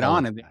they turn it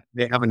on and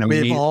they have an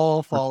amazing...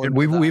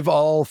 We've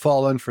all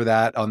fallen for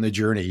that on the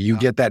journey. You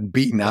get that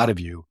beaten out of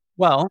you.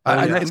 Well,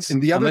 and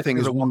the other thing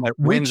is, the one that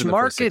wins in the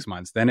first 6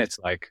 months, then it's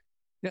like,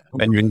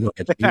 then you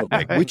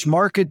which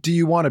market do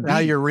you want to be? Now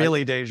you're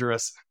really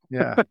dangerous.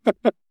 Yeah.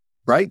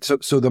 Right?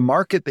 So the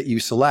market that you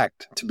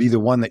select to be the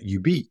one that you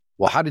beat,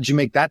 well, how did you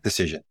make that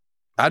decision?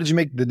 How did you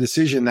make the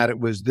decision that it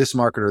was this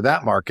market or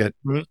that market?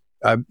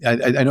 Mm-hmm.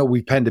 I know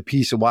we penned a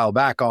piece a while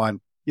back on,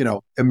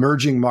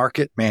 emerging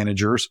market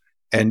managers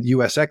and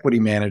U.S. equity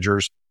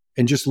managers,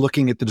 and just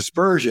looking at the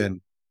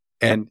dispersion.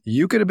 And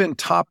you could have been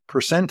top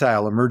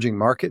percentile emerging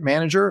market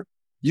manager.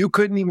 You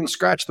couldn't even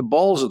scratch the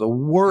balls of the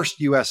worst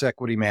U.S.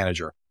 equity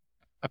manager.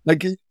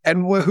 Like,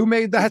 and who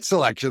made that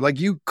selection? Like,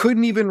 you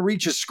couldn't even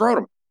reach a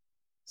scrotum.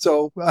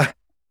 So,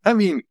 I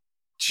mean,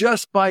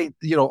 just by,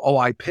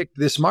 I picked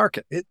this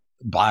market,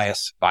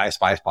 bias.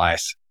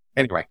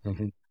 Anyway.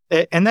 Mm-hmm.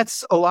 And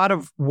that's a lot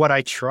of what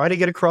I try to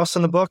get across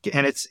in the book.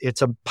 And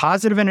it's a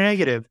positive and a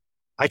negative.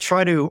 I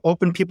try to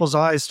open people's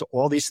eyes to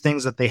all these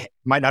things that they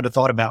might not have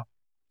thought about.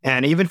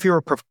 And even if you're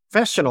a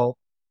professional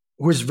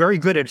who's very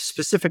good at a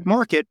specific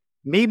market,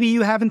 maybe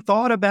you haven't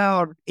thought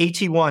about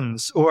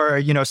AT1s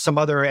or, some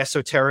other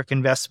esoteric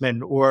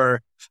investment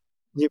or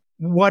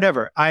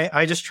whatever.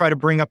 I just try to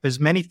bring up as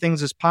many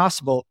things as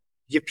possible,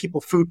 give people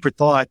food for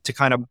thought to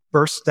kind of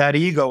burst that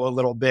ego a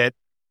little bit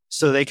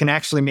so they can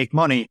actually make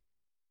money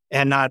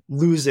and not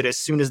lose it as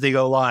soon as they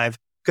go live.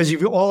 Because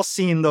you've all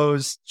seen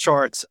those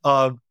charts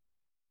of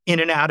in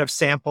and out of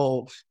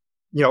sample,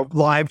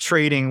 live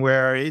trading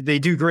where they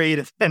do great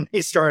and then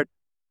they start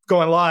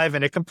going live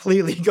and it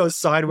completely goes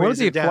sideways. What is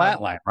the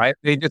flat line, right?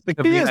 They just the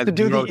key is to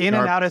do the in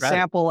and out of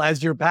sample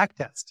as your back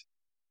test.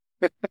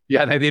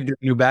 Yeah, they did a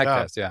new back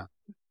test. Yeah.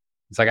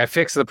 It's like, I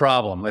fixed the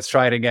problem. Let's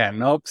try it again.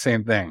 Nope.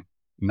 Same thing.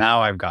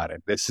 Now I've got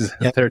it. This is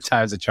the third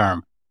time's a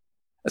charm.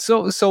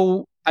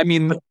 So, I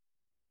mean,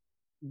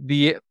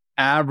 the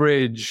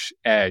average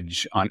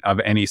edge of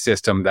any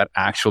system that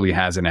actually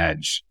has an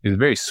edge is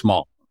very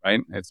small,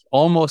 right? It's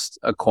almost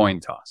a coin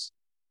toss.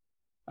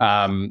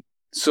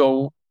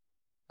 So,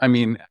 I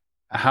mean,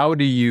 how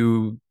do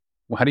you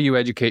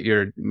educate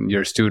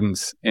your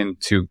students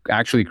into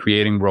actually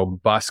creating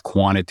robust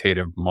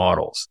quantitative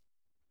models,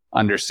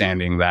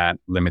 understanding that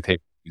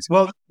limitations?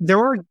 Well, there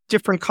are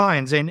different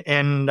kinds, and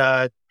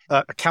a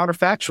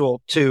counterfactual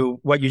to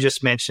what you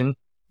just mentioned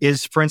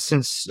is, for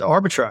instance,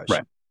 arbitrage.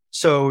 Right.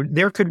 So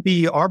there could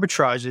be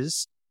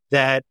arbitrages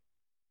that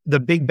the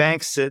big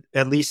banks,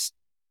 at least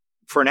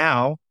for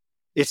now,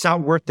 it's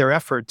not worth their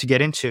effort to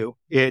get into.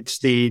 It's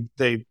the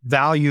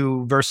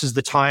value versus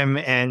the time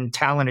and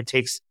talent it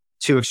takes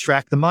to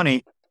extract the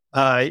money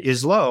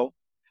is low.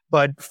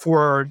 But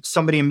for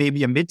somebody in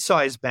maybe a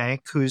mid-sized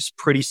bank who's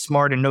pretty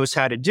smart and knows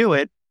how to do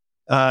it,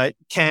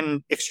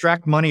 can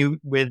extract money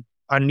with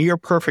a near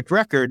perfect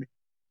record.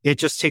 It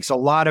just takes a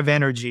lot of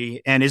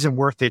energy and isn't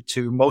worth it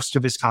to most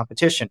of his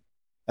competition.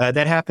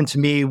 That happened to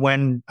me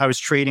when I was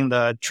trading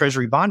the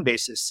treasury bond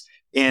basis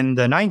in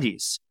the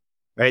 90s,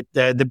 right?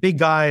 The big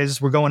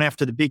guys were going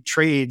after the big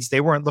trades. They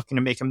weren't looking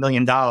to make $1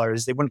 million.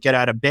 They wouldn't get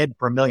out of bed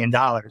for $1 million.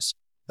 But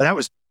that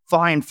was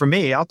fine for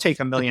me. I'll take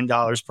 $1 million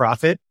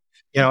profit,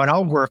 and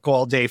I'll work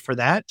all day for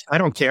that. I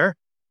don't care,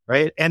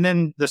 right? And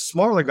then the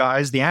smaller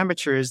guys, the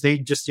amateurs, they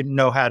just didn't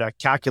know how to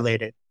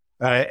calculate it,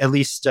 at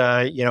least,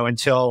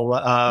 until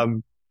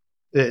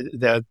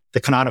the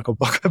canonical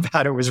book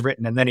about it was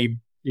written, and then he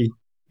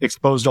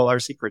exposed all our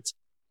secrets.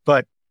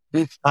 But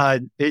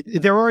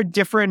there are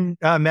different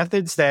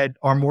methods that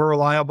are more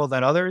reliable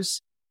than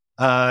others.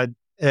 But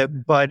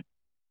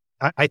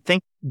I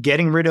think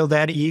getting rid of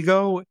that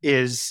ego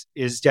is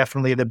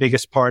definitely the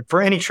biggest part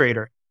for any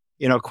trader,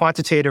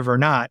 quantitative or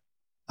not.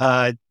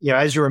 As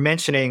you were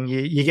mentioning,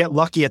 you get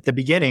lucky at the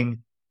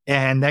beginning,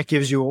 and that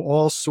gives you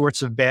all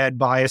sorts of bad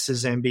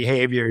biases and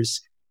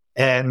behaviors.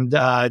 And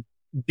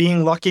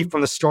being lucky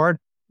from the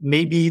start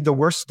may be the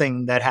worst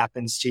thing that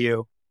happens to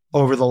you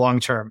over the long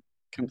term.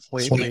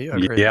 Completely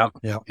agree. Yeah.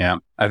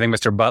 I think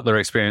Mr. Butler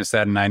experienced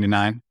that in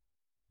 99,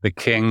 the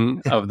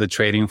king of the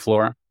trading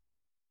floor.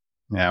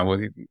 Yeah.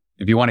 Well,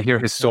 if you want to hear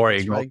his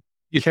story, right.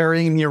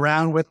 Carrying me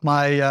around with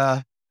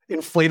my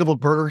inflatable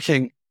Burger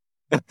King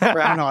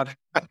crown on.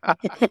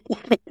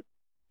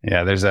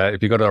 Yeah,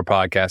 if you go to our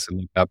podcast and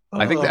look up,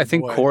 I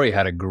think boy. Corey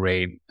had a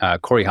great,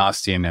 Corey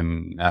Hostian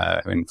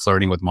in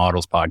Flirting with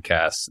Models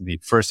podcast. The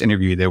first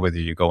interview you did with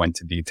you go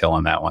into detail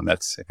on that one.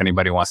 If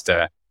anybody wants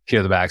to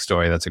hear the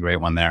backstory, that's a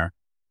great one there.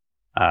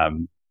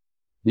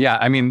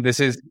 This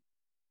is...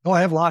 Oh,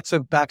 I have lots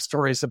of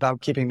backstories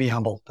about keeping me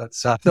humble.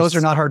 Those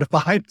are not hard to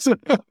find.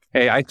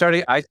 Hey, I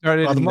started.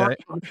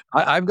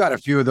 I've got a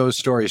few of those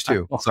stories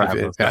too.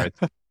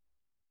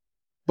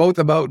 Both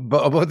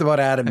about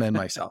Adam and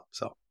myself.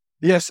 So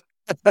yes.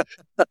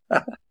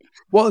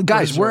 Well,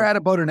 guys, we're at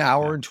about an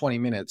hour and 20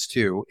 minutes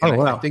too. And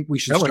wow. I think we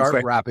should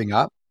start wrapping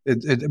up.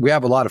 We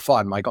have a lot of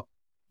fun, Michael.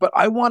 But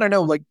I want to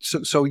know,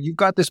 so you've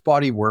got this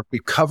body of work.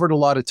 We've covered a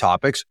lot of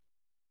topics.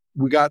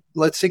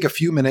 Let's take a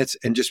few minutes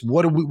and just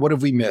what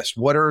have we missed?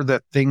 What are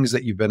the things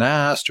that you've been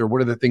asked, or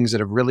what are the things that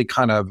have really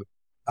kind of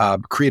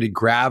created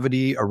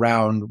gravity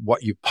around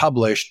what you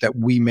published that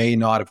we may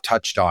not have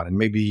touched on? And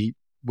maybe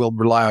we'll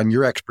rely on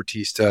your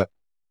expertise to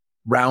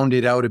round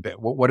it out a bit.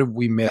 What have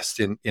we missed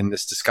in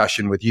this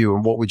discussion with you?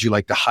 And what would you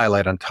like to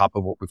highlight on top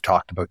of what we've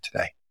talked about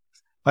today?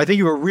 I think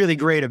you were really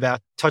great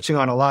about touching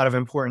on a lot of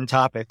important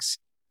topics.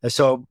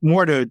 So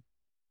more to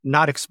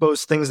not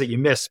expose things that you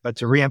missed, but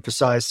to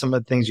reemphasize some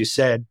of the things you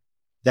said,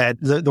 that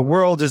the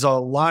world is a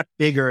lot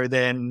bigger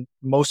than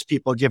most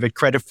people give it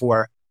credit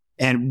for.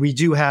 And we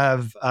do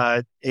have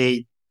a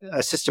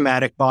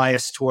systematic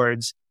bias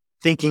towards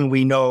thinking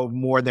we know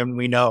more than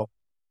we know.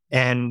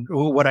 And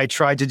what I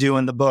tried to do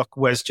in the book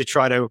was to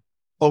try to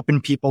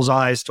open people's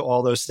eyes to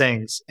all those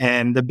things.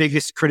 And the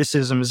biggest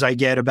criticisms I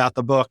get about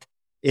the book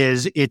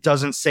is it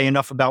doesn't say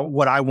enough about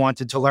what I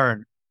wanted to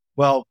learn.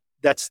 Well,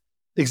 that's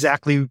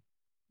exactly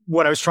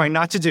what I was trying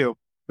not to do,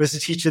 was to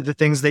teach you the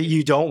things that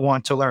you don't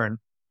want to learn,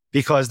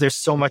 because there's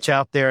so much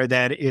out there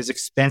that is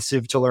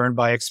expensive to learn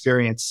by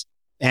experience.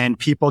 And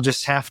people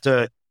just have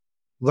to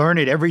learn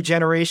it every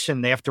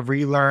generation. They have to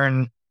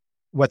relearn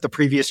what the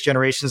previous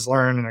generations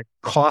learned, and it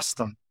costs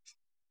them.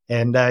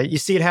 And you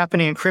see it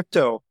happening in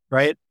crypto,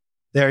 right?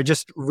 They're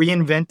just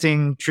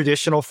reinventing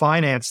traditional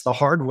finance the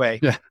hard way.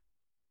 Yeah.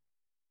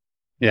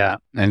 Yeah.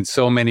 And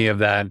so many of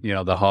that, the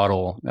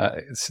HODL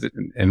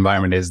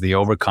environment is the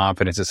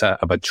overconfidence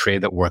of a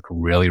trade that worked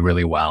really,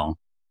 really well.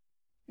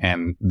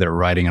 And they're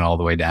writing it all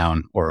the way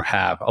down, or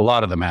have. A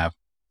lot of them have.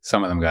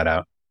 Some of them got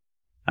out.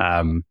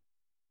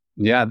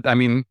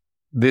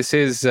 This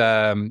is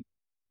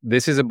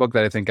a book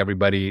that I think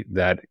everybody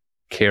that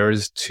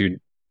cares to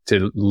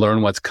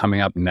learn what's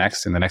coming up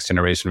next in the next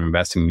generation of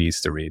investing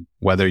needs to read,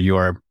 whether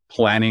you're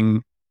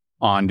planning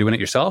on doing it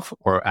yourself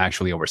or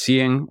actually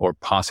overseeing or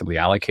possibly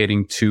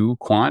allocating to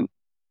quant.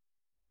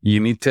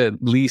 You need to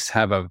at least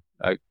have a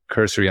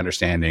cursory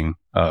understanding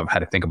of how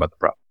to think about the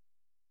problem.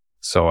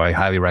 So I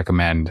highly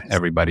recommend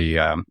everybody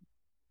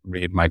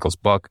read Michael's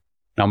book.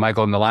 Now,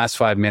 Michael, in the last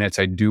 5 minutes,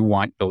 I do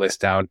want to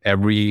list out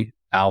every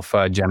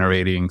alpha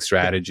generating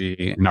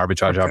strategy and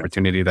arbitrage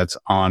opportunity that's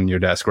on your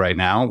desk right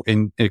now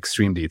in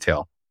extreme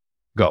detail.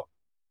 Go.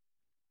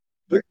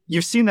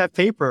 You've seen that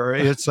paper.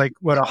 It's like,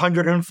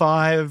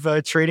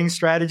 105 trading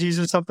strategies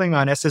or something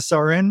on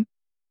SSRN,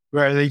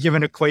 where they give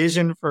an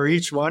equation for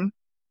each one.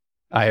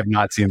 I have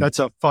not seen that. That's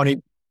a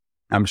funny.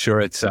 I'm sure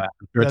it's a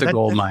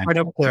gold mine. Right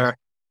up there.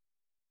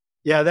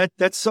 Yeah,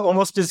 that's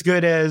almost as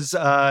good as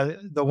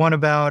the one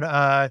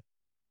about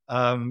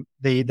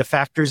the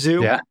factor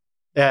zoo. Yeah.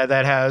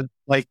 That had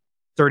like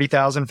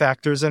 30,000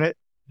 factors in it.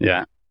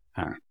 Yeah.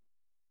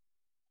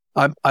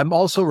 I'm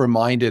also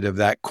reminded of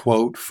that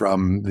quote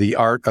from The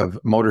Art of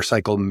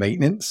Motorcycle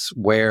Maintenance,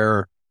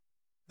 where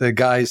the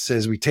guy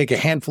says, we take a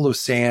handful of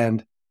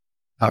sand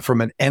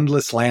from an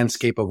endless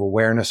landscape of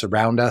awareness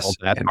around us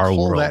and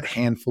pull that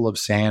handful of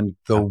sand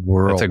the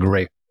world. That's a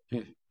great,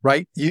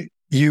 right? You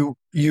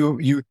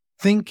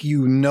think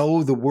you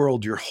know the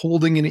world. You're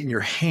holding it in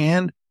your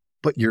hand,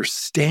 but you're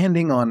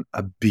standing on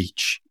a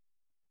beach.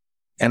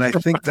 And I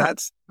think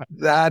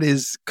that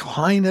is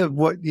kind of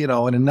what, in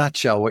a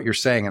nutshell, what you're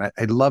saying. And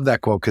I love that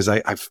quote because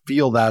I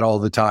feel that all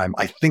the time.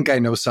 I think I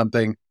know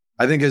something.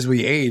 I think as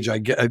we age,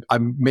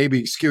 I'm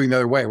maybe skewing the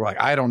other way. We're like,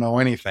 I don't know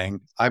anything.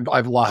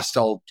 I've lost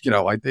all,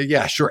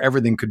 sure,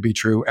 everything could be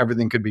true.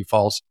 Everything could be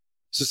false.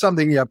 So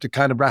something you have to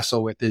kind of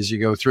wrestle with as you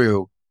go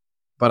through.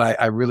 But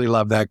I really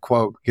love that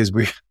quote because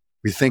we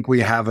think we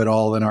have it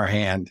all in our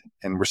hand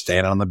and we're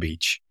standing on the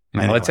beach.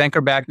 Anyway. Let's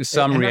anchor back to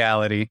some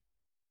reality.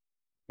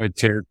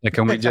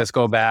 Can we just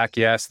go back?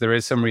 Yes, there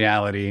is some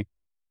reality.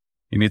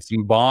 You need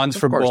some bonds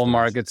for bull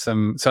markets,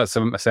 some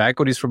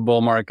equities for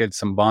bull markets,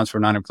 some bonds for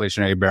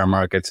non-inflationary bear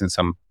markets, and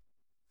some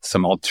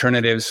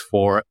alternatives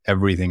for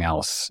everything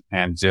else.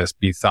 And just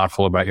be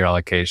thoughtful about your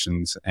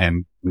allocations.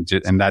 And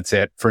that's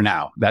it for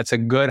now. That's a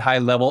good high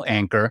level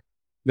anchor.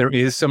 There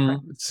is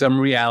some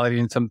reality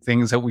and some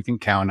things that we can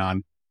count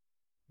on.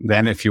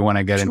 Then if you want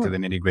to get into the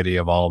nitty gritty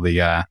of all the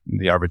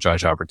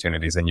arbitrage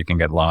opportunities, then you can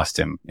get lost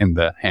in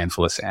the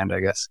handful of sand,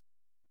 I guess.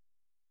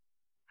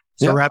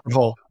 It's a rabbit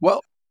hole.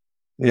 Well,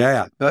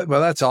 yeah.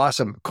 Well, that's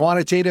awesome.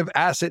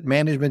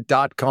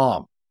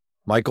 Quantitative.assetmanagement.com.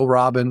 Michael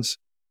Robbins,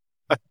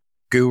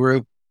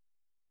 guru.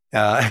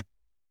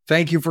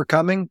 Thank you for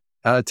coming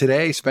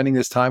today, spending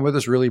this time with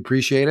us. Really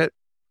appreciate it.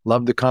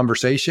 Love the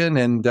conversation,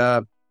 and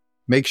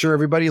make sure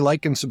everybody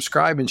like and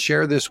subscribe and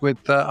share this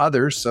with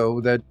others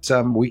so that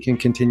we can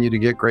continue to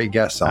get great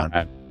guests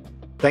on.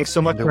 Thanks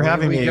so much for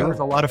having me. It was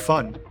a lot of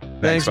fun.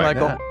 Thanks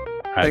Michael.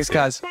 Thanks,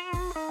 guys.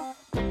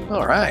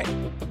 All right.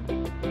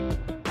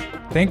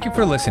 Thank you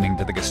for listening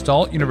to the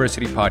Gestalt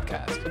University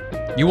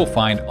podcast. You will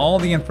find all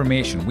the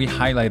information we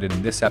highlighted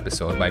in this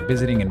episode by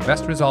visiting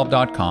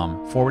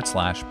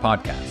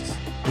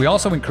investresolve.com/podcasts. We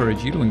also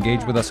encourage you to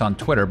engage with us on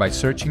Twitter by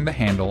searching the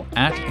handle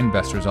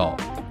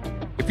 @InvestResolve.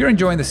 If you're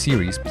enjoying the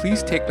series,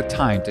 please take the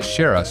time to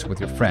share us with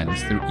your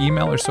friends through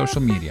email or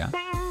social media.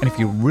 And if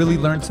you really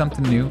learned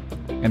something new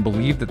and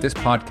believe that this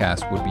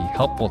podcast would be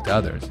helpful to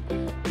others,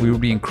 we would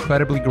be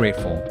incredibly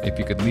grateful if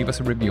you could leave us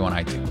a review on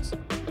iTunes.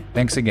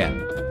 Thanks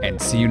again,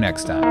 and see you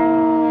next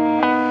time.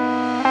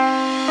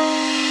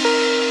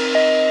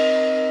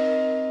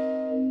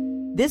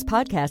 This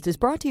podcast is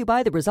brought to you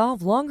by the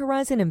ReSolve Long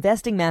Horizon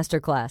Investing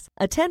Masterclass,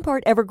 a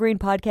 10-part evergreen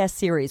podcast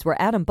series where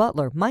Adam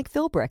Butler, Mike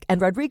Philbrick, and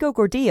Rodrigo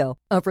Gordillo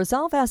of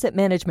ReSolve Asset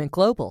Management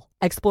Global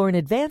explore an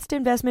advanced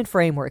investment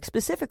framework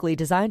specifically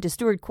designed to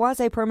steward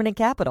quasi-permanent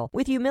capital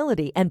with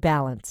humility and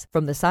balance.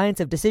 From the science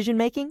of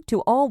decision-making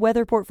to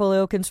all-weather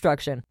portfolio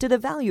construction to the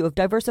value of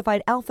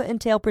diversified alpha and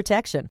tail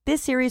protection,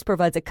 this series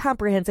provides a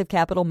comprehensive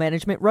capital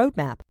management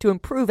roadmap to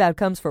improve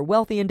outcomes for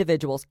wealthy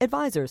individuals,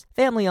 advisors,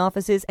 family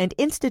offices, and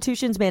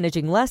institutions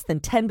managing less than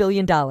 $10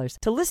 billion.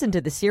 To listen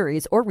to the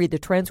series or read the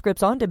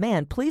transcripts on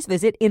demand, please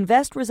visit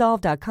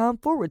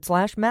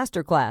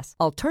investresolve.com/masterclass.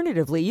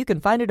 Alternatively, you can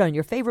find it on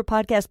your favorite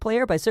podcast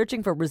player by searching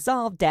for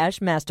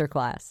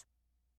ReSolve-Masterclass.